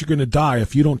everybody that you're going to die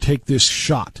if you don't take this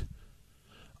shot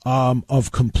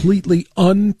of completely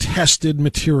untested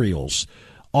materials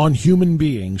on human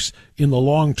beings in the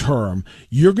long term.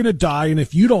 You're going to die, and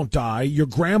if you don't die, your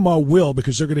grandma will,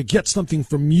 because they're going to get something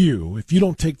from you if you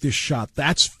don't take this shot.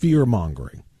 That's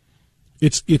fear-mongering.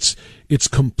 It's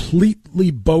completely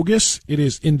bogus. It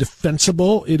is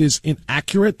indefensible. It is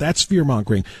inaccurate. That's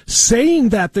fear-mongering. Saying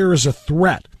that there is a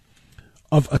threat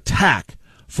of attack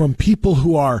from people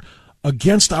who are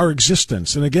against our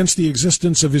existence and against the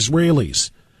existence of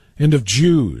Israelis and of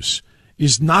Jews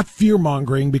is not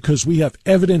fear-mongering, because we have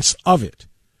evidence of it.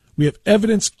 We have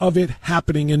evidence of it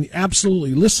happening. And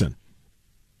absolutely, listen,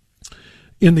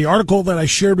 in the article that I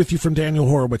shared with you from Daniel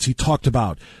Horowitz, he talked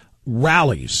about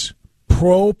rallies,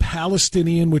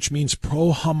 pro-Palestinian, which means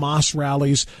pro-Hamas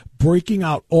rallies, breaking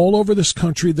out all over this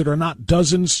country that are not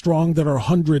dozens strong, that are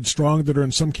hundreds strong, that are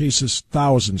in some cases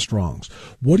thousands strong.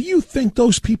 What do you think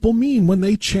those people mean when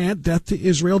they chant death to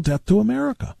Israel, death to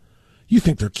America? You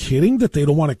think they're kidding, that they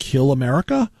don't want to kill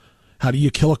America? How do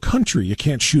you kill a country? You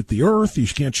can't shoot the earth. You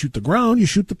can't shoot the ground. You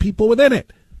shoot the people within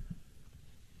it.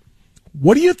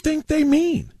 What do you think they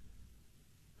mean?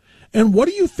 And what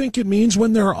do you think it means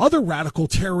when there are other radical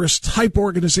terrorist type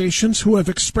organizations who have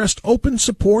expressed open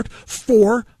support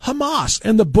for Hamas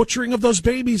and the butchering of those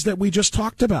babies that we just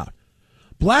talked about?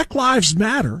 Black Lives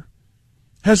Matter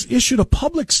has issued a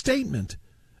public statement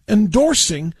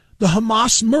endorsing the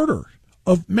Hamas murder,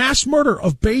 of mass murder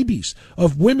of babies,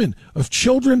 of women, of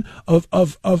children,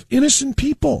 of innocent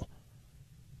people.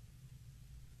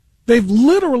 They've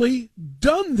literally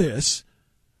done this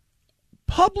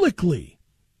publicly.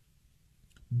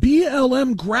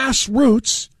 BLM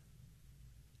Grassroots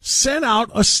sent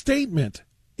out a statement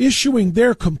issuing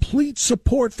their complete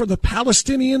support for the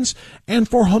Palestinians and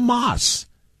for Hamas.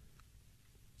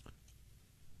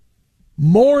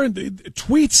 More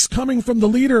tweets coming from the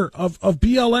leader of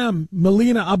BLM,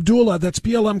 Melina Abdullah, that's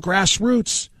BLM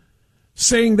Grassroots,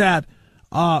 saying that,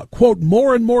 quote,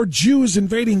 more and more Jews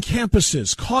invading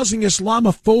campuses, causing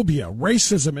Islamophobia,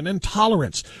 racism, and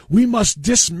intolerance. We must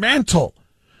dismantle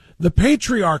the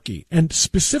patriarchy, and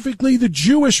specifically the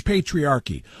Jewish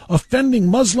patriarchy, offending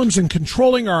Muslims and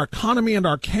controlling our economy and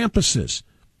our campuses.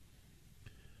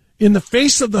 In the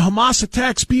face of the Hamas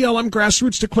attacks, BLM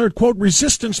Grassroots declared, quote,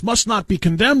 resistance must not be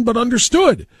condemned but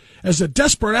understood as a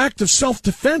desperate act of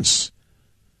self-defense.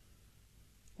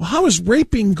 Well, how is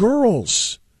raping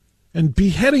girls and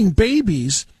beheading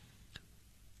babies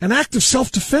an act of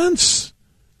self-defense?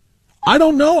 I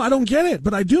don't know. I don't get it.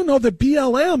 But I do know that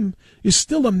BLM is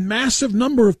still a massive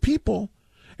number of people.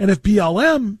 And if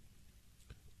BLM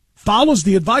follows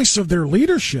the advice of their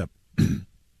leadership,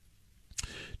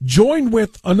 joined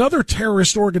with another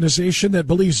terrorist organization that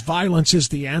believes violence is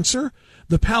the answer,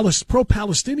 the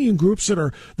pro-Palestinian groups that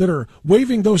are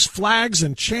waving those flags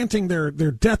and chanting their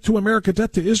death to America,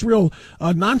 death to Israel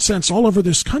nonsense all over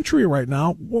this country right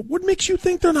now, what makes you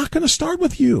think they're not going to start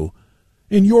with you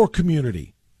in your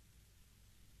community?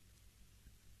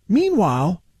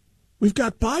 Meanwhile, we've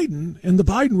got Biden and the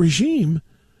Biden regime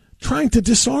trying to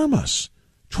disarm us,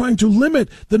 trying to limit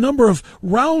the number of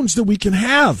rounds that we can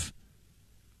have,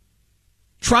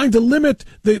 trying to limit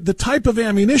the type of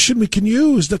ammunition we can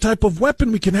use, the type of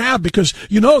weapon we can have, because,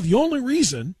 you know, the only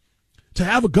reason to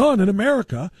have a gun in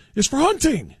America is for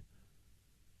hunting.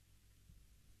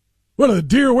 What, a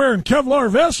deer wearing Kevlar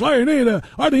vest? Why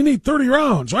do you need 30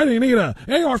 rounds? Why do you need a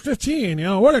AR-15? You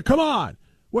know, come on.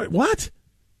 Wait, what?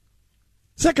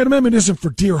 Second Amendment isn't for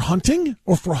deer hunting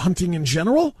or for hunting in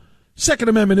general. Second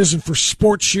Amendment isn't for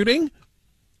sport shooting.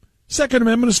 Second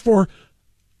Amendment is for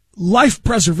life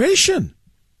preservation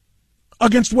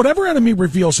against whatever enemy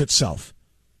reveals itself,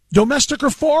 domestic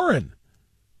or foreign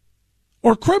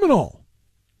or criminal.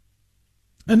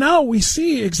 And now we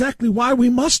see exactly why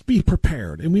we must be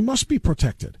prepared and we must be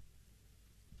protected.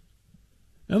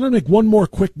 And I'm going to make one more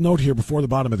quick note here before the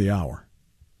bottom of the hour.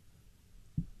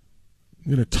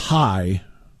 I'm going to tie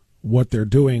what they're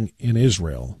doing in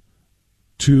Israel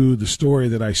to the story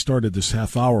that I started this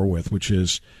half hour with, which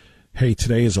is, hey,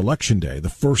 today is Election Day, the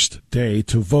first day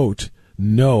to vote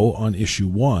no on issue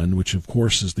 1, which of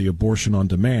course is the abortion on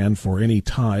demand for any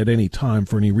time, at any time,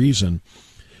 for any reason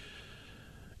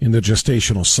in the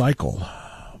gestational cycle.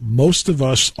 Most of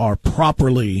us are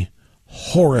properly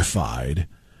horrified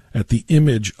at the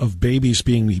image of babies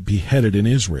being beheaded in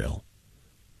Israel.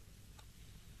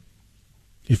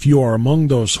 If you are among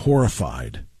those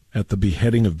horrified at the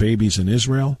beheading of babies in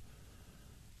Israel,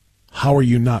 how are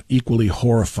you not equally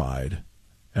horrified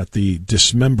at the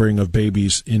dismembering of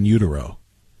babies in utero?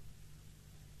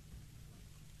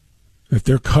 If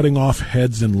they're cutting off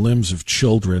heads and limbs of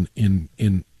children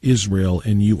in Israel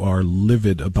and you are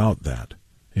livid about that,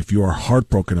 if you are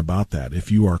heartbroken about that, if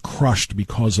you are crushed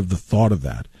because of the thought of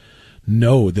that,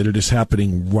 know that it is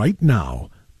happening right now,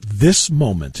 this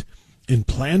moment, in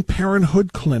Planned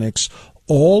Parenthood clinics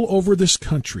all over this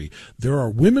country. There are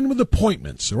women with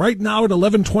appointments right now at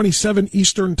 11:27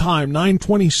 Eastern Time,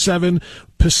 9:27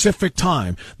 Pacific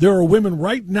Time. There are women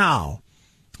right now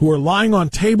who are lying on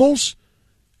tables,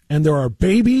 and there are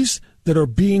babies that are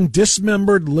being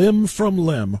dismembered limb from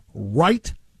limb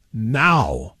right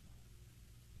now.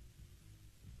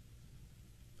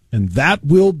 And that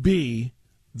will be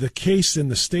the case in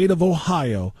the state of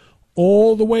Ohio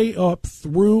all the way up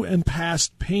through and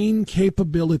past pain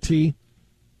capability,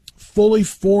 fully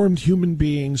formed human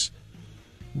beings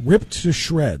ripped to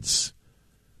shreds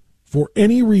for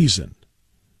any reason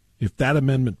if that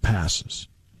amendment passes.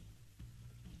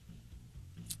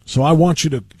 So I want you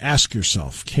to ask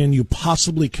yourself, can you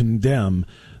possibly condemn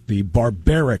the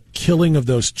barbaric killing of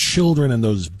those children and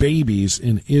those babies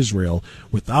in Israel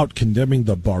without condemning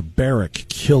the barbaric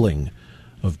killing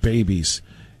of babies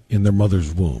in their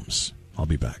mother's wombs. I'll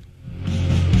be back.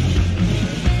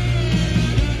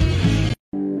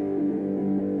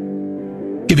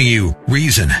 Giving you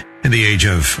reason in the age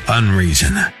of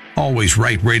unreason. Always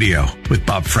Right Radio with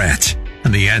Bob Frantz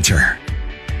and The Answer.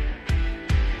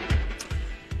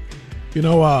 You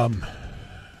know,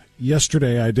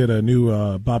 yesterday I did a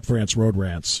new Bob Frantz Road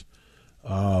Rants.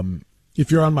 If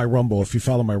you're on my Rumble, if you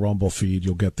follow my Rumble feed,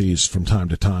 you'll get these from time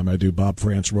to time. I do Bob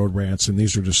Frantz Road Rants, and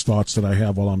these are just thoughts that I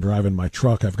have while I'm driving my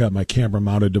truck. I've got my camera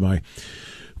mounted to my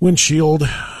windshield,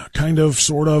 kind of,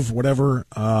 sort of, whatever.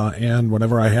 And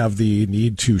whenever I have the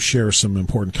need to share some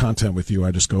important content with you,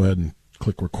 I just go ahead and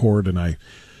click record, and I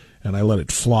let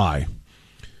it fly.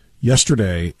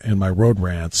 Yesterday in my Road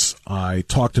Rants, I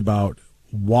talked about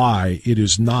why it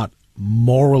is not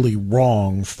morally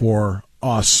wrong for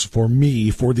us, for me,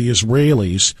 for the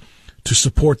Israelis to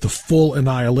support the full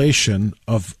annihilation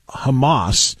of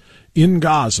Hamas in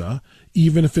Gaza,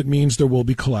 even if it means there will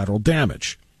be collateral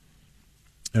damage.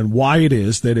 And why it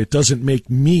is that it doesn't make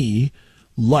me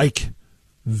like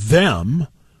them,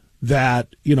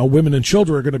 that, you know, women and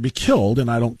children are going to be killed, and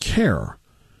I don't care.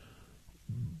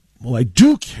 Well, I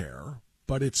do care,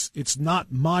 but it's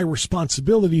not my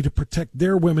responsibility to protect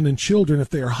their women and children if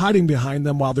they are hiding behind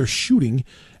them while they're shooting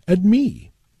at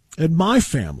me, at my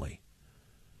family.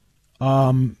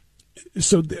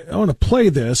 So I want to play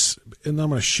this, and I'm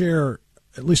going to share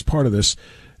at least part of this,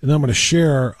 and I'm going to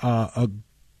share a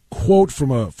quote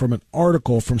from an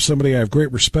article from somebody I have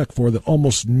great respect for that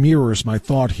almost mirrors my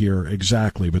thought here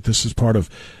exactly. But this is part of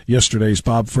yesterday's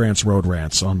Bob Frantz Road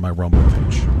Rants on my Rumble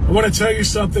page. I want to tell you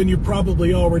something you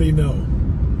probably already know.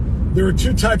 There are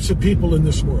two types of people in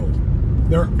this world.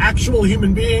 There are actual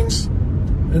human beings,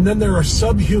 and then there are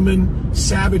subhuman,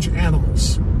 savage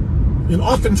animals. And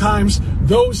oftentimes,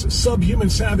 those subhuman,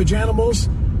 savage animals,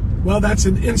 well, that's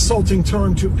an insulting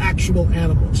term to actual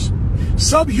animals.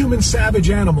 Subhuman, savage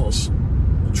animals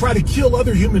try to kill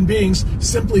other human beings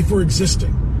simply for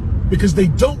existing, because they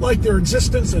don't like their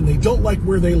existence and they don't like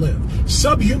where they live.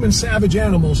 Subhuman, savage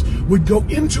animals would go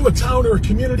into a town or a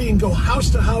community and go house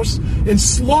to house and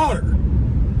slaughter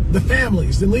the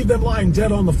families and leave them lying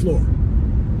dead on the floor,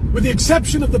 with the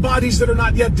exception of the bodies that are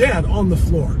not yet dead on the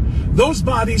floor. Those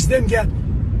bodies then get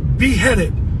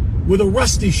beheaded with a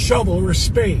rusty shovel or a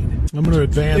spade. I'm going to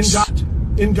advance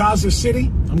in Gaza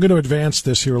City. I'm going to advance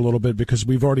this here a little bit because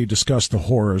we've already discussed the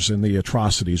horrors and the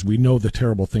atrocities. We know the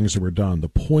terrible things that were done. The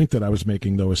point that I was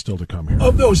making, though, is still to come here.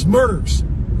 Of those murders,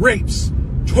 rapes,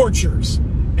 tortures,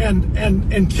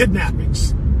 and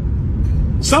kidnappings,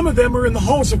 some of them are in the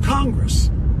halls of Congress.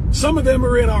 Some of them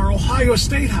are in our Ohio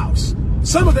State House.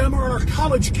 Some of them are on our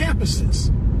college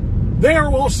campuses. They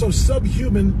are also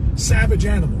subhuman, savage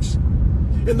animals.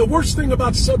 And the worst thing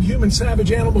about subhuman,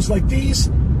 savage animals like these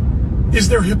is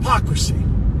their hypocrisy,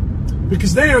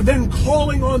 because they are then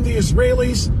calling on the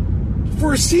Israelis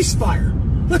for a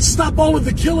ceasefire. Let's stop all of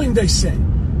the killing, they say,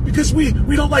 because we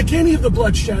don't like any of the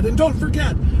bloodshed. And don't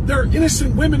forget, there are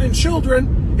innocent women and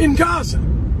children in Gaza.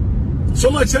 So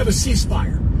let's have a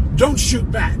ceasefire. Don't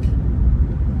shoot back.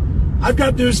 I've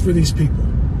got news for these people.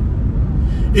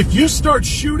 If you start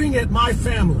shooting at my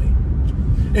family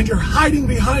and you're hiding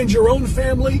behind your own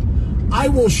family, I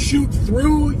will shoot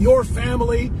through your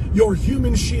family, your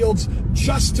human shields,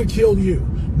 just to kill you.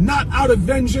 Not out of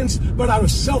vengeance, but out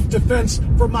of self-defense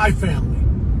for my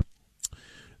family.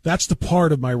 That's the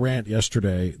part of my rant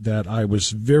yesterday that I was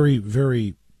very,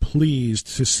 very pleased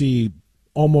to see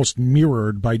almost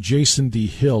mirrored by Jason D.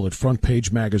 Hill at Front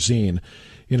Page Magazine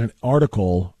in an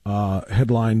article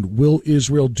headlined, "Will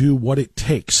Israel Do What It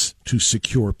Takes to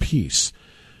Secure Peace?"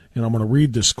 And I'm going to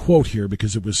read this quote here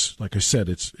because it was, like I said,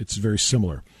 it's very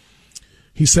similar.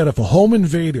 He said, "If a home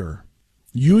invader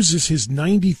uses his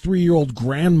 93-year-old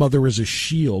grandmother as a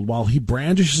shield while he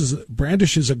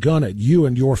brandishes a gun at you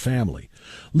and your family,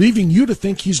 leaving you to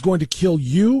think he's going to kill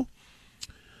you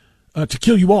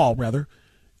all,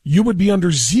 you would be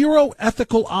under zero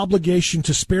ethical obligation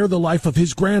to spare the life of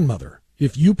his grandmother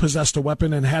if you possessed a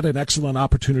weapon and had an excellent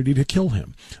opportunity to kill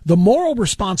him. The moral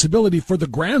responsibility for the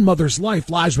grandmother's life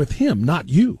lies with him, not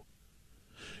you.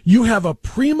 You have a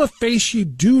prima facie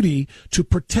duty to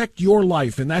protect your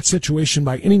life in that situation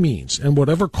by any means and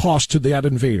whatever cost to that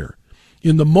invader.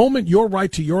 In the moment your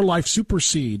right to your life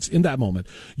supersedes,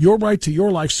 your right to your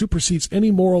life supersedes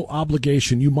any moral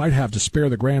obligation you might have to spare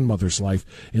the grandmother's life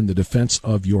in the defense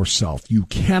of yourself. You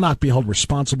cannot be held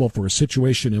responsible for a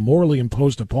situation immorally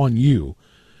imposed upon you,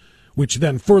 which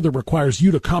then further requires you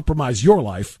to compromise your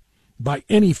life by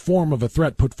any form of a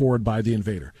threat put forward by the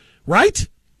invader. Right?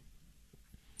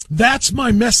 That's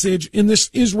my message in this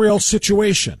Israel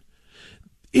situation.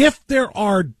 If there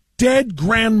are dead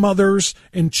grandmothers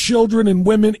and children and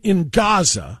women in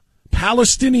Gaza,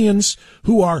 Palestinians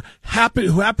who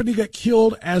happen to get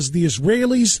killed as the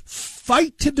Israelis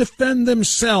fight to defend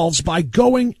themselves by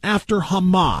going after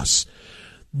Hamas,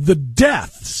 the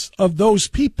deaths of those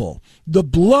people, the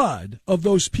blood of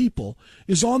those people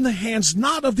is on the hands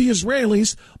not of the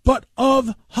Israelis, but of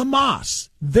Hamas.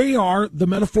 They are the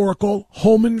metaphorical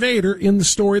home invader in the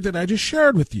story that I just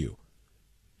shared with you.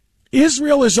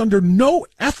 Israel is under no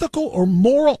ethical or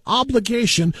moral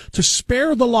obligation to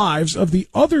spare the lives of the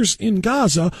others in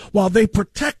Gaza while they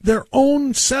protect their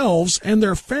own selves and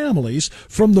their families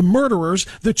from the murderers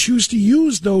that choose to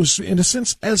use those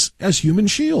innocents as human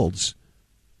shields.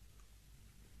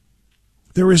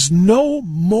 There is no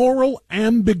moral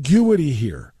ambiguity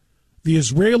here. The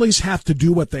Israelis have to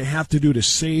do what they have to do to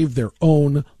save their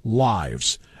own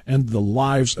lives and the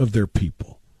lives of their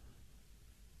people.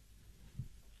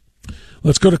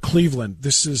 Let's go to Cleveland.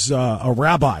 This is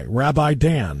Rabbi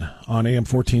Dan on AM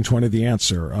 1420, The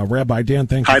Answer. Rabbi Dan,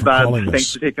 thank you for calling us. Hi, Bob.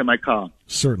 Thanks for taking my call.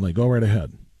 Certainly. Go right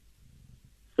ahead.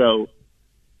 So,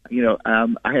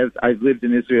 I've lived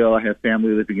in Israel. I have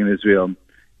family living in Israel.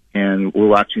 And we're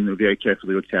watching very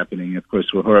carefully what's happening. Of course,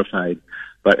 we're horrified.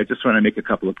 But I just want to make a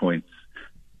couple of points.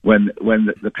 When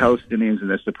the Palestinians and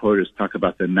their supporters talk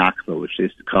about the Nakba, which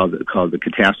they call the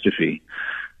catastrophe,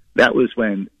 that was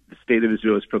when the state of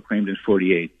Israel was proclaimed in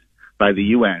 1948 by the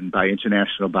UN, by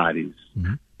international bodies,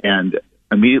 and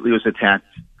immediately was attacked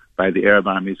by the Arab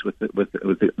armies with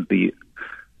the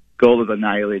goal of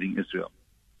annihilating Israel.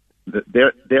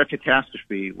 Their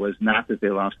catastrophe was not that they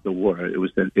lost the war. It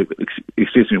wasn't the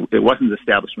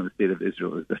establishment of the state of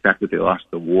Israel. It was the fact that they lost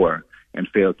the war and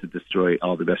failed to destroy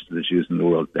all the rest of the Jews in the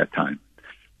world at that time.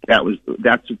 That's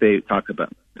what they talk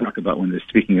about when they're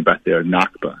speaking about their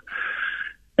Nakba.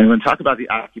 And when they talk about the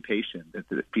occupation,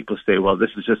 that people say, well,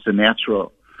 this is just a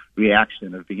natural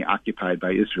reaction of being occupied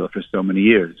by Israel for so many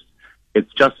years.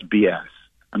 It's just BS.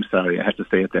 I'm sorry, I have to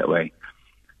say it that way.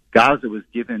 Gaza was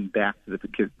given back to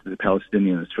the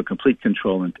Palestinians for complete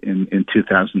control in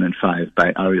 2005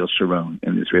 by Ariel Sharon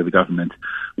and the Israeli government,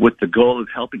 with the goal of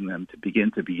helping them to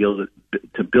begin to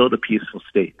build a peaceful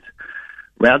state.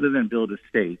 Rather than build a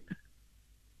state,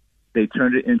 they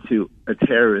turned it into a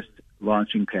terrorist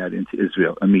launching pad into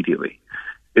Israel immediately.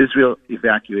 Israel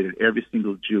evacuated every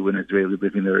single Jew and Israeli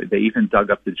living there. They even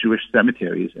dug up the Jewish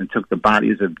cemeteries and took the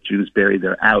bodies of Jews buried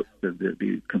there out so they'd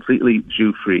be completely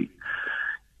Jew-free.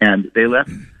 And they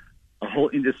left a whole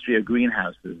industry of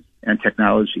greenhouses and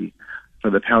technology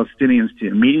for the Palestinians to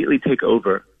immediately take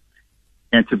over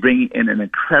and to bring in an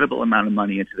incredible amount of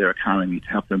money into their economy to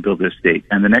help them build their state.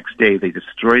 And the next day, they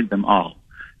destroyed them all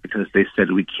because they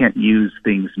said, we can't use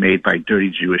things made by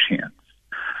dirty Jewish hands.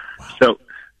 Wow. So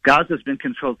Gaza has been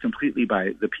controlled completely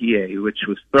by the PA, which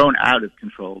was thrown out of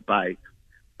control by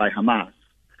Hamas.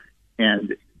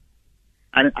 And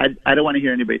I don't want to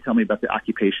hear anybody tell me about the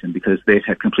occupation because they've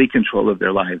had complete control of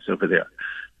their lives over there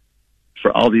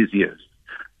for all these years.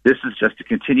 This is just a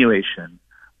continuation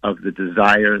of the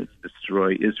desire to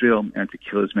destroy Israel and to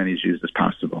kill as many Jews as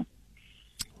possible.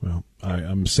 Well,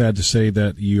 I'm sad to say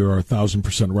that you're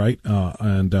 1,000% right.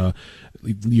 And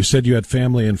you said you had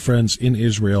family and friends in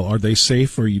Israel. Are they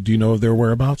safe, or do you know of their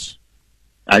whereabouts?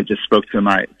 I just spoke to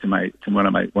one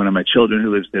of my children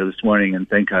who lives there this morning, and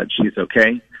thank God she's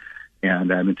okay.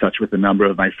 And I'm in touch with a number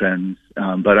of my friends,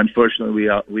 but unfortunately,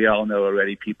 we all know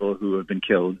already people who have been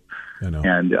killed,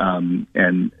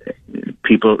 and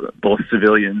people, both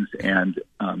civilians and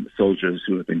soldiers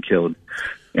who have been killed.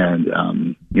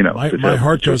 And my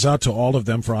heart goes out to all of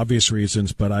them for obvious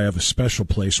reasons, but I have a special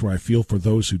place where I feel for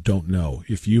those who don't know.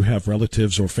 If you have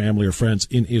relatives or family or friends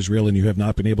in Israel and you have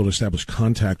not been able to establish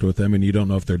contact with them and you don't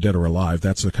know if they're dead or alive,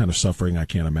 that's the kind of suffering I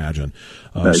can't imagine.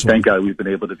 Thank God we've been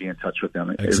able to be in touch with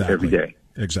them every day.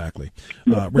 Exactly.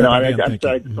 I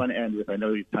just want to end with, I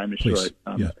know your time is short,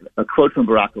 a quote from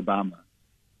Barack Obama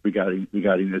regarding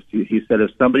this. He said, if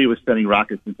somebody was sending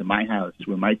rockets into my house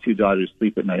where my two daughters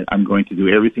sleep at night, I'm going to do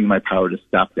everything in my power to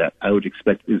stop that. I would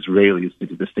expect Israelis to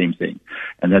do the same thing.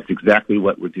 And that's exactly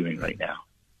what we're doing right now.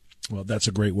 Well, that's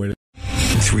a great way to...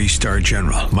 3-star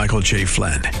General Michael J.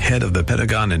 Flynn, head of the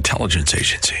Pentagon Intelligence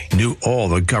Agency, knew all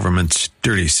the government's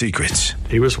dirty secrets.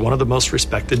 He was one of the most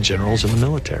respected generals in the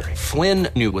military. Flynn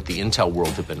knew what the intel world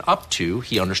had been up to.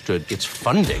 He understood its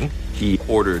funding. He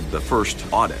ordered the first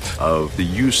audit of the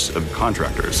use of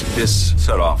contractors. This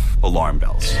set off alarm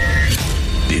bells.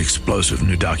 The explosive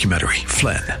new documentary,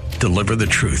 Flynn, deliver the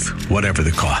truth, whatever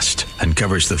the cost, and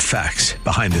covers the facts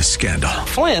behind this scandal.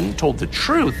 Flynn told the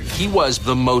truth. He was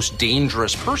the most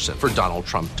dangerous person for Donald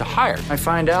Trump to hire. I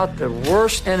find out the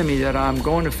worst enemy that I'm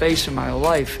going to face in my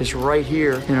life is right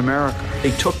here in America.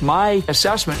 They took my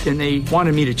assessment and they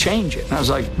wanted me to change it. And I was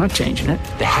like, I'm not changing it.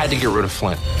 They had to get rid of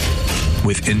Flynn.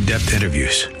 With in-depth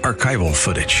interviews, archival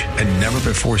footage, and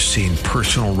never-before-seen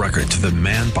personal records of the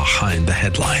man behind the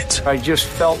headlines. I just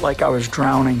felt like I was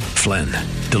drowning. Flynn,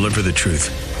 deliver the truth,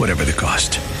 whatever the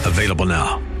cost. Available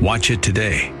now. Watch it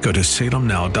today. Go to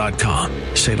salemnow.com.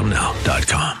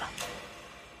 salemnow.com.